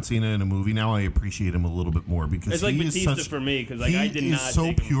see John Cena in a movie now, I appreciate him a little bit more because it's like Batista for me because like I did not. He's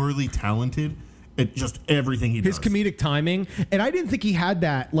so purely talented. At just everything he does. His comedic timing. And I didn't think he had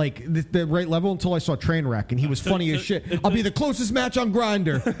that, like, the right level until I saw Trainwreck, and he was funny as shit. I'll be the closest match on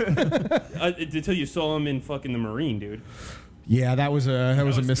Grindr. Until you saw him in fucking The Marine, dude. Yeah, that was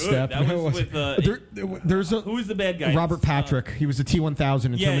a misstep. That was with, who's the bad guy? Robert Patrick. He was the T-1000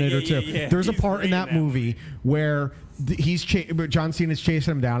 in Terminator 2. Yeah. There's a part in that movie where John Cena's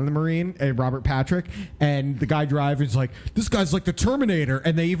chasing him down in the Marine, Robert Patrick, and the guy driving's like, this guy's like the Terminator,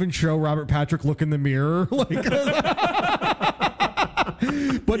 and they even show Robert Patrick look in the mirror.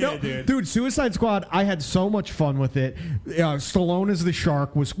 But yeah, no, dude, Suicide Squad, I had so much fun with it. Stallone as the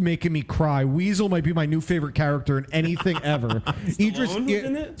shark was making me cry. Weasel might be my new favorite character in anything ever. Stallone was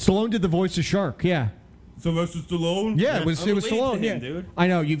in it? Stallone did the voice of Shark, yeah. Sylvester Stallone? Yeah, it was Stallone. Yeah, dude. I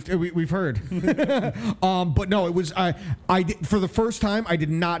know we've heard. But no, it was I did, for the first time I did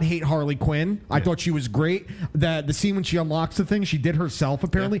not hate Harley Quinn. I thought she was great. The scene when she unlocks the thing, she did herself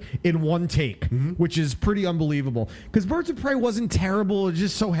apparently in one take, which is pretty unbelievable. Because Birds of Prey wasn't terrible; it was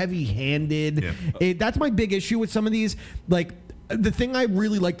just so heavy-handed. Yeah. That's my big issue with some of these, like. The thing I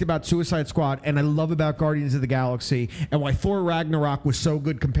really liked about Suicide Squad and I love about Guardians of the Galaxy and why Thor Ragnarok was so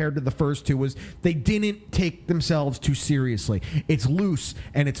good compared to the first two was they didn't take themselves too seriously. It's loose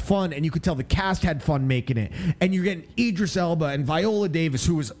and it's fun and you could tell the cast had fun making it. And you're getting Idris Elba and Viola Davis,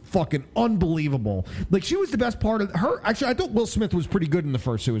 who was fucking unbelievable. Like, she was the best part of her. Actually, I thought Will Smith was pretty good in the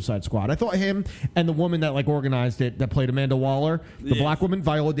first Suicide Squad. I thought him and the woman that like organized it, that played Amanda Waller, the black woman,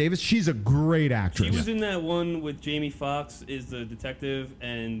 Viola Davis, she's a great actress. She was in that one with Jamie Foxx is the detective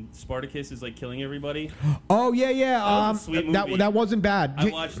and Spartacus is like killing everybody. Oh yeah. That was a sweet movie. That wasn't bad. I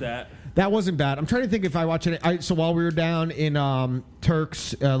watched that. That wasn't bad. I'm trying to think if I watched it. So while we were down in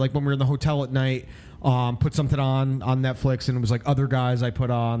Turks, like when we were in the hotel at night, put something on Netflix, and it was like Other Guys I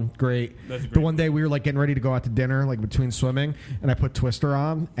put on. Great. That's great. The one day we were like getting ready to go out to dinner, like between swimming, and I put Twister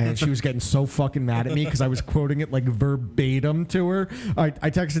on, and she was getting so fucking mad at me because I was quoting it like verbatim to her.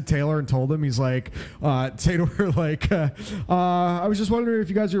 I texted Taylor and told him, he's like, say to her like, I was just wondering if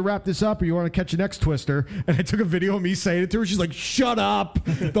you guys would wrap this up or you want to catch the next Twister. And I took a video of me saying it to her. She's like, shut up.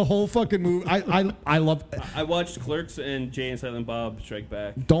 The whole fucking movie. I love. I watched Clerks and Jay and Silent Bob Strike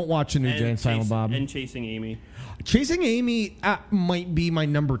Back. Don't watch the new Jay and Silent Bob. And Chasing Amy. Chasing Amy might be my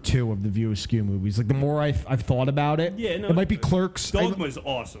number 2 of the View Askew movies. Like, the more I've thought about it, it might be Clerks. Dogma's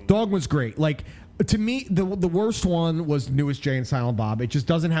awesome. Dogma's great. Like, to me, the worst one was the newest Jay and Silent Bob. It just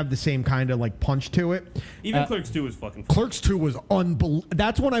doesn't have the same kind of like punch to it. Even Clerks 2 was fucking fun. Clerks 2 was unbelievable.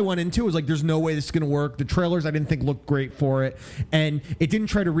 That's when I went into. It was like, there's no way this is going to work. The trailers I didn't think looked great for it, and it didn't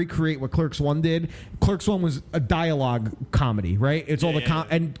try to recreate what Clerks 1 did. Clerks 1 was a dialogue comedy, right? It's all the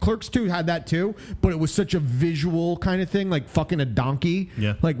and Clerks 2 had that too, but it was such a visual kind of thing, like fucking a donkey.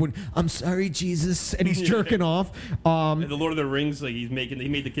 Yeah. Like when I'm sorry, Jesus, and he's jerking off. And the Lord of the Rings, like he made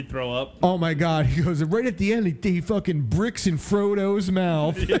the kid throw up. Oh my God. He goes, right at the end, he fucking bricks in Frodo's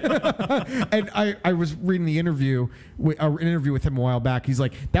mouth. And I was reading the interview with him a while back. He's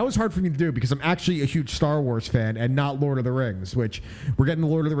like, that was hard for me to do because I'm actually a huge Star Wars fan and not Lord of the Rings, which we're getting the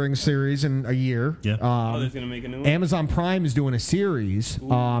Lord of the Rings series in a year. Yeah. There's going to make a new one? Amazon Prime is doing a series.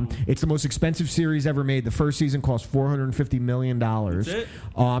 It's the most expensive series ever made. The first season cost $450 million. That's it?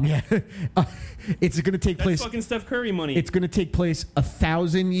 Yeah. It's going to take place. That's fucking Steph Curry money. It's going to take place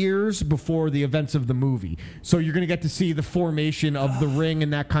 1,000 years before the events of the movie. So you're going to get to see the formation of the ring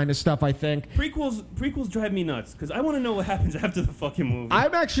and that kind of stuff, I think. Prequels drive me nuts because I want to know what happens after the fucking movie.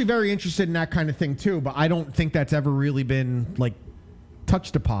 I'm actually very interested in that kind of thing too, but I don't think that's ever really been like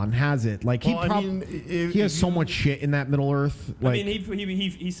touched upon, has it? Like he has so much shit in that Middle Earth. Like, I mean,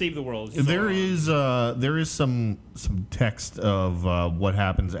 he saved the world. So, there is some text of what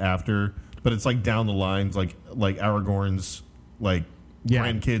happens after, but it's like down the lines, like Aragorn's like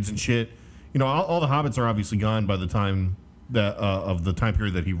grandkids and shit. You know, all the hobbits are obviously gone by the time that of the time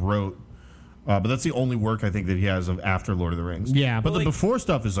period that he wrote. But that's the only work I think that he has of after Lord of the Rings. Yeah, but the before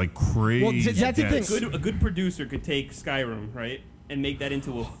stuff is like crazy. Well, that's the thing. A good producer could take Skyrim, right, and make that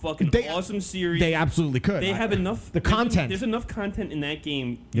into a fucking awesome series. They absolutely could. They have enough. Content. There's enough content in that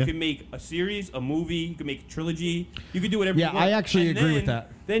game. You can make a series, a movie. You can make a trilogy. You could do whatever you want. Yeah, I actually agree with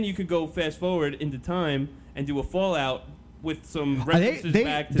that. Then you could go fast forward into time and do a Fallout with some references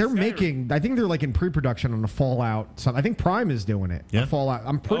back to Skyrim. I think they're like in pre-production on a Fallout. I think Prime is doing it. Yeah. Fallout.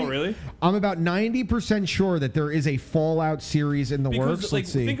 Oh, really? I'm about 90% sure that there is a Fallout series in the works. Like,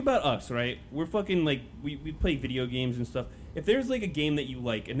 Let's see. Think about us, right? We're fucking like we play video games and stuff. If there's like a game that you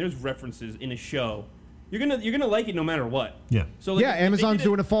like and there's references in a show, you're gonna like it no matter what. Yeah. So like, Amazon's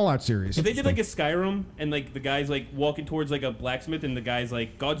doing a Fallout series. If they did like a Skyrim and like the guy's like walking towards like a blacksmith and the guy's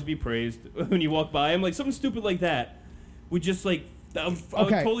like, "Gods be praised," when you walk by him, like something stupid like that. We just like I would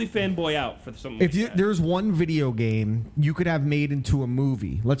totally fanboy out for something. If like there's one video game you could have made into a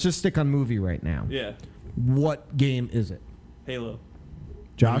movie, let's just stick on movie right now. Yeah. What game is it? Halo.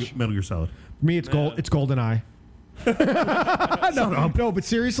 Josh? Metal Gear Solid. For me, it's GoldenEye. No, but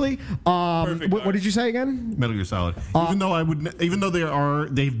seriously, what did you say again? Metal Gear Solid. Even though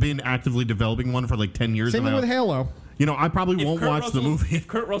they've been actively developing one for like 10 years. Same thing with Halo. You know, I probably won't watch the movie if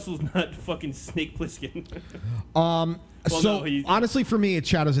Kurt Russell's not fucking Snake Plissken. Well, so no, he- honestly, for me, it's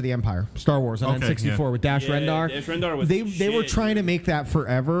Shadows of the Empire, Star Wars on Okay, N64 yeah. with Dash Yeah, Rendar. Dash Rendar was they the were shit, trying to dude. make that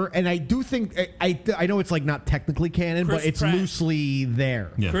forever, and I do think I know it's like not technically canon, Chris but it's Pratt. loosely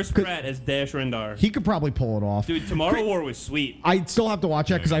there. Yeah. Chris Pratt as Dash Rendar. He could probably pull it off. Dude, Tomorrow War was sweet. I still have to watch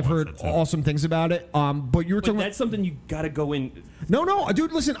that because I I've gotta heard watch that too. awesome things about it. But you were But talking about that's something you gotta go in. no,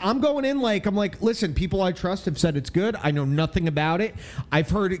 dude. Listen, I'm going in listen. People I trust have said it's good. I know nothing about it. I've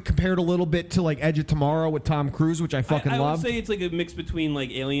heard it compared a little bit to like Edge of Tomorrow with Tom Cruise, which I fucking I would love. say it's like a mix between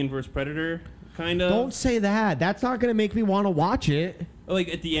like Alien vs Predator, kind of. Don't say that. That's not going to make me want to watch it. Like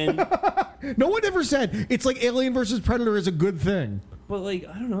at the end, No one ever said it's like Alien versus Predator is a good thing. but like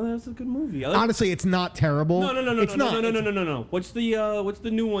I don't know, that's a good movie. I like, Honestly, it's not terrible. no. It's not. No. What's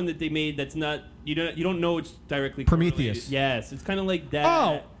the new one that they made that's not you don't know it's directly Prometheus. correlated? Yes, it's kind of like that.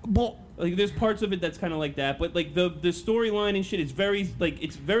 Oh, well, Like there's parts of it that's kind of like that, but like the storyline and shit is very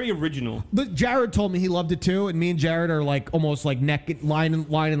it's very original. but Jared told me he loved it too, and me and Jared are like almost like line in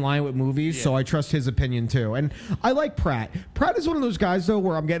line with movies, so Yeah. I trust his opinion too. And I like Pratt. Pratt is one of those guys though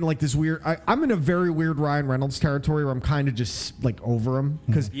where I'm getting like this weird. I'm in a very weird Ryan Reynolds territory where I'm kind of just like over him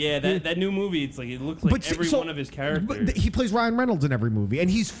because Yeah, that new movie, it's like it looks like every one of his characters. But he plays Ryan Reynolds in every movie, and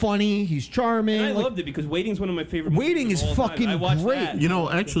he's funny, he's charming. And I like, loved it because Waiting's one of my favorite. Waiting movies of is all time. fucking I watched great. that. You know,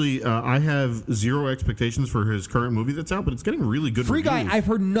 actually, I have zero expectations for his current movie that's out, but it's getting really good Free reviews. Guy, I've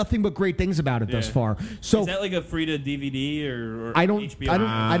heard nothing but great things about it thus Yeah. far. So Is that like a free to DVD or I don't, HBO?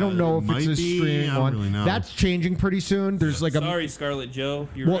 I don't know if it's Might a be. streaming I don't one. really know. That's changing pretty soon. There's like a Sorry, Scarlett Joe.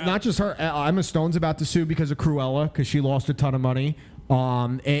 You're well, out. not just her. Emma Stone's about to sue because of Cruella because she lost a ton of money.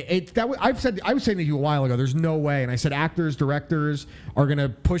 I was saying to you a while ago. There's no way, and I said actors, directors are going to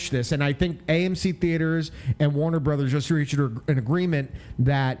push this, and I think AMC theaters and Warner Brothers just reached an agreement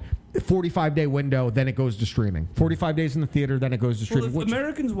that 45-day window, then it goes to streaming. 45 days in the theater, then it goes to Well, streaming. if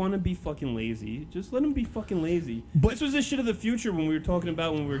Americans want to be fucking lazy, just let them be fucking lazy. But- This was the shit of the future when we were talking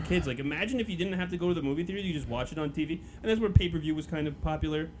about when we were kids. Like, imagine if you didn't have to go to the movie theater, you just watch it on TV. And that's where pay-per-view was kind of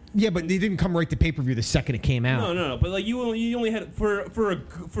popular. Yeah, but they didn't come right to pay-per-view the second it came out. No. But like you only had for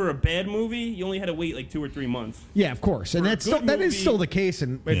a bad movie, you only had to wait like 2 or 3 months. Yeah, of course, and For a that good is movie- still the case.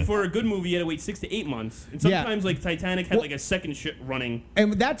 And For a good movie, you had to wait 6 to 8 months. And Yeah. sometimes like Titanic had Well- like a second shit running.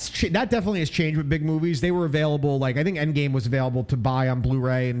 And that definitely has changed with big movies. They were available, like I think Endgame was available to buy on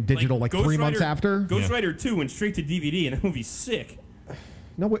Blu-ray and digital like Ghost 3 months Rider- after. Ghost Rider 2 went straight to DVD, and that movie's sick.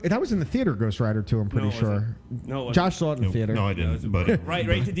 No, wait, that was in the theater. Ghost Rider 2, I'm pretty No, it sure. wasn't. No, it wasn't. Josh saw it in the No, theater. no, I didn't. But Right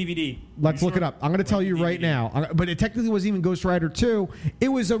to DVD. Let's look it up. I'm going to tell you right DVD. now. But it technically wasn't even Ghost Rider 2. It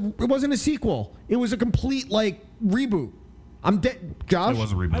wasn't a sequel. It was a complete like reboot. I'm dead, Josh. it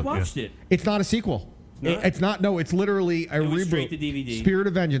was a reboot. I watched it. It's not a sequel. not? It's not. No, it's literally a It was reboot. straight to DVD. Spirit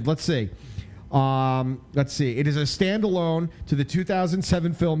of Vengeance. Let's see. Let's see. It is a standalone to the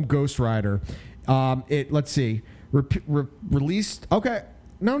 2007 film Ghost Rider. Let's see. Released. Okay.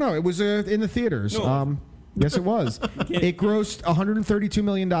 No. It was in the theaters. No. Yes, it was. It grossed $132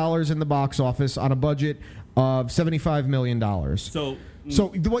 million in the box office on a budget of $75 million. So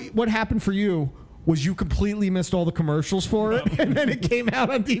What happened for you was you completely missed all the commercials for it, and then it came out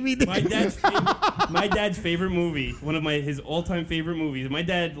on DVD. my dad's favorite movie, one of his all-time favorite movies. My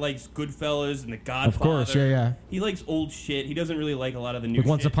dad likes Goodfellas and The Godfather. Of course, yeah. He likes old shit. He doesn't really like a lot of the new Like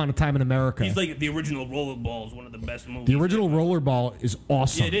Once shit. Upon a Time in America. He's like the original Rollerball is one of the best movies. The original Rollerball is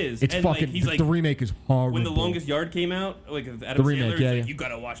awesome. Yeah, it is. It's And, fucking. like, he's like- the remake is horrible. When The Longest Yard came out, like Adam remake, Sandler, yeah, he's like, yeah. you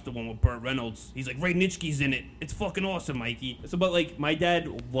gotta watch the one with Burt Reynolds. He's like, Ray Nitschke's in it. It's fucking awesome, Mikey. It's about like my dad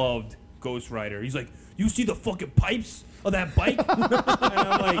loved Ghost Rider. He's like, you see the fucking pipes of that bike?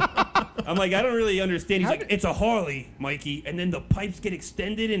 And I'm like, I don't really understand. He's like, it's a Harley, Mikey. And then the pipes get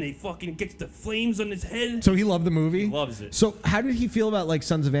extended and it fucking gets the flames on his head. So he loved the movie. He loves it. So how did he feel about like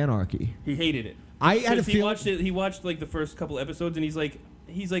Sons of Anarchy? He hated it. I had a Because he feeling. watched it. He watched like the first couple episodes, and he's like,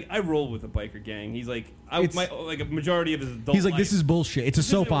 I roll with a biker gang. He's like, like a majority of his adult. He's like, this life. is bullshit. It's a This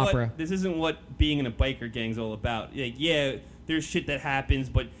soap isn't what- opera. This isn't what being in a biker gang's all about. Like, yeah, there's shit that happens,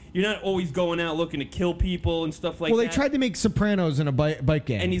 but you're not always going out looking to kill people and stuff like Well, that. they tried to make Sopranos in a bike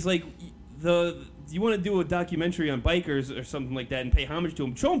gang. And he's like, you want to do a documentary on bikers or something like that and pay homage to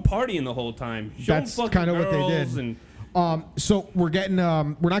them? Show them partying the whole time. Show That's them fucking kinda what they girls did. And So we're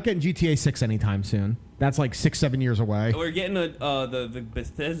not getting GTA 6 anytime soon. That's like 6-7 years away. we're getting the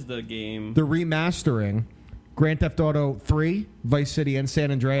Bethesda game. They're remastering Grand Theft Auto 3, Vice City, and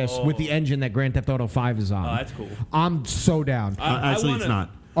San Andreas with the engine that Grand Theft Auto 5 is on. Oh, that's cool. I'm so down. actually, it's wanna-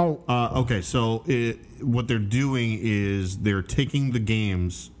 not. Oh, Okay, so what they're doing is they're taking the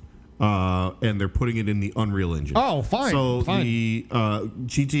games and they're putting it in the Unreal Engine. Oh, fine, So fine. the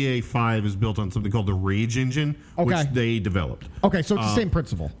GTA 5 is built on something called the Rage Engine, Okay. which they developed. okay. So it's the same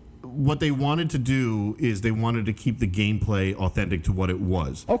principle. what they wanted to do is they wanted to keep the gameplay authentic to what it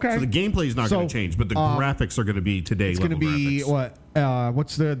was. Okay. So the gameplay is not going to change, but the graphics are going to be today. It's going to be graphics. what?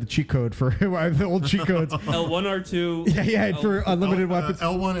 What's the cheat code for the old cheat codes? L1, R2. Yeah, for unlimited weapons.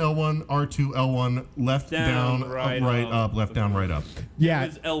 L1, L1, R2, L1, left, down, right, up, left, down, right, up. Yeah.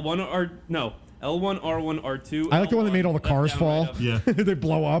 It's L1, L1, R1, R2. I like the one that made all the left, cars down, fall. right up. Yeah. They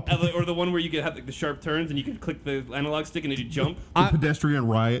blow up. Or the one where you can have like, the sharp turns and you can click the analog stick and then you jump. The pedestrian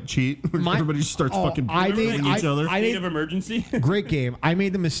riot cheat. Where everybody just starts fucking killing each other. State of emergency. Great game. I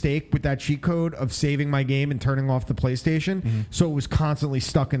made the mistake with that cheat code of saving my game and turning off the PlayStation, so it was constantly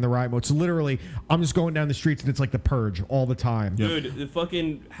stuck in the riot mode. So literally, I'm just going down the streets and it's like the Purge all the time. Dude, the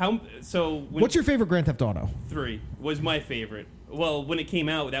fucking What's your favorite Grand Theft Auto? 3 was my favorite. Well, when it came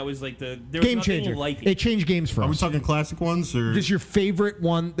out, that was like there was Game nothing changer. like It it. changed games for Are we us. talking classic ones or Just your favorite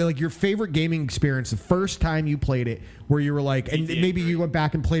one, like your favorite gaming experience, the first time you played it, where you were like, and GTA maybe 3. you went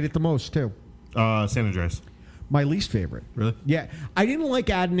back and played it the most too. San Andreas? My least favorite. Really? Yeah, I didn't like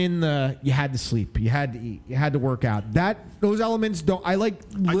adding in the you had to sleep, you had to eat, you had to work out. Those elements don't. I like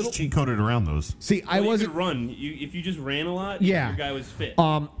I little. just cheat coded around those. See, I Well, you wasn't. could run. If you just ran a lot, Yeah. your guy was fit.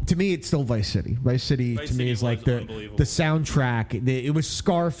 To me, it's still Vice City. Vice City Vice to me City is like was the unbelievable. soundtrack. It was So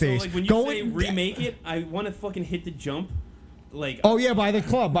Scarface. like when you say remake it, I want to fucking hit the jump. Like Oh yeah, by the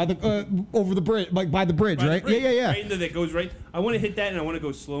club, by the over the bridge, like by the bridge, by the right? bridge, Yeah. Right into that goes right. I want to hit that and I want to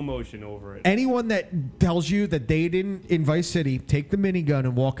go slow motion over it. Anyone that tells you that they didn't in Vice City take the minigun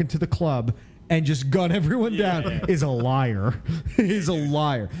and walk into the club and just gun everyone down is a liar. Is a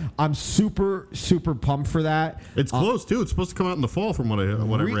liar. I'm super pumped for that. It's close too. It's supposed to come out in the fall, from what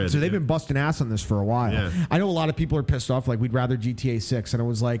I read. So they've been busting ass on this for a while. Yeah. I know a lot of people are pissed off. Like we'd rather GTA 6, and I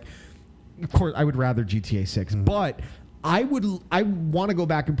was like, of course I would rather GTA 6, but I want to go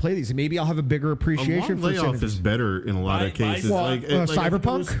back and play these, and maybe I'll have a bigger appreciation for layoff synergies. is better in a lot of cases.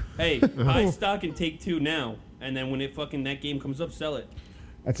 Cyberpunk. Hey, buy stock and take 2 now, and then when that game comes up, sell it.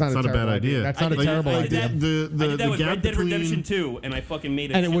 That's not a bad idea. That's not a terrible I did idea. that, I did that with gap Red Dead between Redemption 2, and I fucking made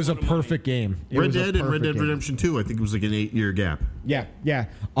it. And it was a perfect game. It Red was a Dead and Red perfect Dead game. Redemption 2, I think it was like an 8-year gap. Yeah.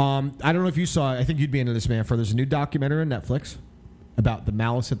 I don't know if you saw it. I think you'd be into this, Manfro. There's a new documentary on Netflix about the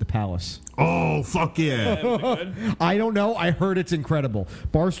Malice at the Palace. Oh, fuck yeah. Was it good? I don't know. I heard it's incredible.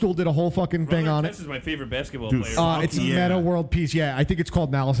 Barstool did a whole fucking thing on it. This is my favorite basketball Dude, player. It's yeah. Meta World Peace. Yeah, I think it's called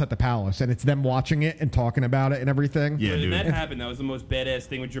Malice at the Palace, and it's them watching it and talking about it and everything. Yeah, When dude. that happened, that was the most badass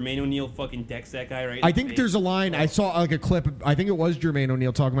thing when Jermaine O'Neal fucking decks that guy right in I the think face. there's a line. I saw like a clip. I think it was Jermaine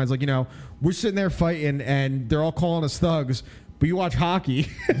O'Neal talking about. It's like, we're sitting there fighting, and they're all calling us thugs, but you watch hockey.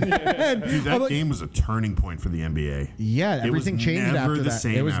 Dude, that game was a turning point for the NBA. Yeah, everything was changed never after the that.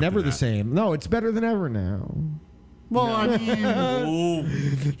 same It was after never the that. same. No, it's better than ever now. Well, I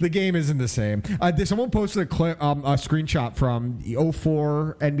mean, The game isn't the same. Someone posted a clip, a screenshot from the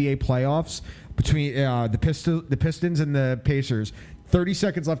 04 NBA playoffs between the Pistons and the Pacers. 30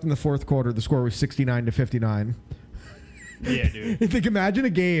 seconds left in the fourth quarter. The score was 69-59. Yeah, dude. Like, imagine a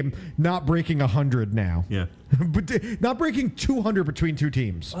game not breaking 100 now. yeah. But not breaking 200 between two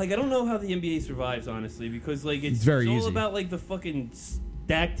teams. Like, I don't know how the NBA survives, honestly, because like it's very all easy. about like the fucking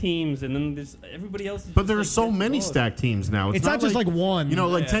stacked teams, and then there's everybody else. Is But just, there are like, so gets many lost. stacked teams now. It's not just like one.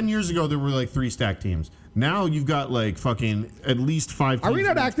 Like Yeah. 10 years ago, there were like 3 stacked teams. Now you've got like fucking at least 5 teams. Are we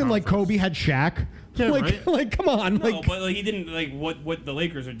not in each acting like conference. Kobe had Shaq? Yeah, right? Like, come on. No, Like, but like he didn't like what the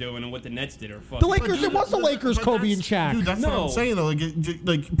Lakers are doing and what the Nets did are fucking. the Lakers, it was the But Lakers, Kobe and Shaq. Dude, that's what No. I'm saying though.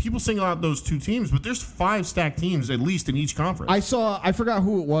 Like people single out those 2 teams, but there's 5 stacked teams at least in each conference. I forgot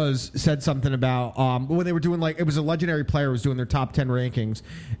who it was, said something about when they were doing it was a legendary player was doing their top 10 rankings,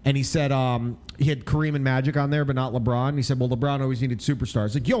 and he said he had Kareem and Magic on there, but not LeBron. He said, well, LeBron always needed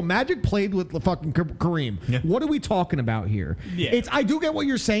superstars. Like, yo, Magic played with fucking Kareem. Yeah. What are we talking about here? Yeah. I do get what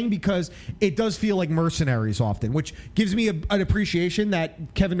you're saying, because it does feel like mercenaries often, which gives me an appreciation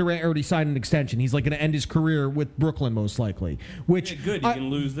that Kevin Durant already signed an extension. He's like going to end his career with Brooklyn most likely. Which Yeah, good. You can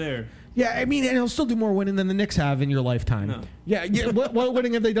lose there. yeah, I mean, and he'll still do more winning than the Knicks have in your lifetime. No. Yeah. What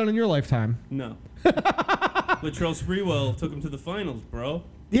winning have they done in your lifetime? No. Latrell Sprewell took him to the finals, bro,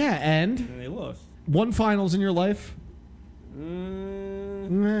 Yeah, and and they lost. one finals in your life.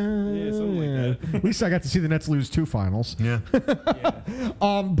 Yeah, something like that. At least I got to see the Nets lose 2 finals. yeah.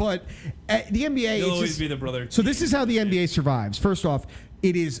 But the NBA. He'll it's always just- be the brother. so this is how the NBA survives. First off,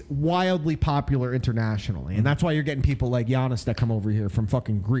 it is wildly popular internationally, and that's why you're getting people like Giannis that come over here from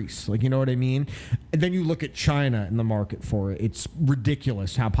fucking Greece. Like, you know what I mean? And then you look at China in the market for it. It's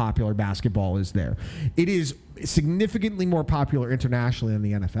ridiculous how popular basketball is there. It is significantly more popular internationally than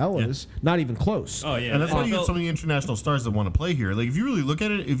the NFL is. Not even close. Oh yeah, And that's why you NFL get so many international stars that want to play here. Like, if you really look at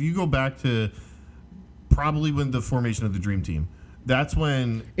it, if you go back to probably when the formation of the Dream Team, that's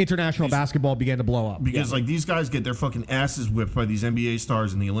when international basketball began to blow up. Because like these guys get their fucking asses whipped by these NBA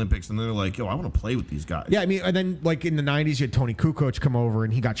stars in the Olympics, and they're like, "Yo, I want to play with these guys." Yeah, I mean, and then like in the '90s, you had Tony Kukoc come over,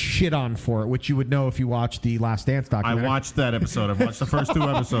 and he got shit on for it, which you would know if you watched the Last Dance documentary. I watched that episode. I've watched the first 2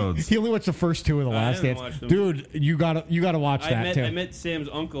 episodes. He only watched the first 2 of the Last Dance. Dude, you gotta watch that too. I met Sam's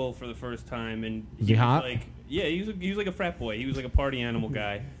uncle for the first time, and was he hot? Was like, yeah, he was like a frat boy. He was like a party animal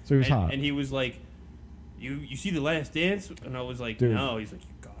guy. So he was hot, and he was like, "You see the Last Dance?" And I was like, Dude. "No." He's like, "You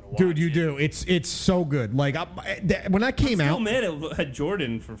gotta watch Dude, you it." do. It's so good. Like when that came I'm out, still mad at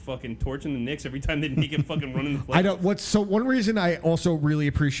Jordan for fucking torching the Knicks every time they make him fucking run in the playoffs. I don't. One reason I also really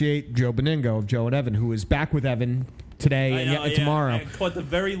appreciate Joe Beningo of Joe and Evan, who is back with Evan today and tomorrow. I caught the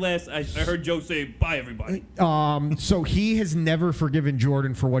very last. I heard Joe say, "Bye, everybody." So he has never forgiven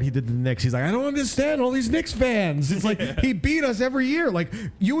Jordan for what he did to the Knicks. He's like, I don't understand all these Knicks fans. It's like he beat us every year. Like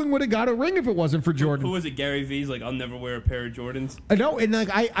Ewing would have got a ring if it wasn't for Jordan. Who was it? Gary V's like, "I'll never wear a pair of Jordans." I know, and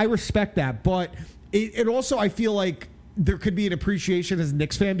like I respect that, but it also I feel like there could be an appreciation as a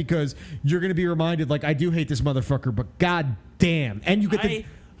Knicks fan because you're going to be reminded, like, I do hate this motherfucker, but god damn, and you get the.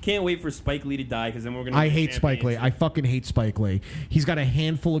 Can't wait for Spike Lee to die because then we're gonna. I hate Spike Lee. I fucking hate Spike Lee. He's got a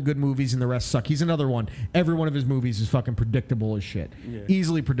handful of good movies and the rest suck. He's another one. Every one of his movies is fucking predictable as shit. Yeah.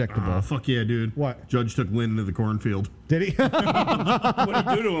 Easily predictable. Fuck yeah, dude. What? Judge took Lynn into the cornfield. Did he? What'd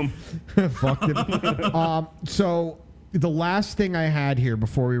he do to him? Fucked him. So the last thing I had here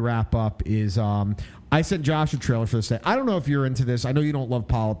before we wrap up is I sent Josh a trailer for this day. I don't know if you're into this. I know you don't love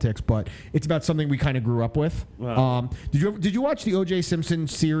politics, but it's about something we kind of grew up with. Wow. Did you watch the O.J. Simpson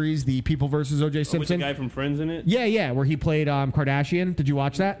series, The People versus O.J. Simpson? With the guy from Friends in it? Yeah, where he played Kardashian. Did you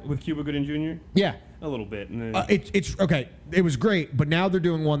watch that? With Cuba Gooding Jr.? Yeah. A little bit. It's okay. It was great, but now they're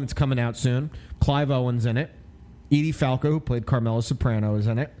doing one that's coming out soon. Clive Owen's in it. Edie Falco, who played Carmela Soprano, is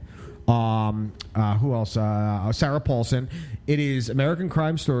in it. Who else? Sarah Paulson. It is American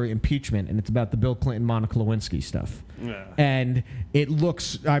Crime Story impeachment, and it's about the Bill Clinton, Monica Lewinsky stuff. Yeah. And it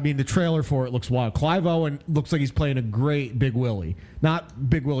looks, I mean, the trailer for it looks wild. Clive Owen looks like he's playing a great Big Willie. Not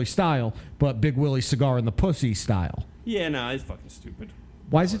Big Willie style, but Big Willie cigar in the pussy style. Yeah, no, it's fucking stupid.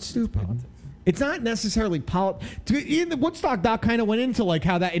 Why is it stupid? It's not necessarily the Woodstock doc kind of went into like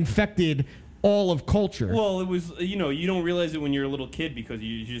how that infected all of culture. Well, it was, you don't realize it when you're a little kid because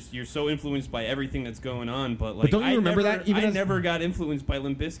you're so influenced by everything that's going on. But like, don't you remember that? I never got influenced by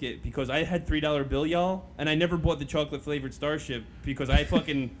Limp Bizkit because I had $3 bill, y'all, and I never bought the chocolate flavored Starship because I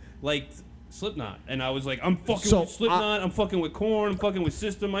fucking liked Slipknot, and I was like, I'm fucking with Slipknot, I'm fucking with Korn, I'm fucking with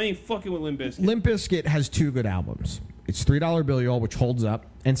System, I ain't fucking with Limp Bizkit. Limp Bizkit has 2 good albums. It's $3 bill, y'all, which holds up,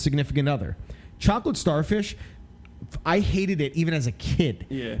 and Significant Other. Chocolate Starfish, I hated it even as a kid.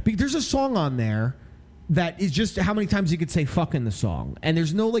 Yeah. Because there's a song on there that is just how many times you could say fuck in the song. And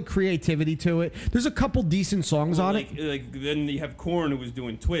there's no like creativity to it. There's a couple decent songs on it. Like then you have Korn who was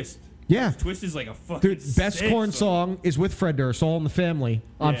doing Twist. Yeah. Twist is like a fucking best Korn song is with Fred Durst, All in the Family.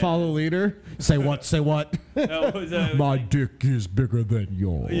 On Follow the Leader. Say what, say what. My dick is bigger than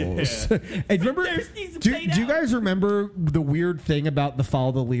yours. Yeah. And remember, do you guys remember the weird thing about the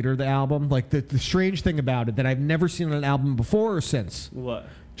Follow the Leader, the album? Like the strange thing about it that I've never seen on an album before or since? What?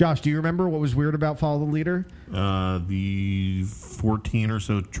 Josh, do you remember what was weird about Follow the Leader? The 14 or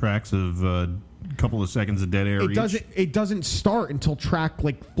so tracks of couple of seconds of dead air. It doesn't start until track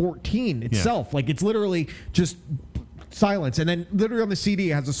like 14 itself. Yeah. Like it's literally just silence, and then literally on the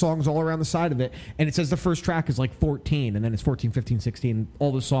CD it has the songs all around the side of it, and it says the first track is like 14, and then it's 14, 15, 16,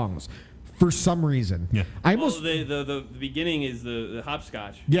 all the songs. For some reason, the beginning is the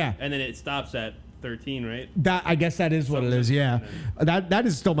hopscotch, and then it stops at 13, right? That I guess that is what it is. Yeah, that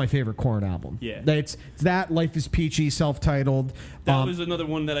is still my favorite Korn album. Yeah, it's that Life is Peachy, self-titled. That was another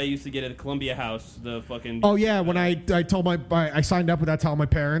one that I used to get at the Columbia House. The fucking when I told I signed up without telling my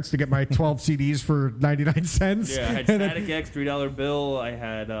parents to get my 12 CDs for 99 cents. Yeah, I had Static X, $3 bill. I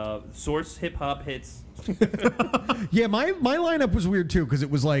had Source hip hop hits. Yeah, my lineup was weird too because it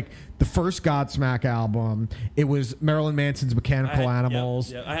was like the first Godsmack album. It was Marilyn Manson's Mechanical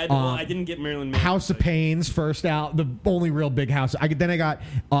Animals. Yeah. I didn't get Marilyn Manson. House of Pain's first out, the only real big house. Then I got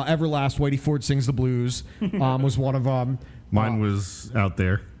Everlast. Whitey Ford Sings the Blues. Was one of them. Mine was out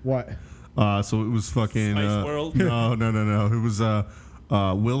there. What? So it was fucking Spice World. No. It was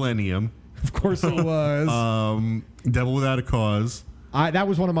Willennium. Of course it was. Devil Without a Cause. That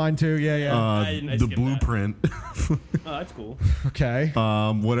was one of mine too. Yeah. I The skipped Blueprint. Oh, that's cool. Okay.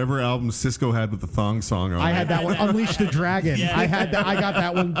 Whatever album Cisco had with the thong song on. I had that one. Unleash the Dragon. Yeah. I had that. I got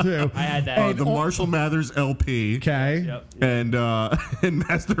that one too. I had that. The Marshall Mathers LP. Okay. Yep. And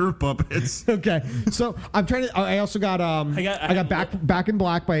Master of Puppets. Okay. So I'm trying to. I also got. I got Back in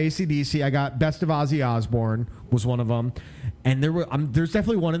Black by AC/DC. I got Best of Ozzy Osbourne was one of them, and there's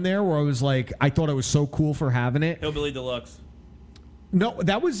definitely one in there where I was like, I thought it was so cool for having it. Hillbilly Deluxe. No,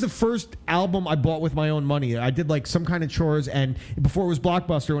 that was the first album I bought with my own money. I did like some kind of chores, and before it was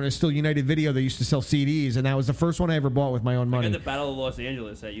Blockbuster, when it was still United Video, they used to sell CDs, and that was the first one I ever bought with my own I money. got the Battle of Los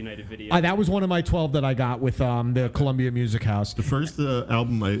Angeles at United Video. That was one of my 12 that I got with the Columbia Music House. The first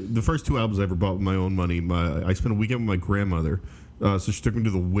the first two albums I ever bought with my own money. I spent a weekend with my grandmother, so she took me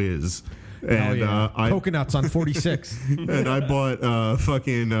to the Wiz. And Hell yeah. Coconuts on 46. and I bought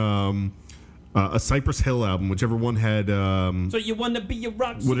a Cypress Hill album, whichever one had. So you want to be a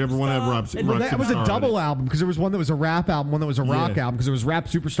rock superstar? Whatever one had rock. Well, that was a double album because there was one that was a rap album, one that was a rock album because there was Rap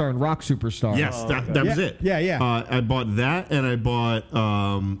Superstar and Rock Superstar. Yes, that was it. Yeah. I bought that, and I bought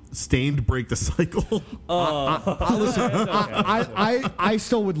Stained Break the Cycle. I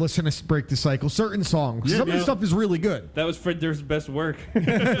still would listen to Break the Cycle, certain songs. Some of the stuff is really good. That was Fred Durst's best work.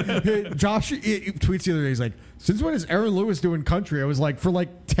 Josh he tweets the other day, he's like, since when is Aaron Lewis doing country? I was like, for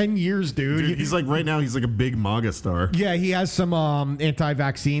like 10 years, dude. He's like, right now, he's like a big MAGA star. Yeah, he has some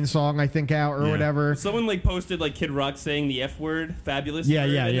anti-vaccine song, I think, out or whatever. Someone like posted like Kid Rock saying the F word, fabulous. Yeah,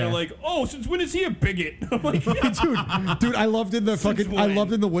 word, yeah, and yeah. they're like, oh, since when is he a bigot? I'm like, dude, I loved in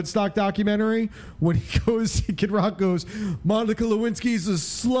the Woodstock documentary when Kid Rock goes, Monica Lewinsky's a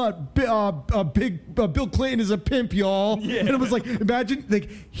slut, Bill Clinton is a pimp, y'all. Yeah. And it was like, imagine like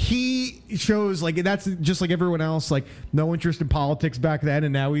he shows like that's just like everyone else, like no interest in politics back then,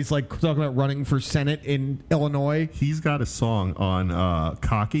 and now he's like talking about running for Senate in Illinois. He's got a song on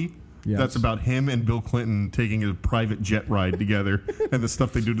Cocky. Yes. That's about him and Bill Clinton taking a private jet ride together and the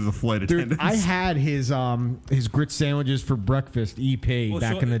stuff they do to the flight attendants. Dude, I had his grit sandwiches for breakfast EP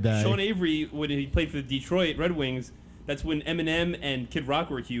back in the day. Sean Avery, when he played for the Detroit Red Wings, that's when Eminem and Kid Rock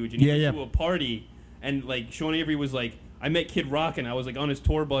were huge. And he went to a party, and like Sean Avery was like, I met Kid Rock, and I was like on his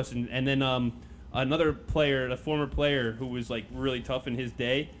tour bus, and then another player, a former player who was like really tough in his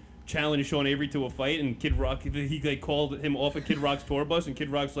day, challenged Sean Avery to a fight, and Kid Rock, he like called him off of Kid Rock's tour bus, and Kid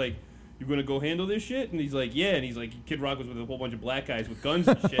Rock's like, you gonna go handle this shit? And he's like, yeah. And he's like, Kid Rock was with a whole bunch of black guys with guns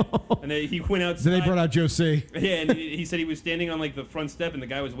and shit. And then he went outside. Then they brought out Joe C. Yeah, and he said he was standing on like the front step, and the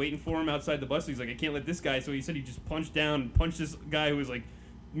guy was waiting for him outside the bus. He's like, I can't let this guy. So he said he just punched this guy who was like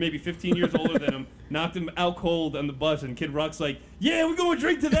maybe 15 years older than him, knocked him out cold on the bus, and Kid Rock's like, yeah, we're going to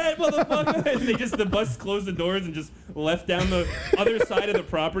drink to that, motherfucker. And the bus closed the doors and just left down the other side of the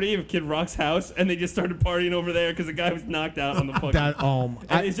property of Kid Rock's house, and they just started partying over there because the guy was knocked out on the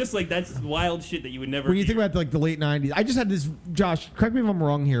fucking... it's just like, that's wild shit that you would never When you think about like the late 90s, I just had this, Josh, correct me if I'm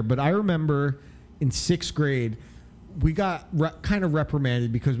wrong here, but I remember in 6th grade, we got kind of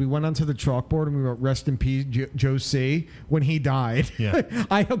reprimanded because we went onto the chalkboard and we wrote "Rest in Peace, Joe C." when he died. Yeah.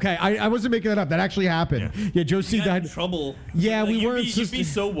 I wasn't making that up. That actually happened. Yeah, Joe C. died. In trouble. Yeah, like, we weren't. You'd be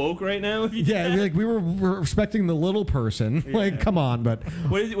so woke right now if you did that. We were respecting the little person. Yeah. Like, come on, but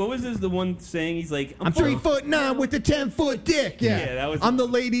what was this? The one saying he's like, I'm 3'9" with the 10-foot dick. Yeah, that was. I'm the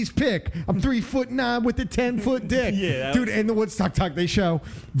ladies' pick. I'm 3'9" with the 10-foot dick. Yeah, dude. And the Woodstock Talk, they show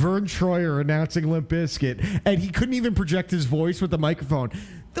Vern Troyer announcing Limp Bizkit, and he couldn't even project his voice with the microphone.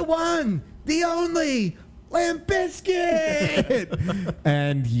 The one, the only Limp Bizkit.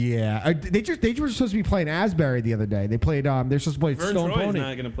 And yeah, they were supposed to be playing Asbury the other day. They played. They're supposed to play Vern Stone Troy's Pony.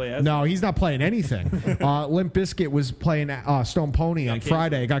 Not going to play Asbury. No, he's not playing anything. Limp Bizkit was playing Stone Pony on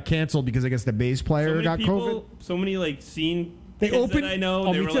Friday. It got canceled because I guess the bass player got COVID. So many like scene they kids opened. That I know.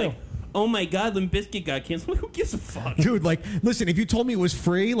 Oh, they me were too. like, oh my God, Limp Bizkit got canceled. Who gives a fuck? Dude, like, listen, if you told me it was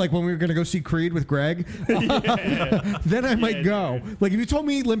free, like when we were going to go see Creed with Greg, then I might go. Dude. Like, if you told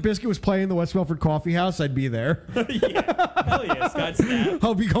me Limp Bizkit was playing the West Milford Coffee House, I'd be there. Yeah. Hell yeah, Scott Stapp.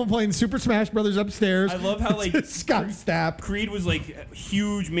 I'll be going playing Super Smash Brothers upstairs. I love how, like, Scott Stapp. Creed was, like, a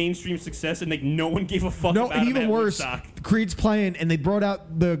huge mainstream success, and, like, no one gave a fuck about and even him worse, Woodstock. Creed's playing, and they brought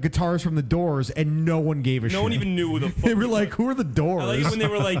out the guitars from the Doors, and no one gave a shit. No one even knew who the fuck they were like, who are the Doors? I like when they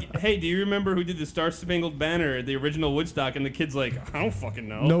were like, hey, do you remember who did the Star Spangled Banner at the original Woodstock? And the kid's like, I don't fucking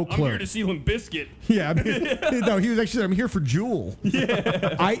know. No clue. I'm here to see Limp Bizkit. Yeah, I mean, no, he was actually. I'm here for Jewel.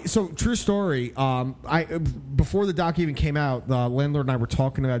 Yeah. So true story. Before the doc even came out, the landlord and I were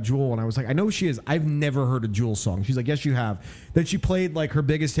talking about Jewel, and I was like, I know who she is. I've never heard a Jewel song. She's like, yes, you have. Then she played like her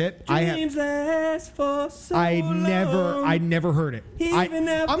biggest hit. Dreams last for so I long. never heard it. Even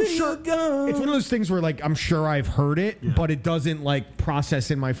after I'm sure you're gone. it's one of those things where like I'm sure I've heard it, but it doesn't like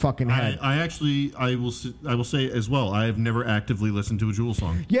process in my fucking head. I will say as well. I have never actively listened to a Jewel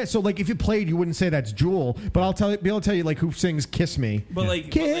song. Yeah, so like if you played, you wouldn't say that's Jewel, but be able to tell you like who sings "Kiss Me." But like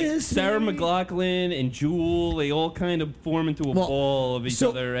Kiss Sarah me. McLachlan and Jewel, they all kind of form into a ball of each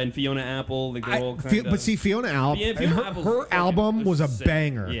other, and Fiona Apple, like they're all kind of. But see, Fiona Apple, her album was a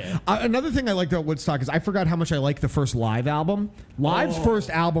banger. Yeah. Another thing I liked about Woodstock is I forgot how much I liked the first live album. Live's first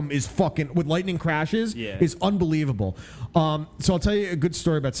album is fucking with Lightning Crashes is unbelievable. So I'll tell you a good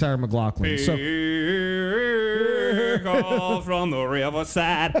story about Sarah McLachlan. Call from the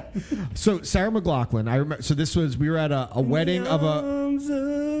riverside. So Sarah McLachlan, I remember. So this was we were at a wedding of a.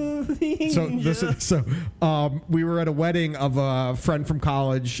 We were at a wedding of a friend from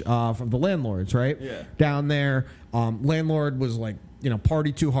college, from the landlords, right? Yeah. Down there, landlord was like,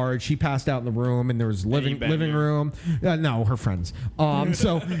 party too hard. She passed out in the room, and there was living room. No, her friends.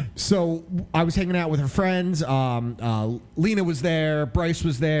 So I was hanging out with her friends. Lena was there. Bryce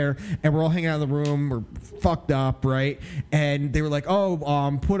was there, and we're all hanging out in the room. We're fucked up, right? And they were like,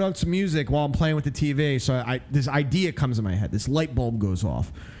 "Oh, put on some music while I'm playing with the TV." So this idea comes in my head. This light bulb goes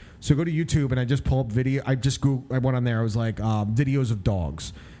off. So I go to YouTube and I just pull up video. I went on there. I was like, videos of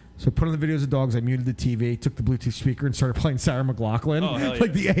dogs. So I put on the videos of dogs. I muted the TV, took the Bluetooth speaker, and started playing Sarah McLachlan,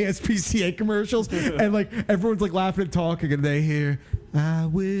 like the ASPCA commercials, and like everyone's like laughing and talking, and they hear "I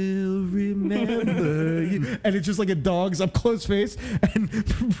will remember you," and it's just like a dog's up close face, and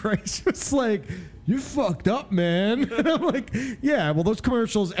Bryce was like, "You fucked up, man." And I'm like, "Yeah, well, those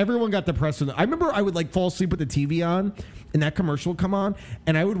commercials, everyone got depressed with it." I remember I would like fall asleep with the TV on, and that commercial would come on,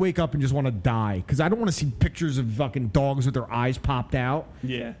 and I would wake up and just want to die because I don't want to see pictures of fucking dogs with their eyes popped out.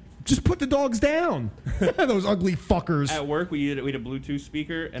 Yeah. Just put the dogs down. Those ugly fuckers. At work, we had a Bluetooth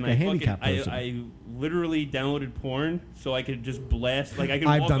speaker, and I literally downloaded porn so I could just blast. Like I could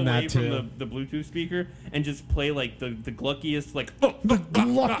walk away from the Bluetooth speaker and just play like the gluckiest, like the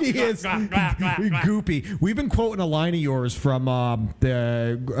gluckiest, goopy. We've been quoting a line of yours from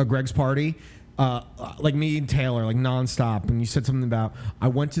Greg's party. Like me and Taylor, like nonstop, and you said something about I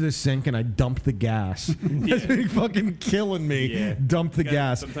went to the sink and I dumped the gas. That's been fucking killing me. Yeah. Dump the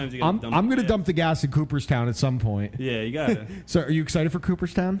gas. Sometimes you gotta I'm gonna dump the gas in Cooperstown at some point. Yeah, you gotta. So, are you excited for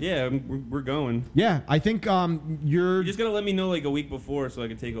Cooperstown? Yeah, we're going. Yeah, I think You just gotta let me know like a week before so I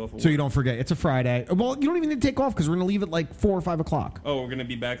can take off. So you don't forget. It's a Friday. Well, you don't even need to take off because we're gonna leave at like 4 or 5 o'clock. Oh, we're gonna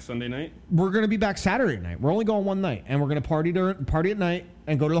be back Sunday night. We're gonna be back Saturday night. We're only going one night, and we're gonna party at night.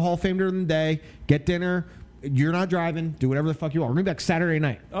 And go to the Hall of Fame during the day, get dinner. You're not driving. Do whatever the fuck you want. We're going to be back Saturday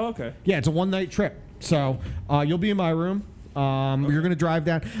night. Oh, okay. Yeah, it's a one-night trip. So you'll be in my room. Okay. You're going to drive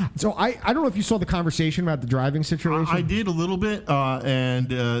down. So I don't know if you saw the conversation about the driving situation. I did a little bit, and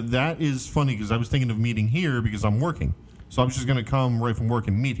that is funny because I was thinking of meeting here because I'm working. So I was just going to come right from work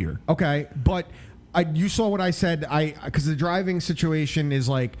and meet here. Okay, but you saw what I said. Because the driving situation is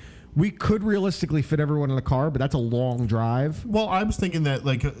like, we could realistically fit everyone in the car, but that's a long drive. Well, I was thinking that,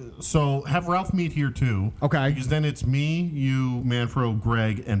 so have Ralph meet here too. Okay. Because then it's me, you, Manfro,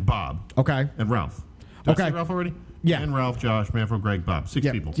 Greg, and Bob. Okay. And Ralph. Did I say Ralph already? Yeah. And Ralph, Josh, Manfro, Greg, Bob.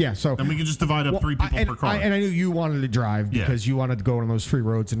 6 people. Yeah, so. And we can just divide up 3 people per car. And I knew you wanted to drive because you wanted to go on those free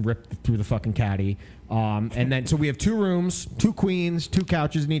roads and rip through the fucking caddy. And then, so we have 2 rooms, 2 queens, 2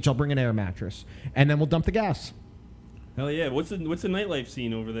 couches in each. I'll bring an air mattress. And then we'll dump the gas. Hell yeah! What's the nightlife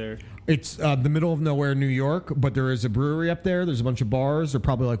scene over there? It's the middle of nowhere, New York, but there is a brewery up there. There's a bunch of bars. They're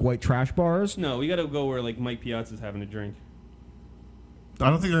probably like white trash bars. No, we got to go where like Mike Piazza's having a drink. I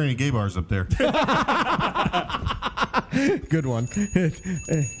don't think there are any gay bars up there. Good one.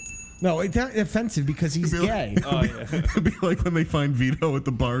 No, it's not offensive because he's gay. Oh, yeah. It'd be like when they find Vito at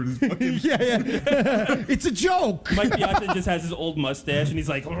the bar. Yeah. It's a joke. Mike Piazza just has his old mustache, and he's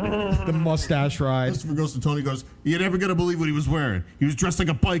like... The mustache ride. Christopher goes to Tony, goes, you're never going to believe what he was wearing. He was dressed like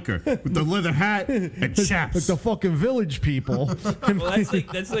a biker with the leather hat and chaps. Like the fucking village people. Well,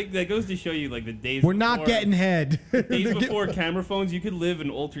 that goes to show you, like, the days We're not getting head. Days before camera phones, you could live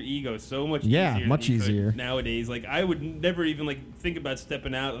an alter ego so much easier. Yeah, much easier. Nowadays, like, I would never even, like, think about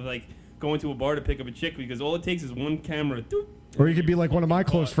stepping out of, like, going to a bar to pick up a chick because all it takes is one camera. Doop, Or you could be like one of my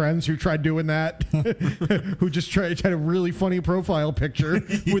close friends who tried doing that, who just tried a really funny profile picture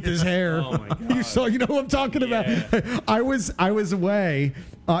with his hair. Oh my God. You know what I'm talking about? I was away.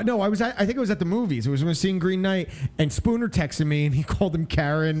 No, I think it was at the movies. It was when I was seeing Green Knight, and Spooner texted me, and he called him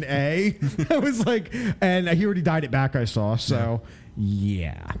Karen A. I was like, and he already dyed it back. I saw so.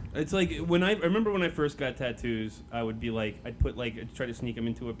 Yeah. It's like I remember when I first got tattoos, I would be like, I'd try to sneak them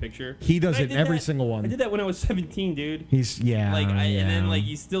into a picture. He does it every single one. I did that when I was 17, dude. And then like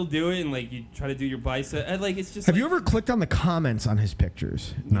you still do it, and like you try to do your bicep. It's just. Have you ever clicked on the comments on his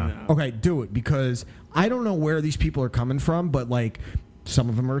pictures? No. Okay, do it, because I don't know where these people are coming from, but like some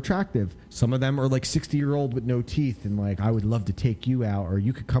of them are attractive. Some of them are like 60-year-old with no teeth, and like, I would love to take you out, or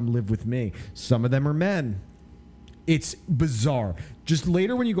you could come live with me. Some of them are men. It's bizarre. Just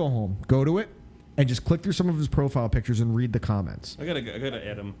later when you go home, go to it and just click through some of his profile pictures and read the comments. I gotta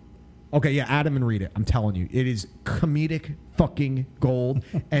add him. Okay, yeah, add him and read it. I'm telling you, it is comedic fucking gold,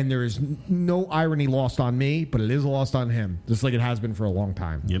 and there is no irony lost on me, but it is lost on him, just like it has been for a long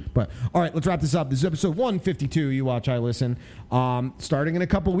time. Yep. But all right, let's wrap this up. This is episode 152. You watch, I listen. Starting in a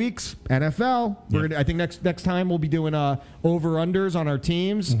couple weeks, NFL. We're gonna. I think next time we'll be doing over unders on our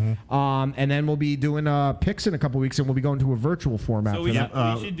teams, and then we'll be doing picks in a couple weeks, and we'll be going to a virtual format. So for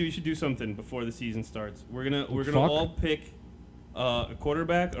that. we should do something before the season starts. We're gonna all pick a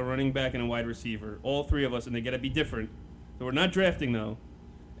quarterback, a running back, and a wide receiver. All three of us, and they got to be different. So we're not drafting though,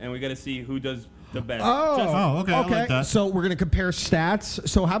 and we got to see who does the best. Okay. I like that. So we're gonna compare stats.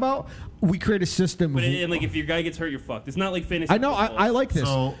 So how about we create a system? But like if your guy gets hurt, you're fucked. It's not like fantasy. I know. I like this.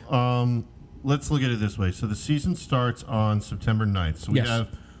 So let's look at it this way. So the season starts on September 9th. So we have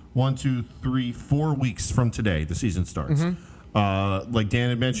 1, 2, 3, 4 weeks from today. The season starts. Like Dan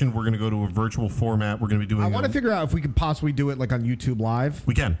had mentioned, we're going to go to a virtual format. We're going to be doing. I want to figure out if we could possibly do it like on YouTube Live.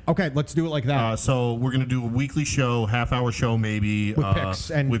 We can. Okay, let's do it like that. So we're going to do a weekly show, half-hour show maybe, with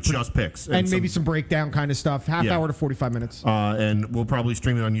picks and with just picks and maybe some breakdown kind of stuff. Half hour to 45 minutes. And we'll probably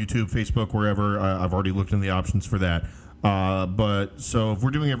stream it on YouTube, Facebook, wherever. I've already looked into the options for that. But so if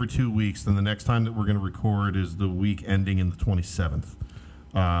we're doing every 2 weeks, then the next time that we're going to record is the week ending in the 27th.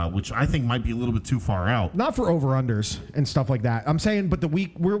 Which I think might be a little bit too far out. Not for over-unders and stuff like that. I'm saying, but the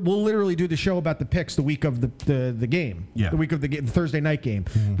week we'll literally do the show about the picks the week of the game. Yeah. The week of the Thursday night game.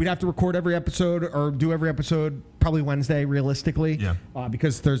 We'd have to record every episode or do every episode probably Wednesday, realistically. Yeah.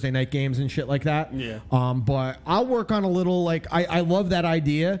 Because Thursday night games and shit like that. Yeah. But I'll work on a little, like, I love that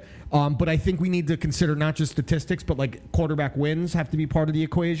idea. But I think we need to consider not just statistics, but like quarterback wins have to be part of the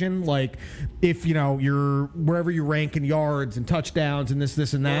equation. Like if you're wherever you rank in yards and touchdowns and this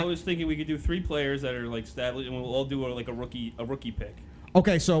and that. Well, I was thinking we could do 3 players that are like established, and we'll all do a rookie pick.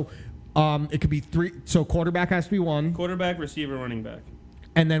 Okay, so it could be 3. So quarterback has to be 1. Quarterback, receiver, running back,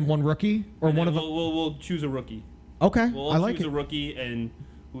 and then 1 rookie or and one of them. We'll choose a rookie. Okay, We'll all I like choose it. a rookie, and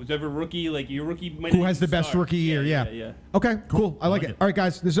whoever rookie, like your rookie, might Who not has the even best start. rookie year? Yeah. Okay, cool. I like it. All right,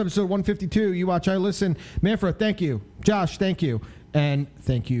 guys, this is episode 152. You watch, I listen. Manfro, thank you. Josh, thank you, and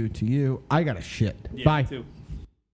thank you to you. I got a shit. Yeah, Bye. me too.